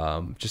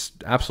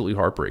 Just absolutely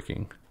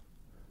heartbreaking.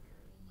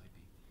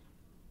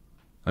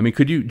 I mean,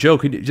 could you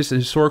just a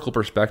historical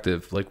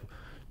perspective, like,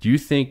 do you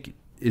think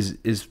is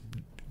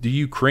the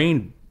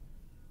Ukraine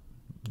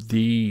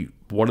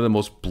one of the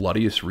most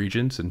bloodiest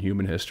regions in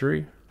human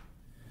history?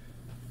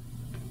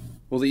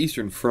 Well, the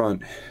Eastern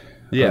Front,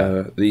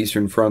 the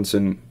Eastern Fronts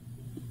in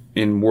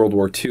World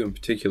War II in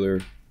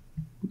particular,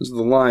 was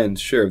the lion's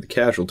share of the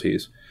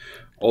casualties.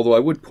 Although I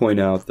would point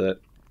out that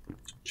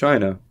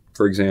China,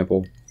 for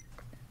example,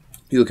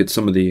 you look at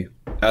some of the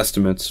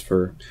estimates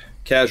for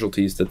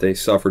casualties that they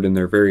suffered in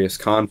their various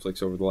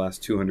conflicts over the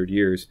last 200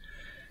 years,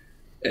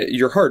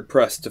 you're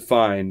hard-pressed to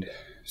find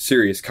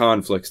serious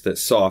conflicts that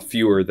saw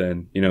fewer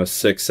than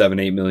 6, 7,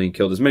 8 million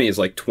killed, as many as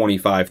like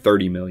 25,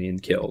 30 million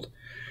killed.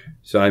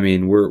 So I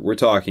mean, we're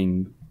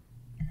talking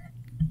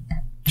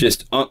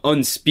just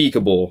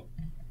unspeakable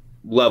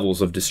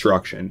levels of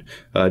destruction,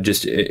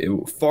 just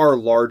far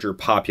larger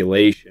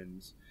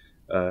populations,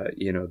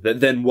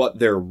 than what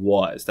there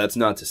was. That's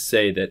not to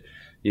say that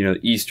the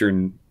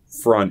Eastern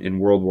Front in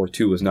World War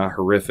II was not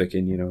horrific,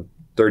 and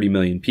 30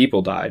 million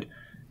people died.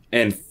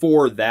 And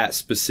for that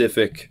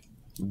specific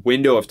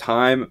window of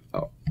time,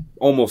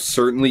 almost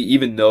certainly,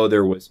 even though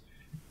there was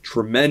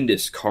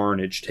tremendous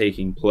carnage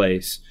taking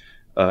place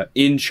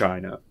in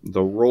China,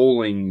 the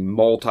rolling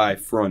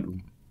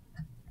multi-front,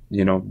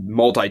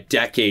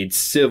 multi-decade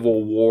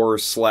civil war /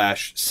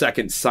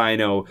 second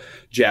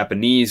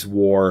Sino-Japanese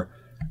war,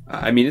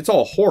 I mean, it's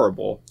all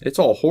horrible. It's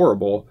all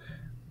horrible.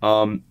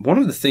 One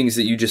of the things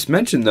that you just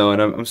mentioned, though,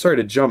 and I'm sorry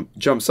to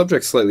jump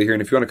subject slightly here,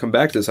 and if you want to come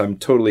back to this, I'm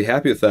totally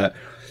happy with that,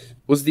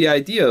 was the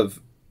idea of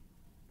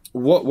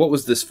what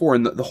was this for?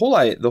 And the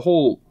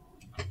whole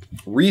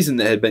reason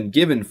that had been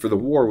given for the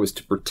war was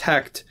to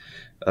protect,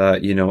 a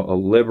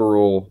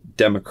liberal,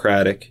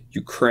 democratic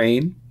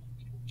Ukraine,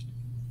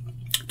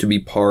 to be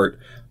part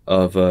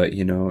of,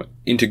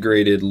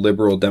 integrated,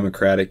 liberal,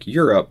 democratic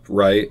Europe,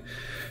 right?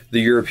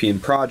 The European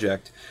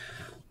project.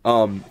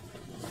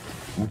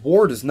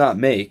 War does not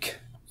make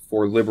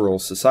for liberal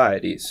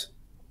societies.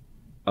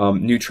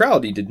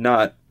 Neutrality did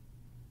not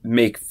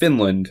make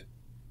Finland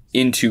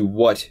into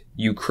what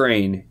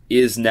Ukraine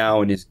is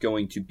now and is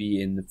going to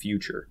be in the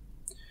future,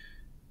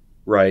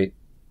 right?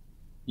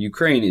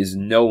 Ukraine is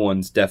no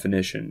one's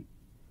definition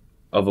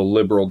of a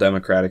liberal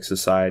democratic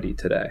society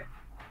today.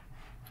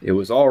 It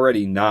was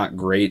already not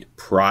great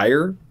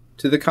prior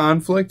to the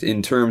conflict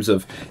in terms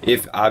of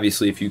if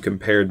you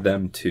compared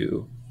them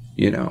to,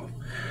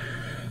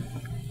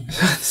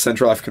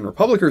 Central African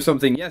Republic or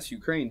something, yes,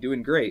 Ukraine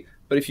doing great.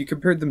 But if you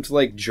compared them to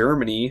like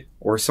Germany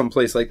or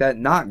someplace like that,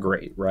 not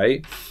great,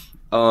 right?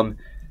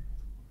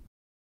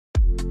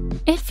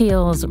 It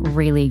feels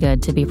really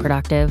good to be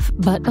productive,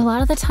 but a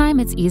lot of the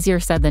time it's easier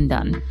said than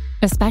done,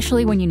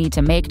 especially when you need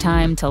to make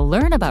time to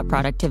learn about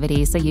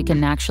productivity so you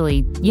can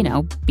actually,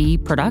 be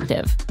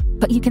productive.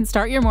 But you can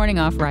start your morning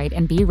off right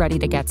and be ready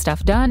to get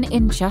stuff done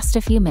in just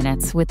a few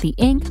minutes with the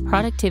Inc.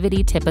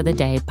 Productivity Tip of the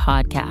Day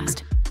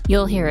podcast.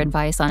 You'll hear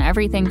advice on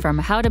everything from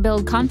how to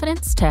build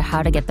confidence to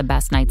how to get the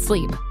best night's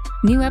sleep.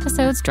 New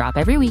episodes drop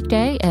every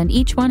weekday, and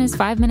each one is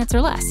 5 minutes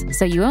or less,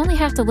 so you only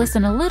have to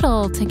listen a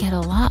little to get a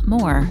lot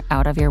more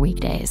out of your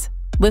weekdays.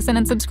 Listen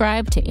and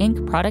subscribe to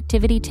Inc.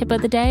 Productivity Tip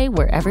of the Day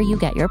wherever you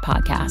get your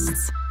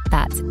podcasts.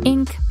 That's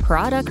Inc.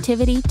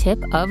 Productivity Tip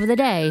of the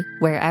Day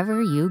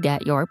wherever you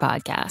get your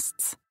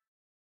podcasts.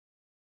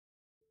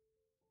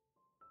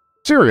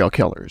 Serial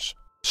killers,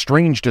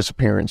 strange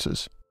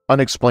disappearances,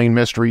 unexplained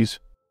mysteries,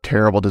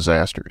 terrible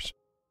disasters.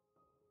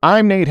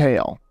 I'm Nate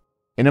Hale,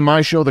 and in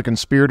my show, The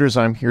Conspirators,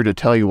 I'm here to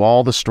tell you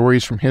all the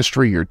stories from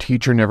history your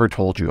teacher never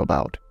told you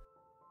about.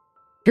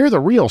 Hear the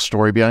real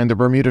story behind the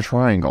Bermuda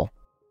Triangle,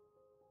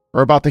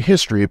 or about the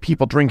history of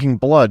people drinking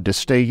blood to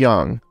stay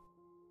young,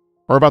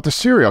 or about the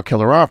serial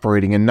killer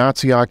operating in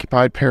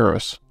Nazi-occupied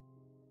Paris,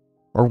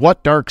 or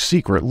what dark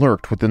secret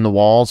lurked within the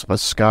walls of a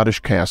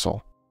Scottish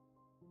castle.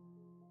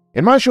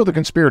 In my show, The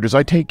Conspirators,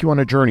 I take you on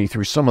a journey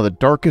through some of the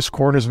darkest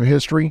corners of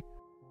history,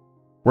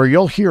 where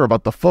you'll hear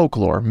about the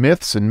folklore,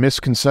 myths, and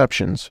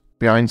misconceptions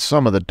behind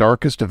some of the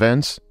darkest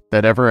events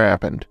that ever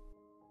happened.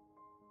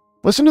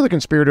 Listen to The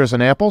Conspirators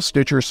on Apple,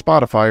 Stitcher,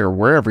 Spotify, or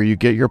wherever you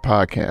get your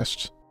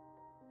podcasts.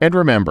 And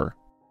remember,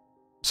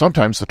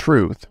 sometimes the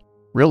truth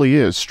really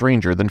is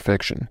stranger than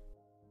fiction.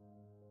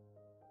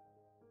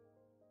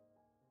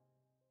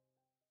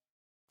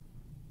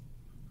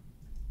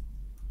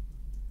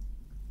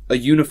 A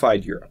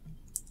unified Europe.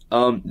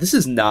 This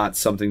is not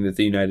something that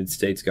the United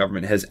States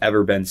government has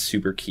ever been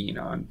super keen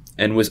on,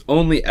 and was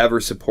only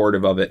ever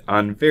supportive of it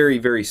on very,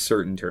 very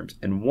certain terms.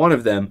 And one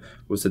of them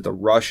was that the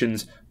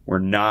Russians were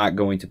not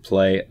going to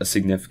play a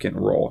significant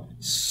role,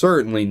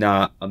 certainly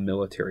not a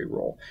military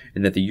role,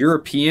 and that the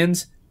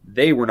Europeans,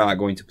 they were not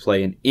going to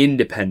play an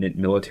independent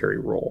military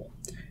role,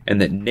 and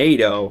that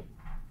NATO,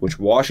 which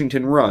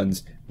Washington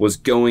runs, was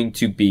going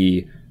to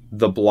be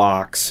the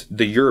bloc's,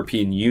 the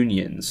European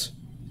Union's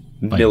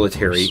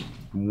military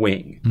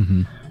wing.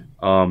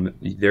 Mm-hmm.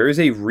 There is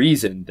a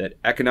reason that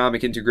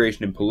economic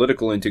integration and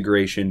political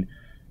integration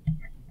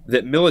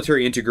that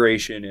military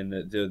integration and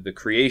the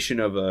creation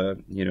of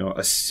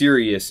a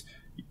serious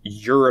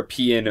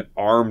European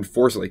armed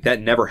force like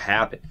that never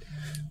happened.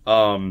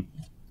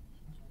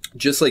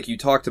 Just like you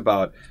talked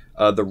about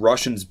the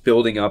Russians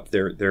building up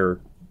their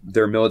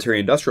military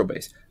industrial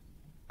base,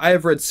 I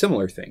have read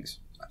similar things.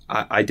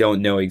 I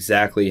don't know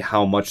exactly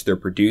how much they're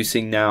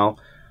producing now,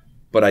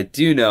 but I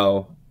do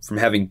know from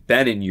having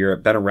been in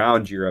Europe, been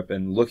around Europe,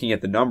 and looking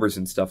at the numbers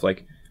and stuff,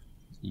 like,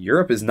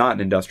 Europe is not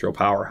an industrial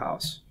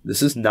powerhouse.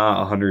 This is not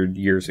 100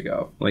 years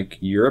ago. Like,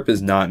 Europe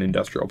is not an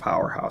industrial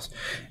powerhouse.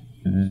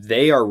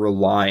 They are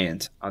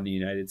reliant on the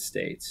United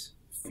States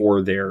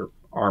for their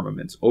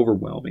armaments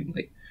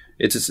overwhelmingly.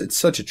 It's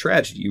such a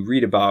tragedy. You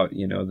read about,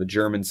 the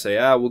Germans say,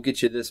 we'll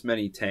get you this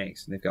many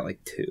tanks, and they've got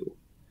like 2.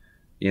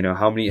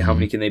 How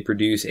many can they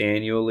produce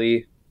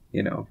annually?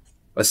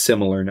 A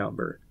similar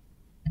number.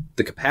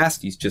 The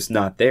capacity is just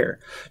not there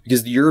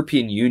because the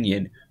European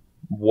Union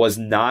was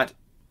not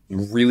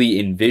really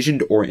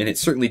envisioned, and it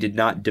certainly did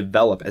not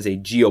develop as a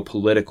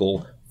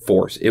geopolitical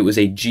force. It was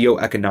a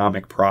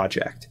geoeconomic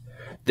project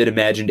that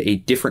imagined a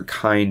different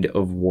kind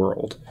of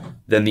world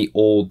than the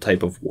old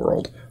type of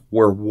world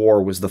where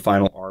war was the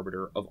final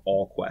arbiter of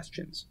all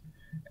questions.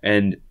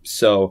 And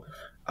so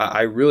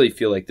I really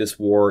feel like this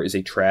war is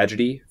a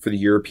tragedy for the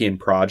European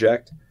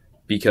project,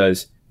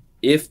 because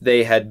if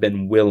they had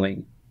been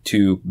willing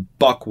to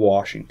buck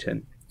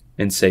Washington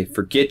and say,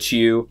 forget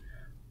you,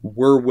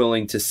 we're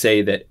willing to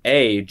say that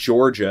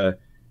Georgia,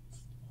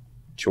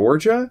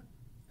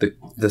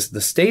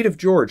 the state of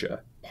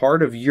Georgia,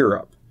 part of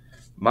Europe,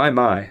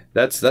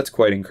 that's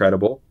quite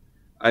incredible.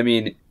 I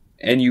mean,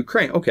 and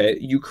Ukraine, okay,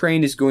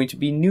 Ukraine is going to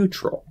be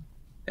neutral,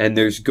 and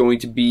there's going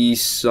to be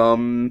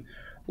some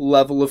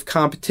level of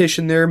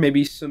competition there,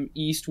 maybe some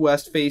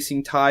east-west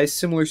facing ties,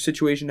 similar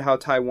situation to how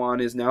Taiwan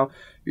is now.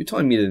 You're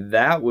telling me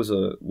that was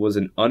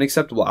an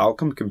unacceptable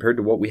outcome compared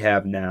to what we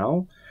have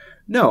now?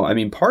 No, I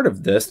mean, part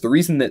of this, the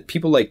reason that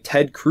people like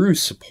Ted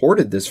Cruz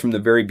supported this from the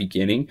very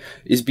beginning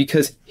is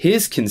because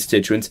his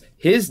constituents,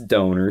 his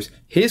donors,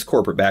 his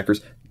corporate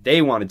backers,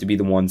 they wanted to be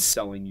the ones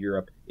selling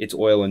Europe its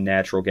oil and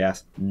natural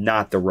gas,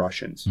 not the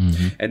Russians.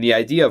 Mm-hmm. And the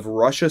idea of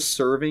Russia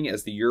serving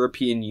as the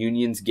European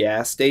Union's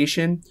gas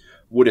station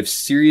would have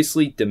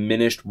seriously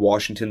diminished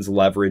Washington's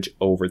leverage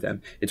over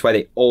them. It's why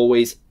they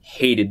always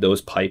hated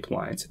those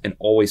pipelines and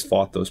always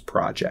fought those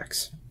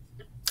projects.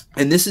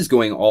 And this is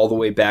going all the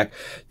way back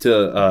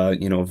to,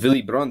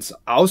 Willy Brandt's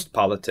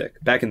Ostpolitik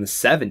back in the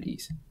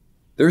 70s.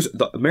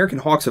 The American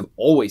hawks have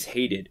always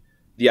hated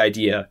the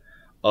idea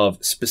of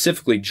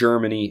specifically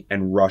Germany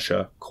and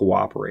Russia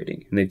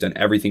cooperating. And they've done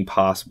everything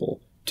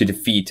possible to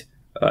defeat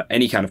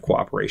any kind of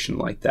cooperation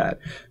like that,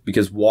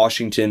 because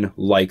Washington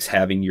likes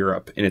having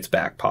Europe in its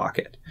back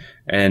pocket.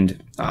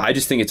 And I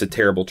just think it's a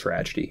terrible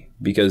tragedy,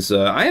 because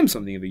I am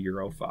something of a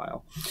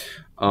Europhile.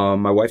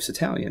 My wife's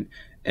Italian.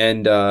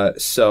 And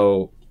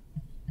so,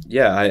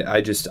 yeah,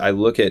 I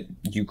look at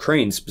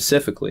Ukraine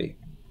specifically.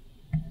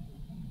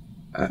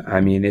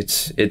 I mean,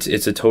 it's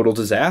a total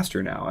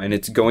disaster now, and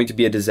it's going to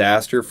be a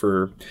disaster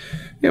for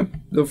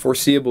the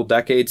foreseeable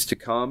decades to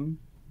come.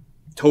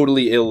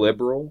 Totally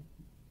illiberal.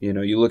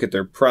 You look at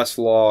their press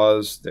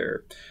laws,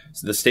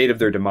 the state of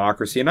their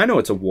democracy, and I know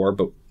it's a war,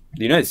 but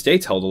the United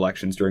States held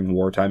elections during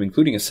wartime,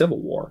 including a civil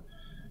war.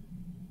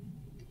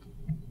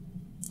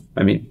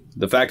 I mean,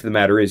 the fact of the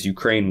matter is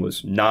Ukraine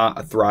was not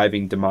a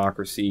thriving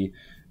democracy,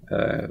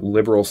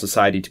 liberal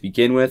society to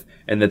begin with,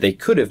 and that they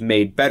could have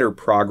made better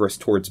progress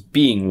towards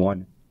being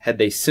one had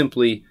they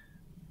simply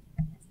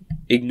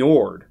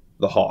ignored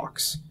the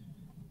hawks,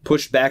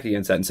 pushed back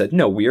against that and said,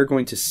 no, we are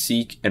going to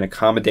seek an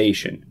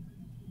accommodation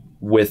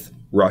with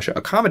Russia.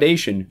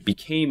 Accommodation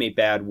became a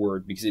bad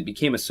word because it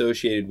became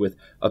associated with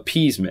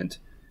appeasement.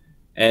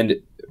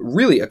 And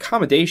really,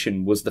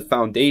 accommodation was the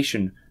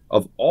foundation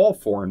of all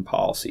foreign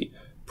policy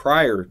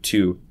prior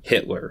to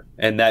Hitler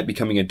and that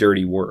becoming a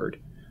dirty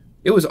word.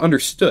 It was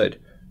understood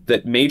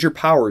that major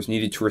powers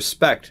needed to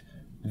respect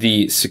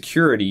the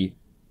security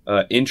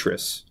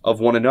interests of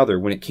one another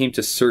when it came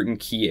to certain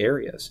key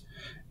areas.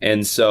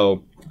 And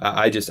so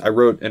I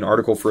wrote an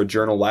article for a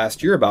journal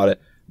last year about it,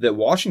 that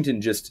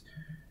Washington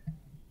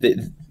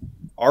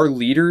our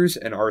leaders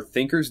and our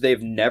thinkers,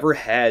 they've never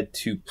had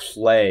to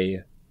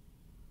play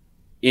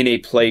in a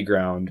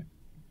playground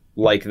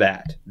like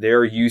that.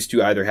 They're used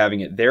to either having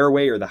it their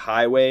way or the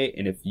highway,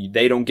 and if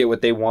they don't get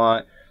what they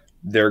want,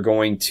 they're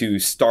going to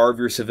starve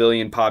your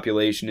civilian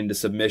population into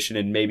submission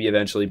and maybe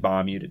eventually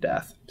bomb you to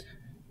death.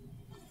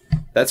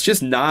 That's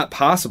just not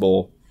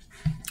possible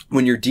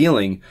when you're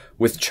dealing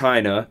with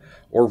China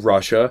or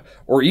Russia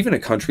or even a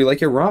country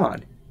like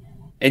Iran.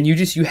 And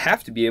you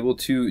have to be able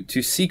to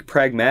seek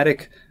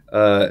pragmatic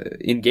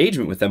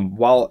engagement with them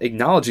while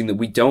acknowledging that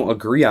we don't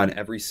agree on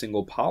every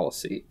single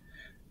policy.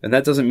 And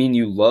that doesn't mean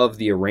you love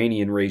the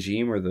Iranian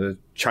regime or the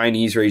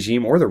Chinese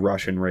regime or the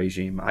Russian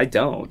regime. I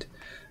don't.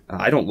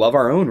 I don't love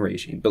our own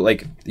regime,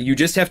 but you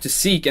just have to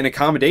seek an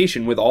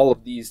accommodation with all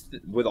of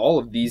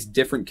these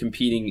different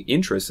competing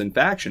interests and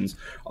factions.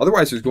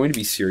 Otherwise, there's going to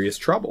be serious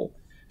trouble.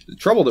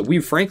 trouble that we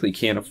frankly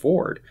can't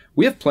afford.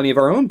 We have plenty of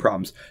our own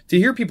problems. To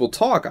hear people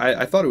talk,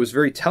 I thought it was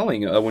very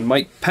telling when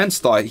Mike Pence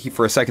thought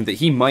for a second that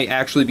he might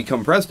actually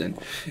become president,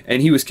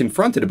 and he was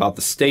confronted about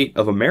the state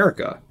of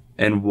America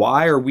and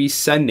why are we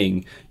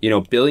sending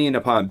billions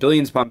upon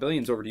billions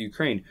over to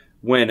Ukraine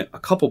when a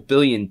couple $1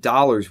 billion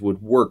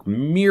would work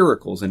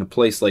miracles in a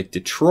place like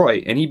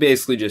Detroit. And he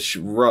basically just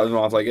run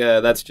off like,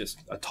 that's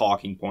just a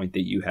talking point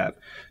that you have.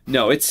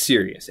 No, it's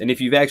serious. And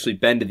if you've actually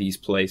been to these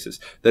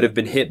places that have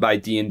been hit by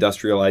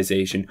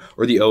deindustrialization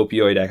or the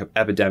opioid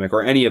epidemic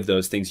or any of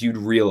those things, you'd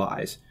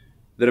realize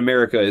that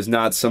America is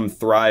not some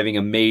thriving,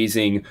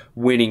 amazing,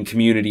 winning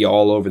community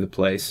all over the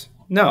place.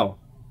 No.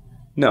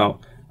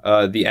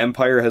 The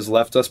empire has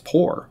left us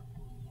poor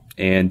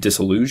and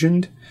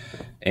disillusioned,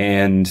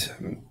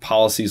 and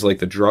policies like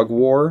the drug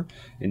war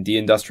and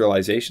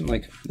deindustrialization,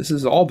 like this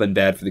has all been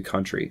bad for the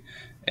country.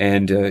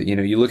 And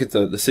you look at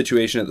the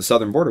situation at the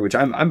southern border, which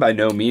I'm by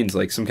no means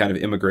like some kind of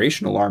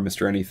immigration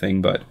alarmist or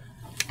anything, but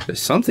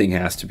something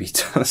has to be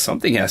done.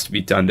 Something has to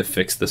be done to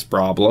fix this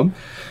problem.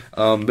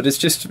 But it's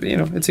just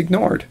it's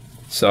ignored.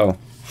 So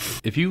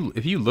if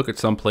you look at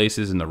some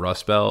places in the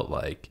Rust Belt,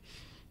 like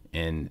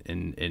in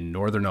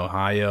northern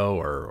Ohio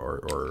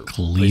or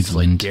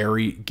Cleveland,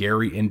 like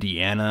Gary,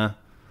 Indiana.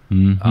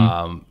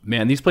 Mm-hmm.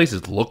 Man, these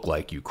places look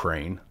like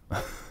Ukraine.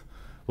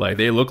 Like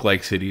they look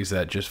like cities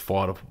that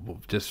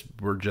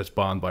were just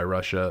bombed by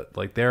Russia.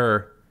 Like they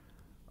are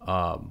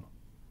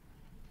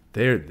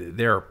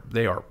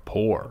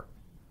poor.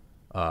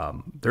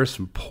 There's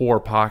some poor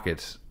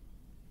pockets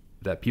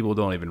that people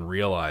don't even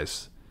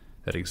realize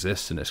that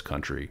exist in this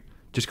country.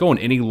 Just go on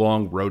any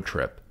long road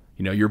trip,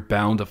 you're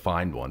bound to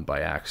find one by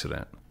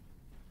accident.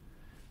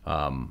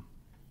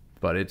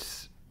 But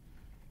it's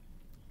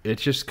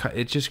just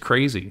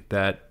crazy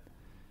that,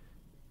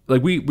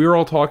 like, we're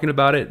all talking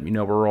about it.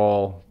 We're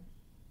all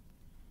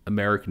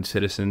American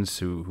citizens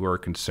who are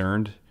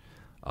concerned.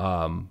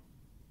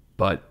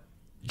 But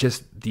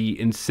just the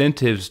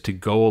incentives to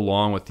go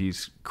along with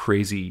these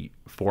crazy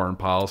foreign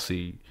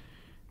policy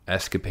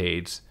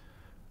escapades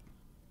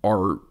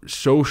are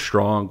so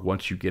strong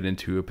once you get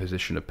into a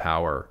position of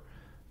power.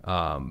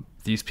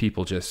 These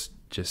people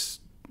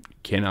just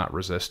cannot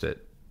resist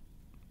it.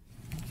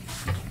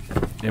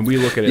 And we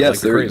look at it like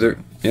crazy.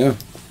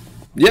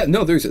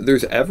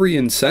 There's every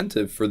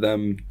incentive for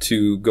them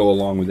to go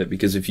along with it,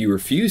 because if you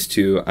refuse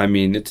to, I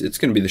mean, it's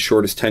going to be the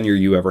shortest tenure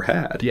you ever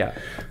had. Yeah.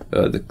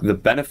 The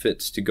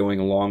benefits to going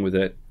along with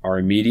it are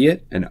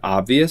immediate and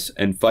obvious,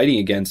 and fighting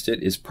against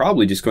it is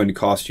probably just going to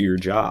cost you your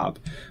job.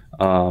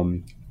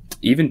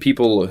 Even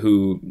people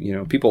who,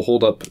 people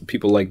hold up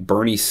people like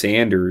Bernie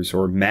Sanders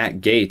or Matt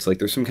Gaetz like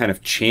they're some kind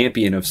of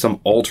champion of some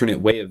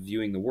alternate way of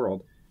viewing the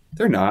world.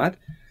 They're not.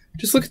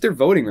 Just look at their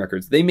voting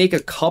records. They make a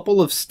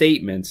couple of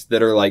statements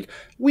that are like,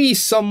 we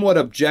somewhat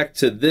object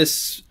to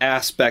this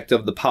aspect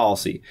of the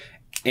policy.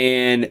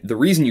 And the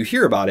reason you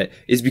hear about it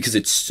is because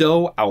it's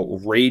so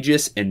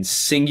outrageous and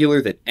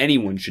singular that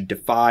anyone should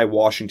defy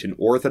Washington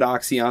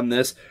orthodoxy on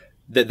this,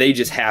 that they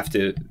just have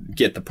to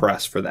get the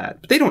press for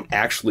that. But they don't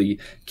actually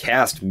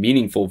cast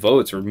meaningful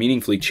votes or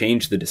meaningfully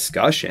change the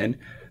discussion.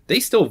 They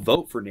still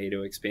vote for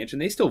NATO expansion.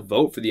 They still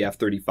vote for the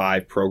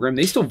F-35 program.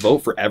 They still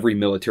vote for every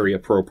military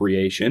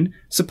appropriation,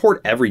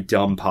 support every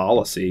dumb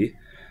policy.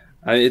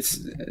 It's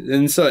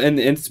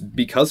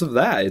because of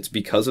that. It's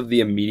because of the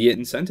immediate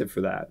incentive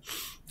for that.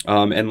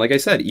 And like I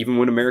said, even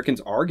when Americans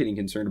are getting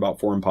concerned about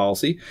foreign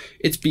policy,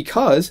 it's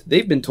because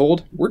they've been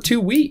told we're too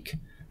weak.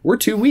 We're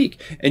too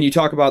weak. And you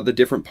talk about the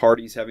different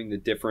parties having the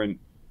different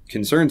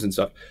concerns and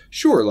stuff.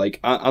 Sure, like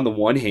on the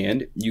one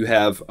hand, you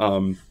have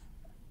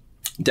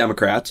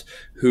Democrats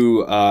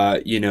who,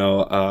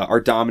 are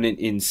dominant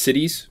in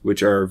cities,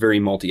 which are very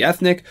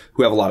multi-ethnic,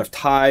 who have a lot of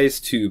ties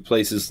to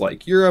places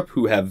like Europe,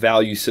 who have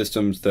value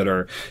systems that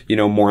are,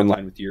 more in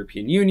line with the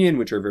European Union,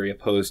 which are very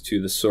opposed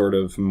to the sort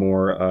of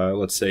more,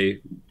 let's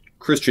say,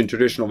 Christian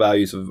traditional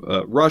values of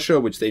Russia,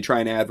 which they try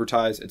and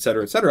advertise, et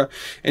cetera, et cetera.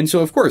 And so,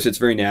 of course, it's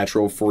very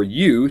natural for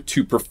you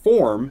to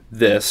perform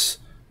this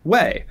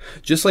way.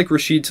 Just like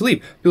Rashid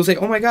Tlaib. People say,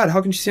 oh my God,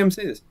 how can you see him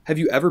say this? Have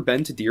you ever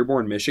been to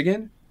Dearborn,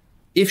 Michigan?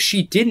 If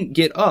she didn't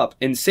get up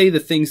and say the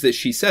things that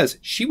she says,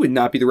 she would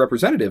not be the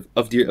representative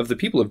of the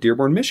people of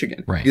Dearborn,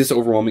 Michigan. Right. This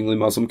overwhelmingly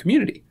Muslim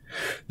community.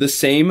 The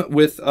same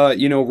with,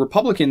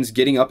 Republicans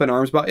getting up in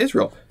arms about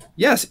Israel.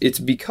 Yes, it's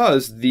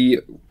because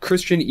the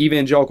Christian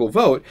evangelical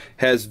vote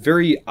has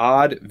very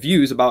odd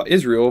views about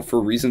Israel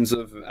for reasons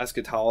of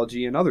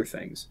eschatology and other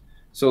things.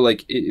 So,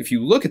 like, if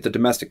you look at the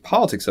domestic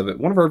politics of it,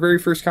 one of our very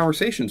first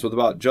conversations was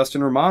about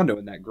Justin Raimondo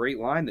and that great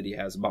line that he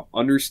has about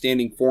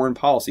understanding foreign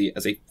policy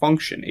as a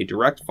function, a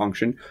direct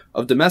function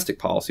of domestic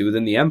policy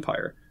within the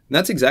empire. And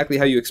that's exactly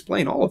how you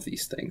explain all of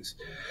these things.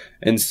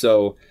 And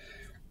so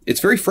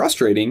it's very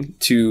frustrating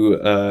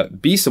to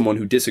be someone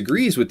who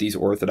disagrees with these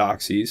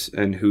orthodoxies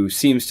and who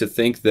seems to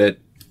think that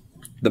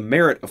the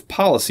merit of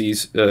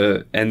policies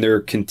and their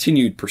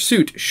continued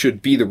pursuit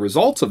should be the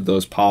results of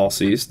those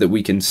policies that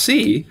we can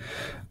see.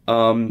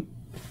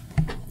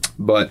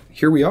 But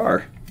here we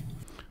are.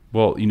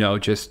 Well,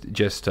 just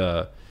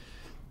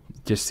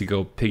just to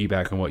go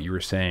piggyback on what you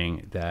were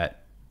saying,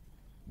 that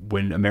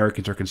when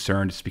Americans are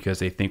concerned, it's because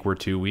they think we're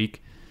too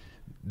weak.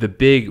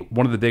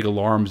 One of the big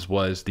alarms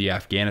was the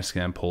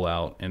Afghanistan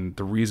pullout, and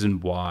the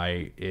reason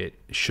why it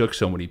shook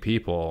so many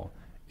people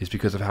is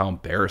because of how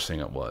embarrassing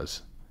it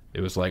was.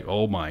 It was like,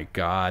 oh my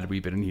God,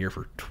 we've been in here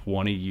for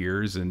 20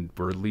 years and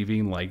we're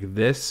leaving like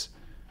this.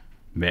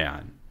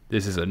 Man,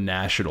 this is a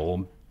national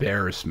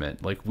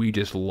embarrassment. Like, we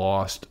just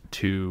lost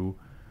to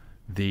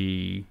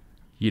the,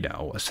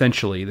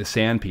 essentially the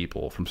Sand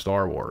People from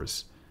Star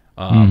Wars.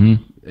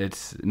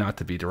 It's not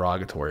to be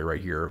derogatory right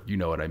here. You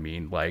know what I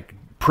mean? Like,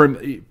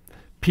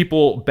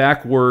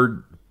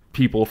 backward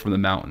people from the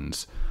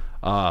mountains.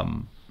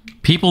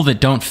 People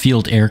that don't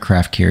field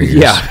aircraft carriers.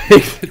 Yeah,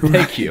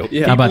 thank you.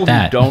 Yeah. How about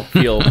that? Don't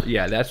field.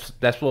 Yeah, that's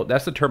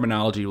the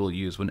terminology we'll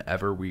use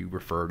whenever we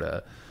refer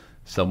to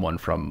someone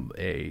from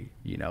the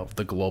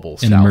global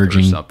south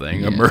emerging, or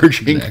something,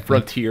 emerging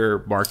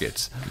frontier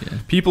markets. Yeah.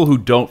 People who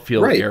don't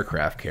field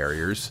aircraft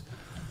carriers.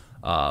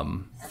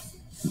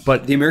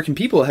 But the American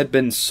people had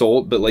been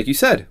sold, but like you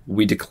said,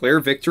 we declare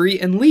victory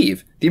and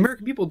leave. The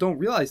American people don't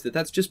realize that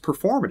that's just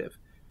performative.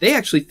 They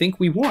actually think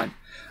we won.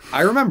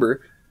 I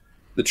remember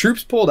the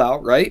troops pulled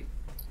out, right?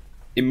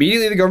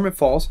 Immediately the government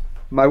falls.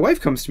 My wife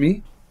comes to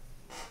me,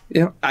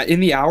 in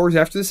the hours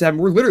after this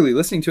happened. We're literally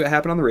listening to it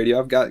happen on the radio.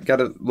 I've got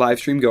a live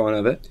stream going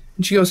of it.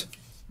 And she goes,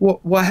 "Well,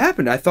 what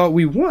happened? I thought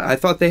we won. I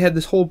thought they had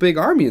this whole big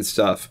army and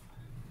stuff."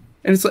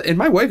 And it's like, and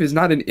my wife is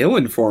not an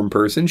ill-informed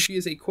person. She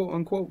is a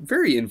quote-unquote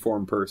very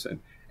informed person.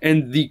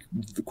 And the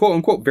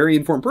quote-unquote very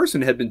informed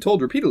person had been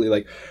told repeatedly,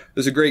 like,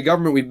 there's a great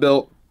government we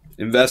built,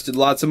 invested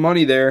lots of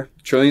money there,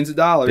 trillions of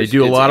dollars. They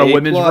do a lot of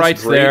women's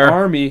rights there.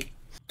 Army,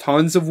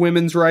 tons of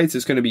women's rights.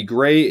 It's going to be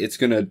great. It's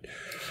going to...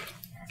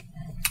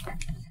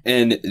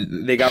 And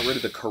they got rid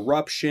of the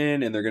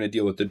corruption, and they're going to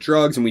deal with the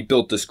drugs, and we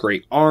built this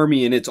great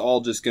army, and it's all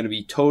just going to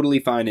be totally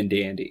fine and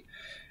dandy.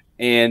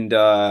 And,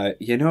 darn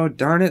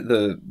it,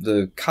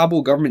 the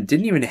Kabul government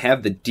didn't even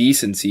have the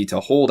decency to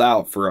hold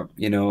out for,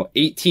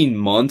 18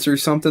 months or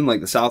something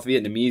like the South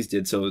Vietnamese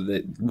did, so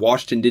that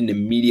Washington didn't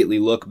immediately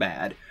look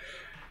bad.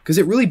 Because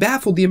it really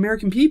baffled the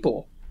American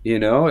people, it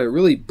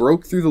really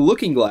broke through the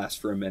looking glass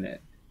for a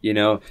minute.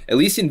 At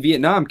least in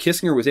Vietnam,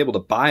 Kissinger was able to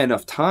buy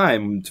enough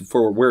time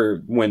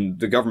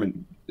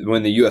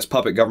when the U.S.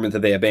 puppet government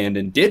that they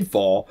abandoned did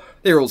fall,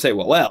 they were able to say,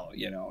 well,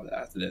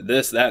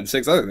 this, that, and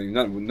six other things,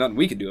 nothing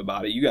we could do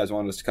about it. You guys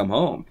wanted us to come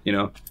home,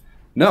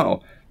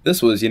 No,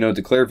 this was,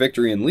 declare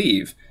victory and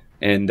leave.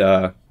 And,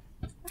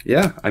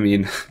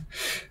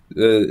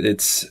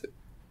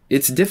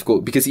 it's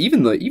difficult because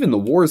even the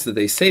wars that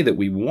they say that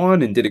we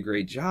won and did a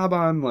great job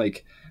on,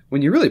 like,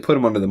 when you really put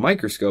them under the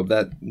microscope,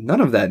 that none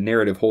of that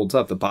narrative holds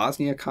up. The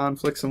Bosnia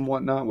conflicts and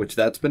whatnot, which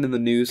that's been in the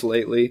news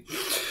lately.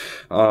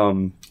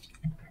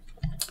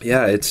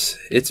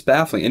 It's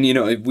baffling.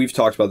 And, we've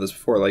talked about this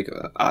before. Like,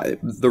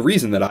 the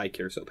reason that I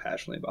care so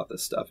passionately about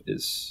this stuff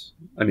is,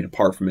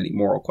 apart from any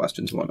moral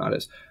questions and whatnot,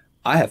 is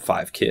I have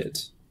 5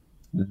 kids.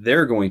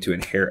 They're going to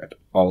inherit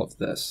all of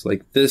this.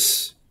 Like,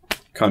 this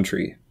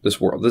country, this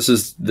world, this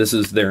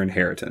is their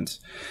inheritance.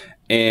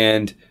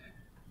 And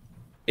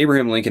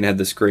Abraham Lincoln had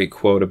this great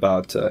quote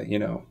about,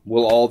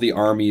 will all the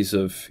armies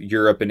of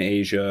Europe and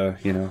Asia,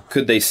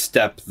 could they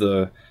step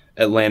the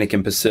Atlantic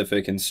and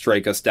Pacific and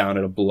strike us down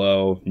at a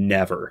blow?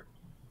 Never.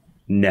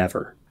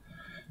 Never.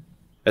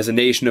 As a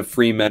nation of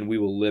free men, we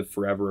will live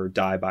forever or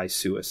die by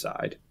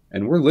suicide.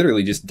 And we're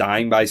literally just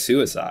dying by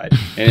suicide.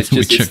 And it's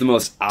just, it's the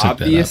most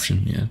obvious.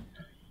 Option, yeah.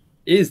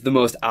 Is the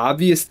most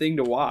obvious thing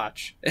to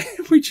watch.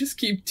 And we just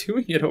keep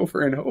doing it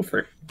over and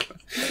over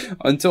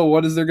until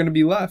what is there going to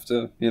be left,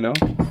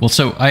 Well,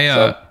 so I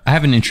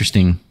have an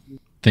interesting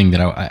thing that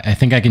I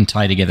think I can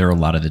tie together a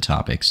lot of the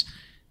topics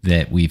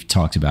that we've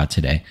talked about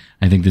today.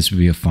 I think this would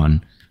be a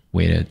fun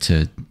way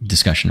to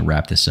discussion to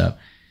wrap this up.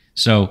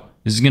 So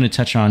this is going to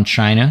touch on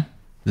China.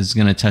 This is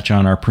going to touch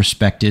on our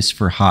prospectus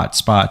for hot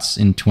spots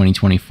in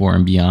 2024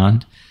 and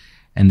beyond.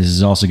 And this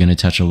is also going to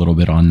touch a little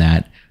bit on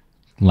that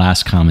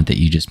last comment that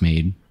you just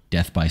made,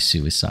 death by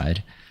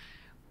suicide.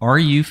 Are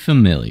you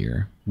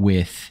familiar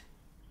with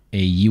a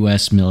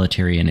U.S.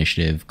 military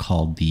initiative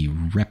called the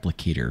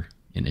Replicator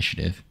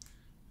Initiative?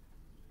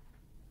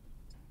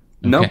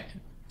 Okay. No.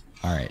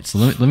 All right. So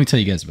let me tell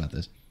you guys about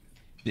this.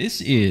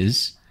 This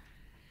is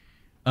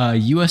a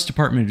U.S.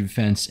 Department of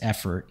Defense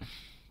effort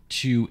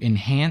to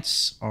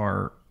enhance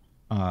our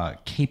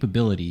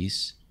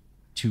capabilities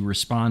to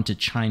respond to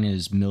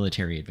China's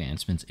military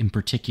advancements, in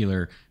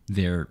particular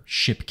their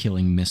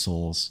ship-killing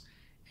missiles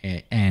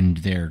and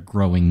their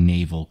growing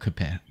naval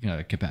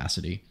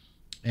capacity.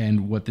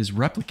 And what this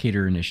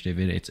Replicator initiative,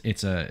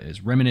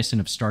 it's reminiscent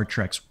of Star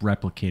Trek's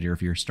Replicator.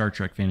 If you're a Star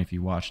Trek fan, if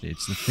you watched it,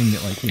 it's the thing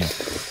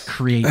that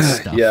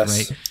creates stuff,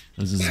 yes. Right?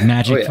 This is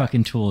magic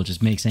fucking tool. It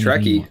just makes anything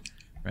Trekkie. More,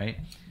 right?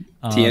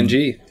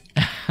 TNG.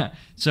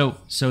 So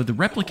the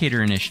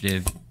Replicator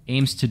initiative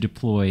aims to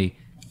deploy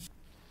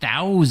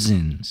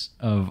thousands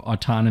of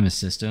autonomous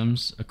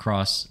systems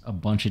across a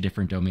bunch of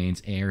different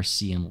domains, air,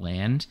 sea, and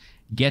land.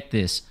 Get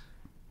this,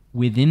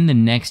 within the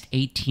next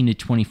 18 to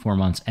 24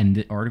 months, and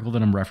the article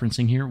that I'm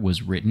referencing here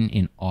was written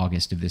in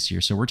August of this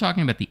year. So we're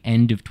talking about the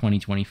end of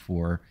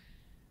 2024.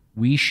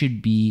 We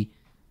should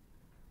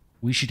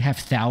have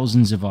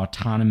thousands of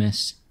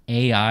autonomous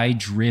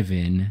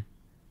AI-driven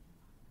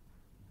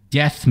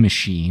death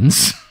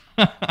machines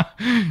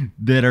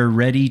that are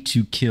ready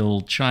to kill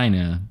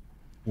China,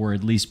 or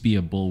at least be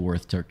a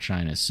bulwark to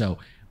China. So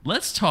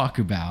let's talk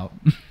about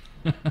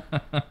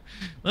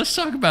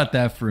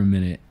that for a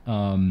minute.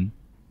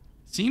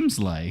 Seems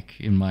like,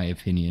 in my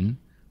opinion,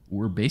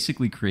 we're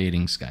basically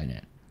creating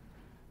Skynet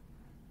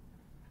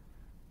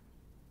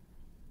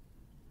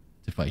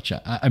to fight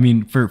China. I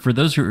mean, for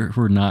those who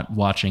are not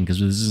watching, because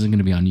this isn't going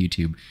to be on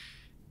YouTube,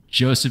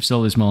 Joseph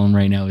Solis-Mullen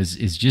right now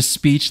is just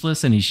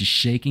speechless, and he's just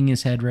shaking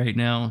his head right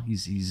now.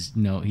 He's a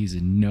no.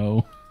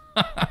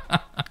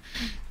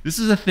 This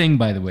is a thing,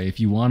 by the way.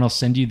 If you want, I'll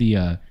send you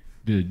the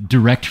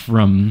direct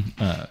from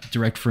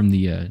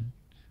the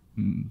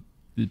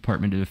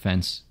Department of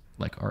Defense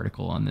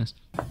article on this.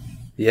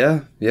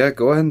 Yeah,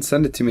 go ahead and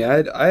send it to me.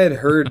 I had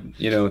heard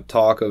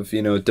talk of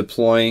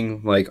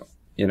deploying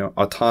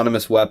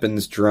autonomous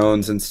weapons,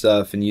 drones and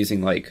stuff, and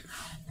using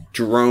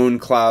drone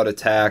cloud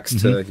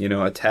attacks to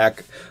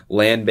attack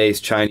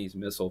land-based Chinese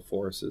missile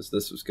forces.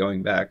 This was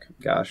going back,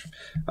 gosh,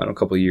 I don't know, a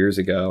couple of years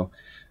ago.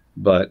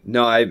 But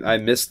no, I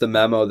missed the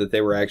memo that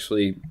they were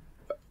actually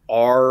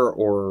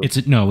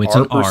it's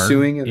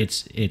pursuing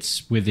it.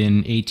 It's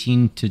within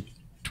 18 to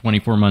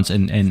 24 months,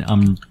 and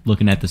I'm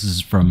looking at this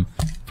is from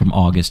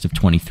August of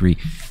 23.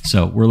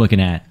 So we're looking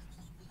at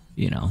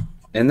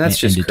and that's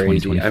just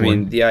crazy. I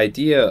mean, the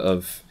idea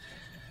of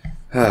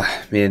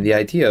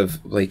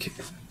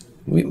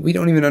we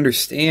don't even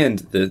understand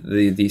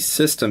these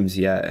systems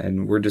yet,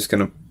 and we're just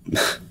gonna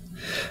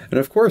and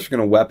of course we're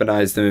gonna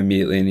weaponize them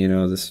immediately,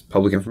 and this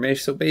public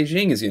information. So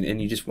Beijing is and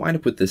you just wind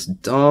up with this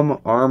dumb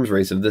arms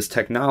race of this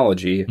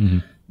technology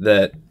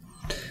that,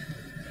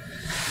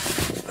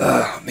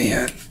 oh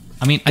man.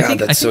 I mean, I think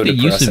the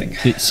use of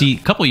a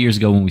couple of years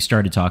ago when we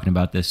started talking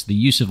about this, the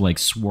use of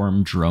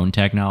swarm drone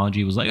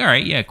technology was all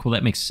right, yeah, cool,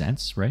 that makes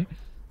sense, right?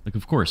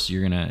 Of course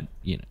you're gonna,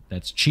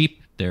 that's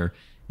cheap. They're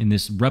in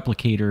this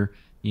replicator,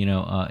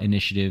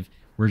 initiative.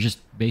 We're just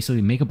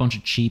basically make a bunch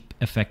of cheap,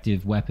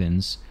 effective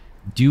weapons,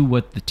 do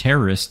what the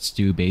terrorists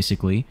do,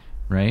 basically,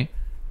 right?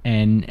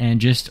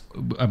 And just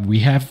we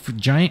have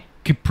giant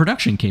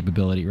production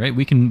capability, right?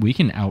 We can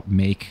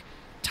outmake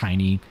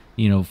tiny,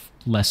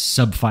 less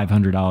sub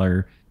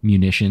 $500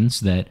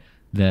 munitions that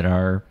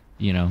are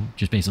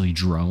just basically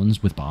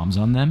drones with bombs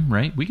on them,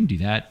 right? We can do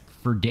that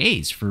for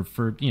days, for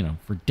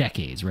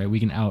decades, right? We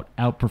can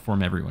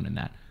outperform everyone in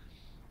that.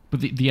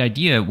 But the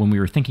idea when we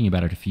were thinking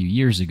about it a few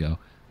years ago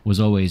was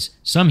always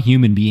some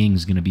human being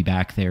is going to be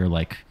back there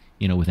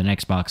with an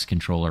Xbox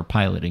controller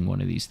piloting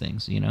one of these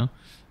things,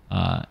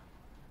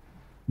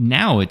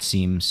 now it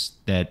seems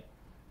that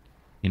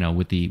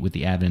with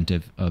the advent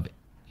of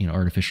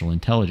artificial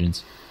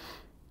intelligence,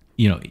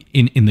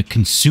 in the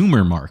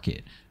consumer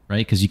market,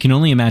 right? Because you can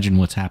only imagine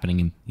what's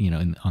happening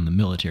on the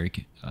military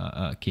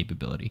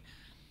capability,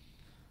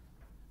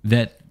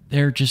 that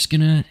they're just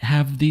gonna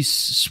have these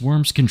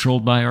swarms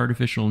controlled by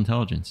artificial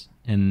intelligence,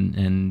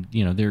 and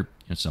they're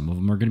some of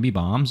them are going to be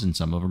bombs, and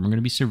some of them are going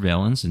to be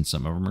surveillance, and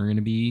some of them are going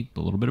to be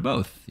a little bit of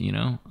both,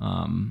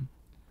 and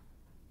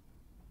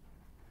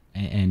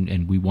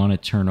we want to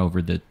turn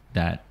over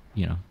that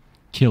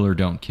kill or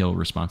don't kill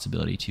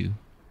responsibility to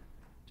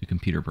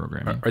computer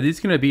programming. Are these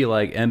going to be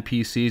like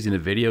NPCs in a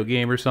video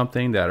game or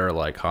something that are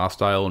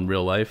hostile in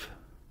real life?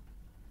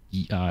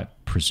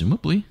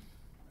 Presumably.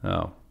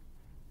 Oh,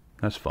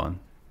 that's fun.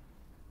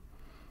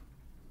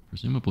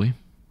 Presumably.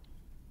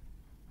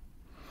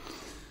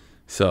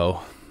 So,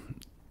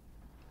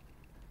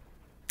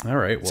 all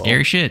right. Well,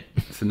 scary shit.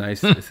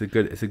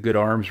 It's a good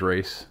arms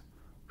race.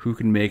 Who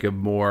can make a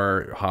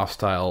more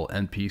hostile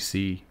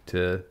NPC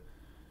to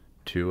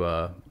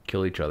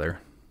kill each other?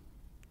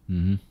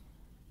 Mm-hmm.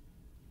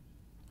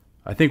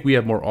 I think we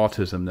have more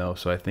autism though,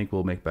 so I think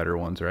we'll make better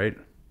ones, right?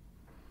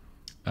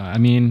 I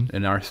mean,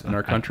 in our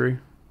country,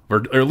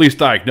 or at least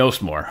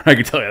diagnose more. I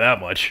can tell you that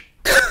much.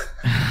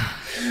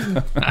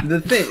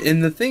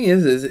 The thing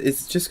is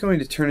it's just going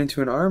to turn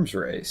into an arms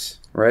race,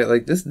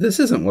 right? This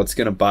isn't what's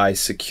going to buy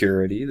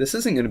security. This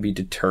isn't going to be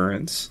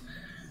deterrence.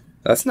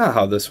 That's not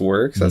how this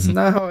works. That's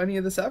not how any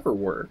of this ever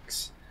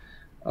works.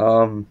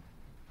 I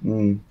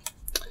really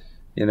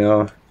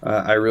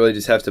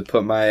just have to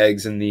put my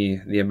eggs in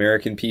the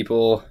American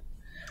people,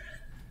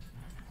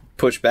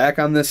 push back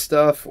on this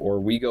stuff, or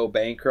we go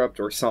bankrupt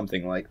or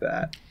something like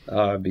that,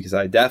 because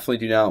I definitely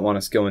do not want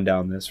us going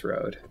down this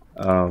road.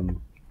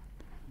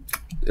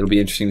 It'll be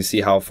interesting to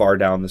see how far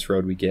down this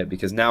road we get,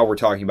 because now we're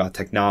talking about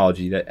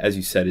technology that, as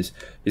you said, is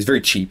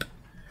very cheap.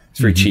 It's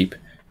very cheap.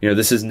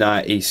 This is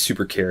not a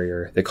super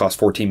carrier that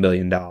costs $14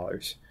 billion.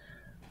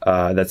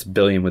 That's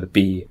billion with a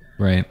B.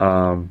 Right.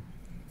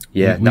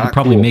 Yeah, we could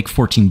probably make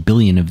 14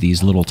 billion of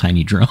these little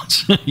tiny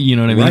drones. You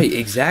know what I mean? Right,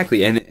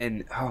 exactly.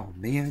 And oh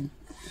man.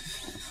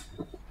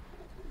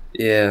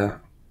 Yeah.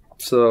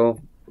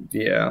 So,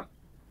 yeah.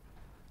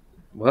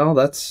 Well,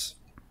 that's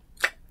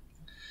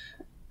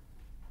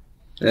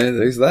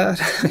there's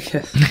that. I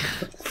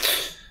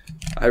guess.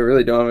 I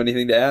really don't have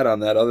anything to add on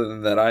that other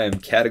than that I am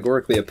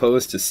categorically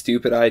opposed to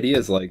stupid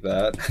ideas like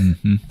that.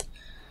 Mm-hmm.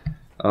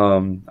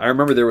 I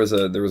remember there was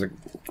a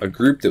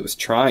group that was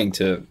trying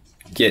to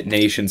get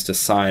nations to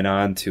sign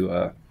on to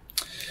a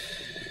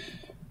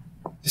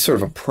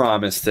sort of a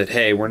promise that,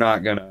 hey, we're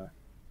not going to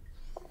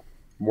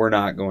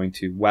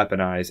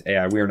weaponize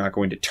AI. We are not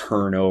going to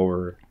turn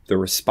over the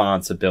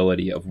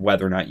responsibility of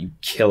whether or not you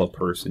kill a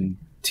person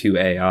to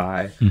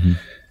AI. Mm-hmm.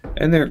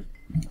 And there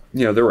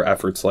were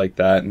efforts like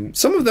that, and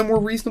some of them were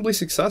reasonably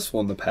successful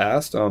in the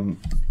past.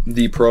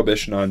 The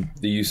prohibition on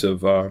the use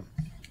of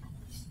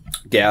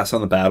gas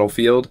on the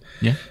battlefield,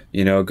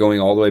 going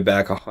all the way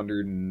back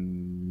 100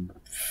 and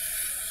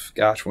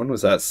when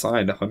was that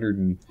signed?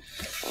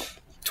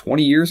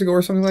 120 years ago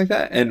or something like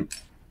that. And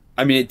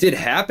I mean, it did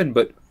happen,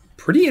 but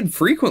pretty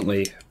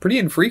infrequently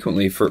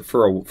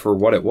for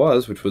what it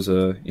was, which was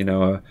a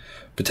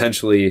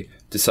potentially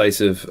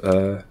decisive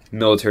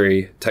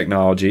military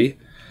technology.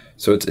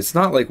 So it's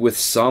not like with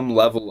some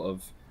level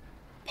of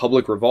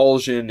public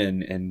revulsion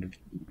and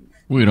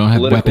we don't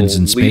have weapons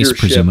in space, leadership.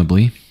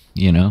 Presumably,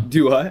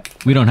 Do what?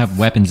 We don't have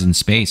weapons in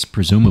space.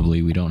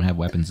 Presumably, we don't have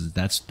weapons.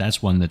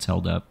 That's one that's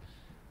held up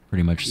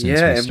pretty much since.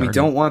 Yeah, we and we started.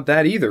 don't want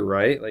that either,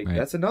 right? Like Right.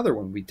 That's another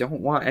one. We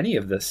don't want any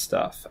of this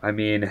stuff. I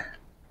mean,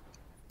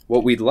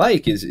 what we'd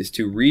like is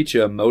to reach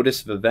a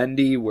modus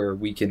vivendi where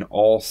we can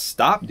all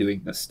stop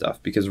doing this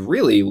stuff, because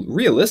really,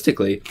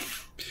 realistically,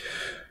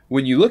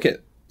 when you look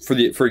at,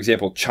 for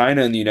example,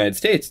 China and the United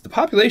States, the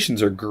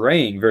populations are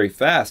graying very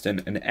fast,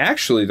 and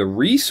actually the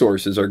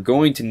resources are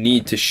going to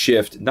need to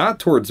shift not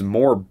towards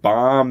more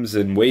bombs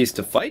and ways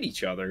to fight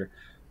each other,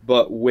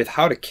 but with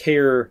how to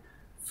care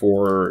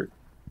for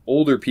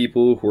older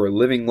people who are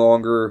living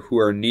longer, who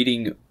are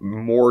needing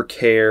more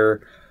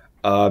care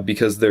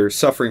because they're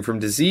suffering from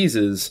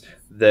diseases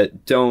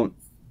that don't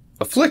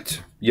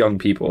afflict young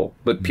people,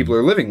 but people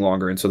are living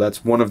longer, and so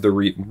that's one of the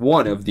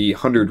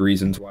 100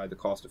 reasons why the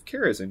cost of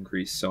care has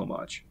increased so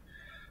much.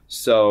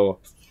 So,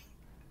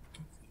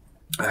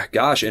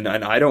 gosh, and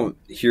I don't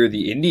hear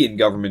the Indian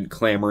government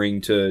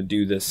clamoring to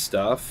do this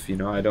stuff.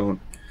 I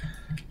don't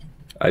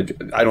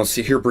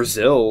hear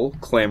Brazil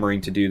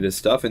clamoring to do this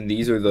stuff, and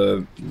these are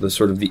the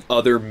sort of the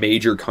other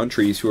major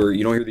countries who are.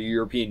 You don't hear the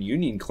European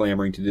Union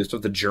clamoring to do this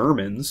stuff. The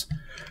Germans.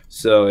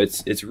 So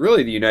it's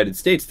really the United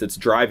States that's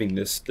driving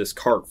this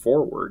cart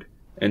forward,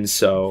 and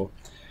so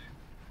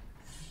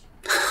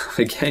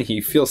again,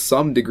 you feel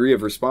some degree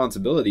of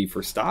responsibility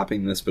for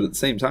stopping this, but at the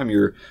same time,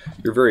 you're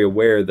very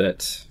aware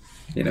that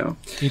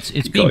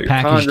it's being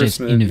packaged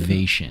as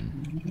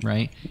innovation,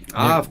 right?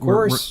 Of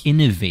course, we're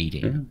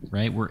innovating,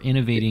 right? We're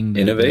innovating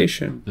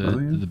innovation,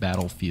 the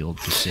battlefield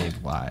to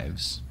save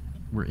lives.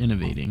 We're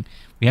innovating.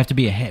 We have to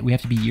be ahead. We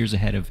have to be years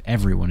ahead of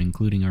everyone,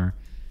 including our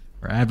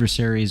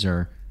adversaries,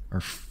 our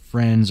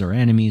friends, our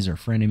enemies, our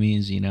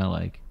frenemies.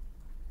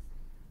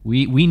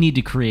 We need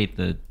to create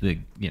the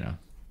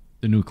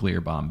nuclear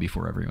bomb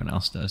before everyone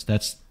else does.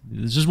 This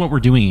is what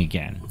we're doing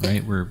again,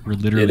 right? We're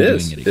literally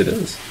doing it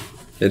again.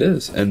 It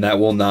is, and that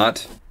will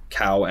not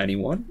cow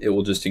anyone. It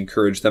will just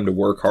encourage them to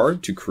work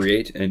hard to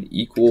create an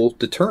equal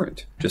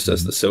deterrent, just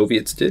as the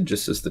Soviets did,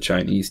 just as the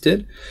Chinese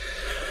did,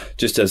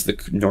 just as the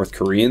North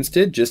Koreans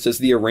did, just as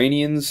the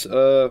Iranians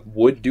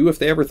would do if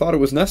they ever thought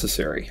it was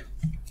necessary.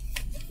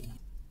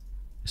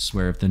 I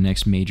swear, if the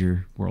next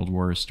major world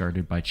war is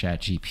started by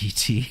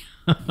ChatGPT,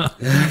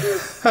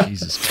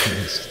 Jesus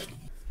Christ.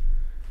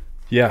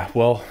 Yeah,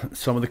 well,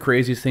 some of the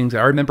craziest things.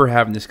 I remember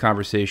having this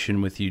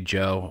conversation with you,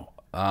 Joe.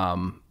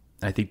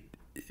 I think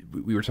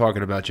we were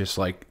talking about just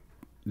like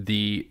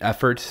the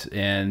efforts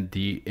and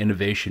the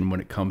innovation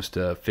when it comes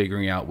to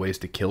figuring out ways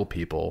to kill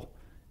people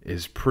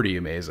is pretty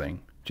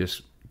amazing.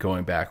 Just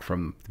going back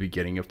from the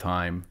beginning of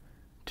time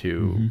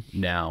to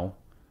now,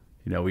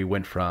 we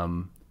went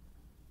from,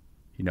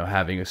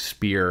 having a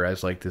spear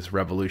as like this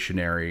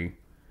revolutionary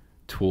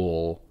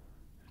tool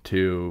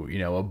to,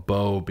 a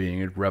bow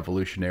being a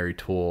revolutionary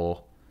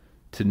tool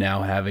to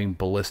now having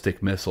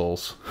ballistic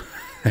missiles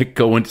that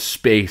go into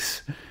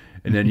space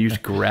and then use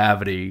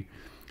gravity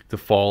to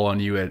fall on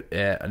you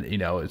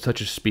at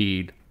such a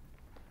speed.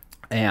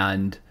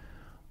 And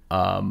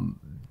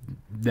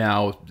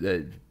now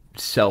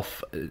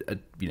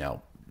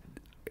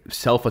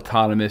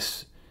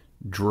self-autonomous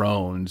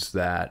drones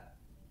that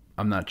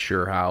I'm not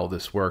sure how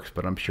this works,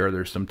 but I'm sure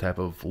there's some type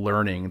of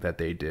learning that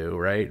they do,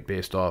 right?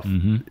 Based off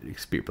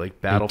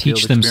like battlefield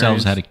they teach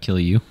themselves how to kill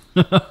you.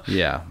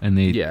 Yeah. And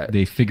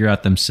they figure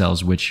out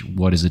themselves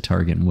what is a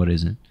target and what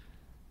isn't.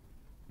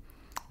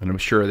 And I'm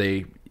sure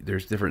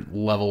there's different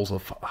levels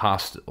of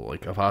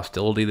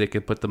hostility they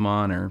could put them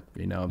on, or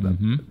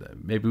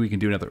maybe we can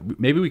do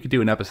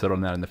an episode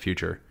on that in the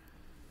future.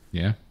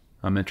 Yeah,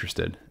 I'm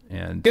interested,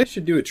 and you guys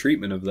should do a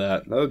treatment of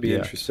that. That would be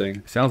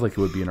interesting. Sounds like it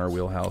would be in our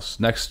wheelhouse.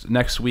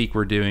 Next week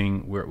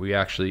we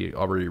actually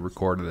already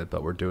recorded it,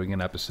 but we're doing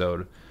an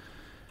episode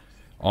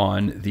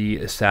on the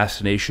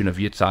assassination of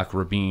Yitzhak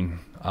Rabin,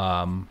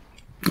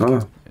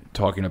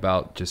 talking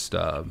about just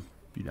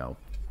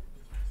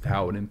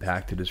how it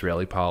impacted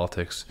Israeli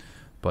politics,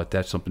 but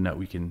that's something that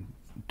we can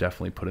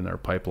definitely put in our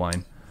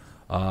pipeline.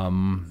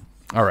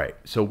 All right,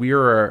 so we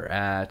are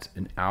at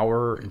an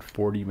hour and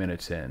 40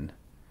 minutes in.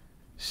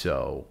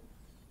 So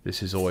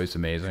this is always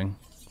amazing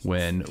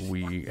when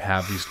we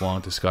have these long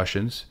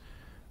discussions.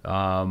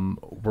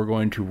 We're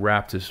going to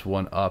wrap this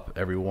one up,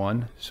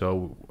 everyone.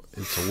 So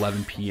it's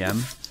 11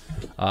 p.m.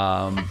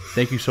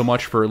 Thank you so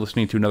much for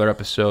listening to another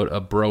episode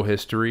of Bro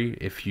History.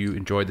 If you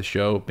enjoyed the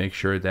show, make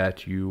sure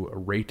that you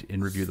rate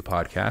and review the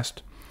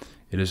podcast.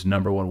 It is the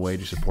 #1 way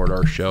to support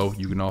our show.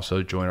 You can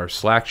also join our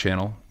Slack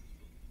channel.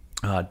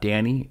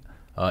 Danny,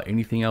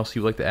 anything else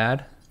you'd like to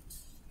add?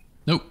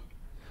 Nope.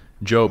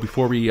 Joe,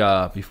 before we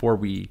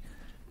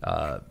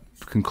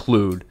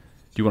conclude, do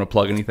you want to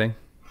plug anything?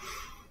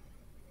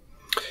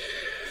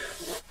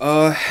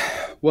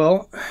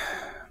 Well,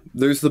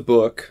 there's the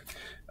book.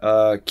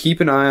 Keep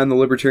an eye on the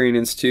Libertarian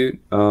Institute.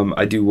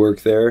 I do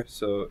work there,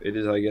 so it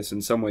is, I guess,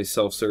 in some ways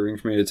self-serving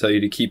for me to tell you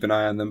to keep an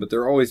eye on them, but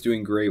they're always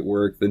doing great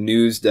work. The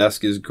news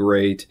desk is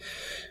great.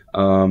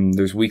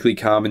 There's weekly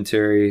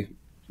commentary.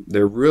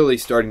 They're really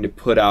starting to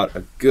put out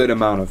a good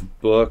amount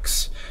of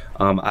books.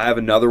 I have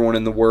another one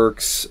in the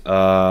works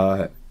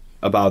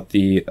about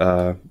the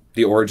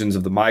origins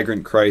of the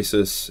migrant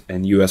crisis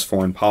and U.S.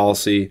 foreign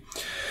policy.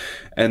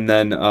 And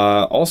then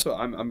also,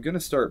 I'm going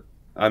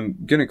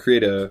to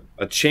create a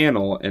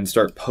channel and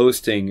start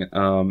posting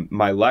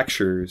my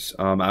lectures.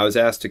 I was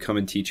asked to come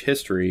and teach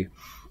history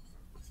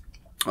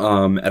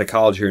at a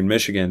college here in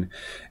Michigan,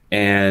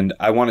 and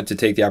I wanted to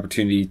take the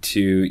opportunity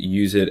to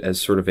use it as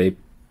sort of a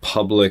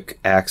public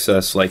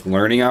access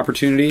learning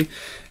opportunity.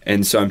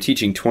 And so I'm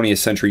teaching 20th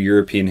century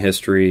European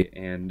history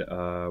and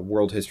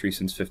world history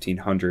since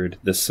 1500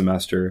 this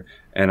semester,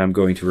 and I'm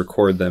going to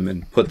record them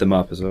and put them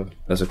up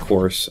as a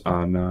course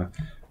on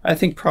I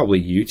think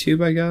probably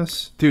YouTube, I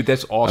guess. Dude,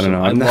 that's awesome.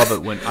 I love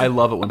it when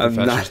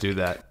professors do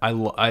that.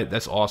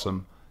 That's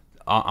awesome.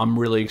 I'm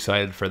really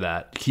excited for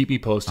that. Keep me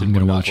posted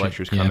when those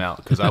lectures come out,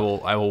 because I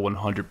will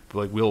 100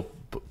 we'll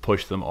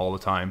push them all the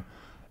time.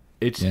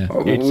 It's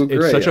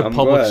such a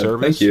public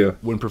service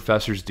when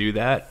professors do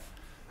that.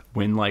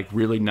 When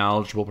really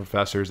knowledgeable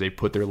professors, they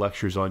put their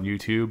lectures on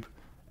YouTube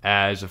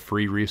as a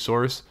free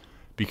resource,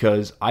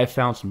 because I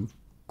found some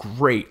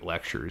great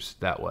lectures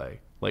that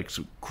way.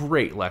 Some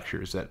great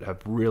lectures that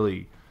have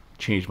really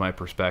changed my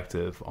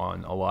perspective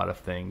on a lot of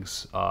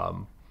things.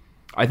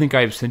 I think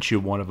I've sent you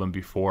one of them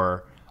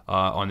before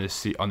on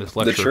this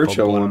lecture called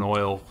Blood and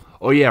Oil.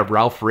 Oh yeah,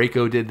 Ralph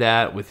Rako did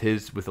that with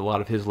a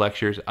lot of his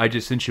lectures. I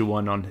just sent you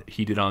one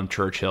he did on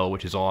Churchill,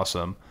 which is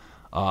awesome.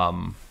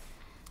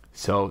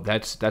 So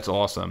that's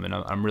awesome, and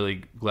I'm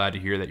really glad to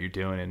hear that you're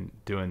doing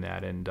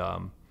that, and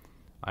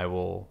I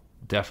will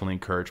definitely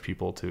encourage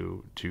people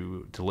to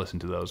listen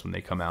to those when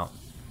they come out.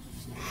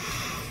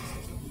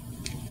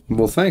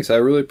 Well, thanks. I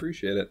really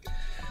appreciate it.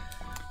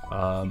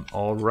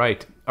 All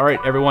right,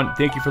 everyone.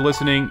 Thank you for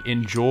listening.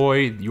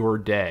 Enjoy your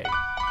day.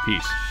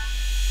 Peace.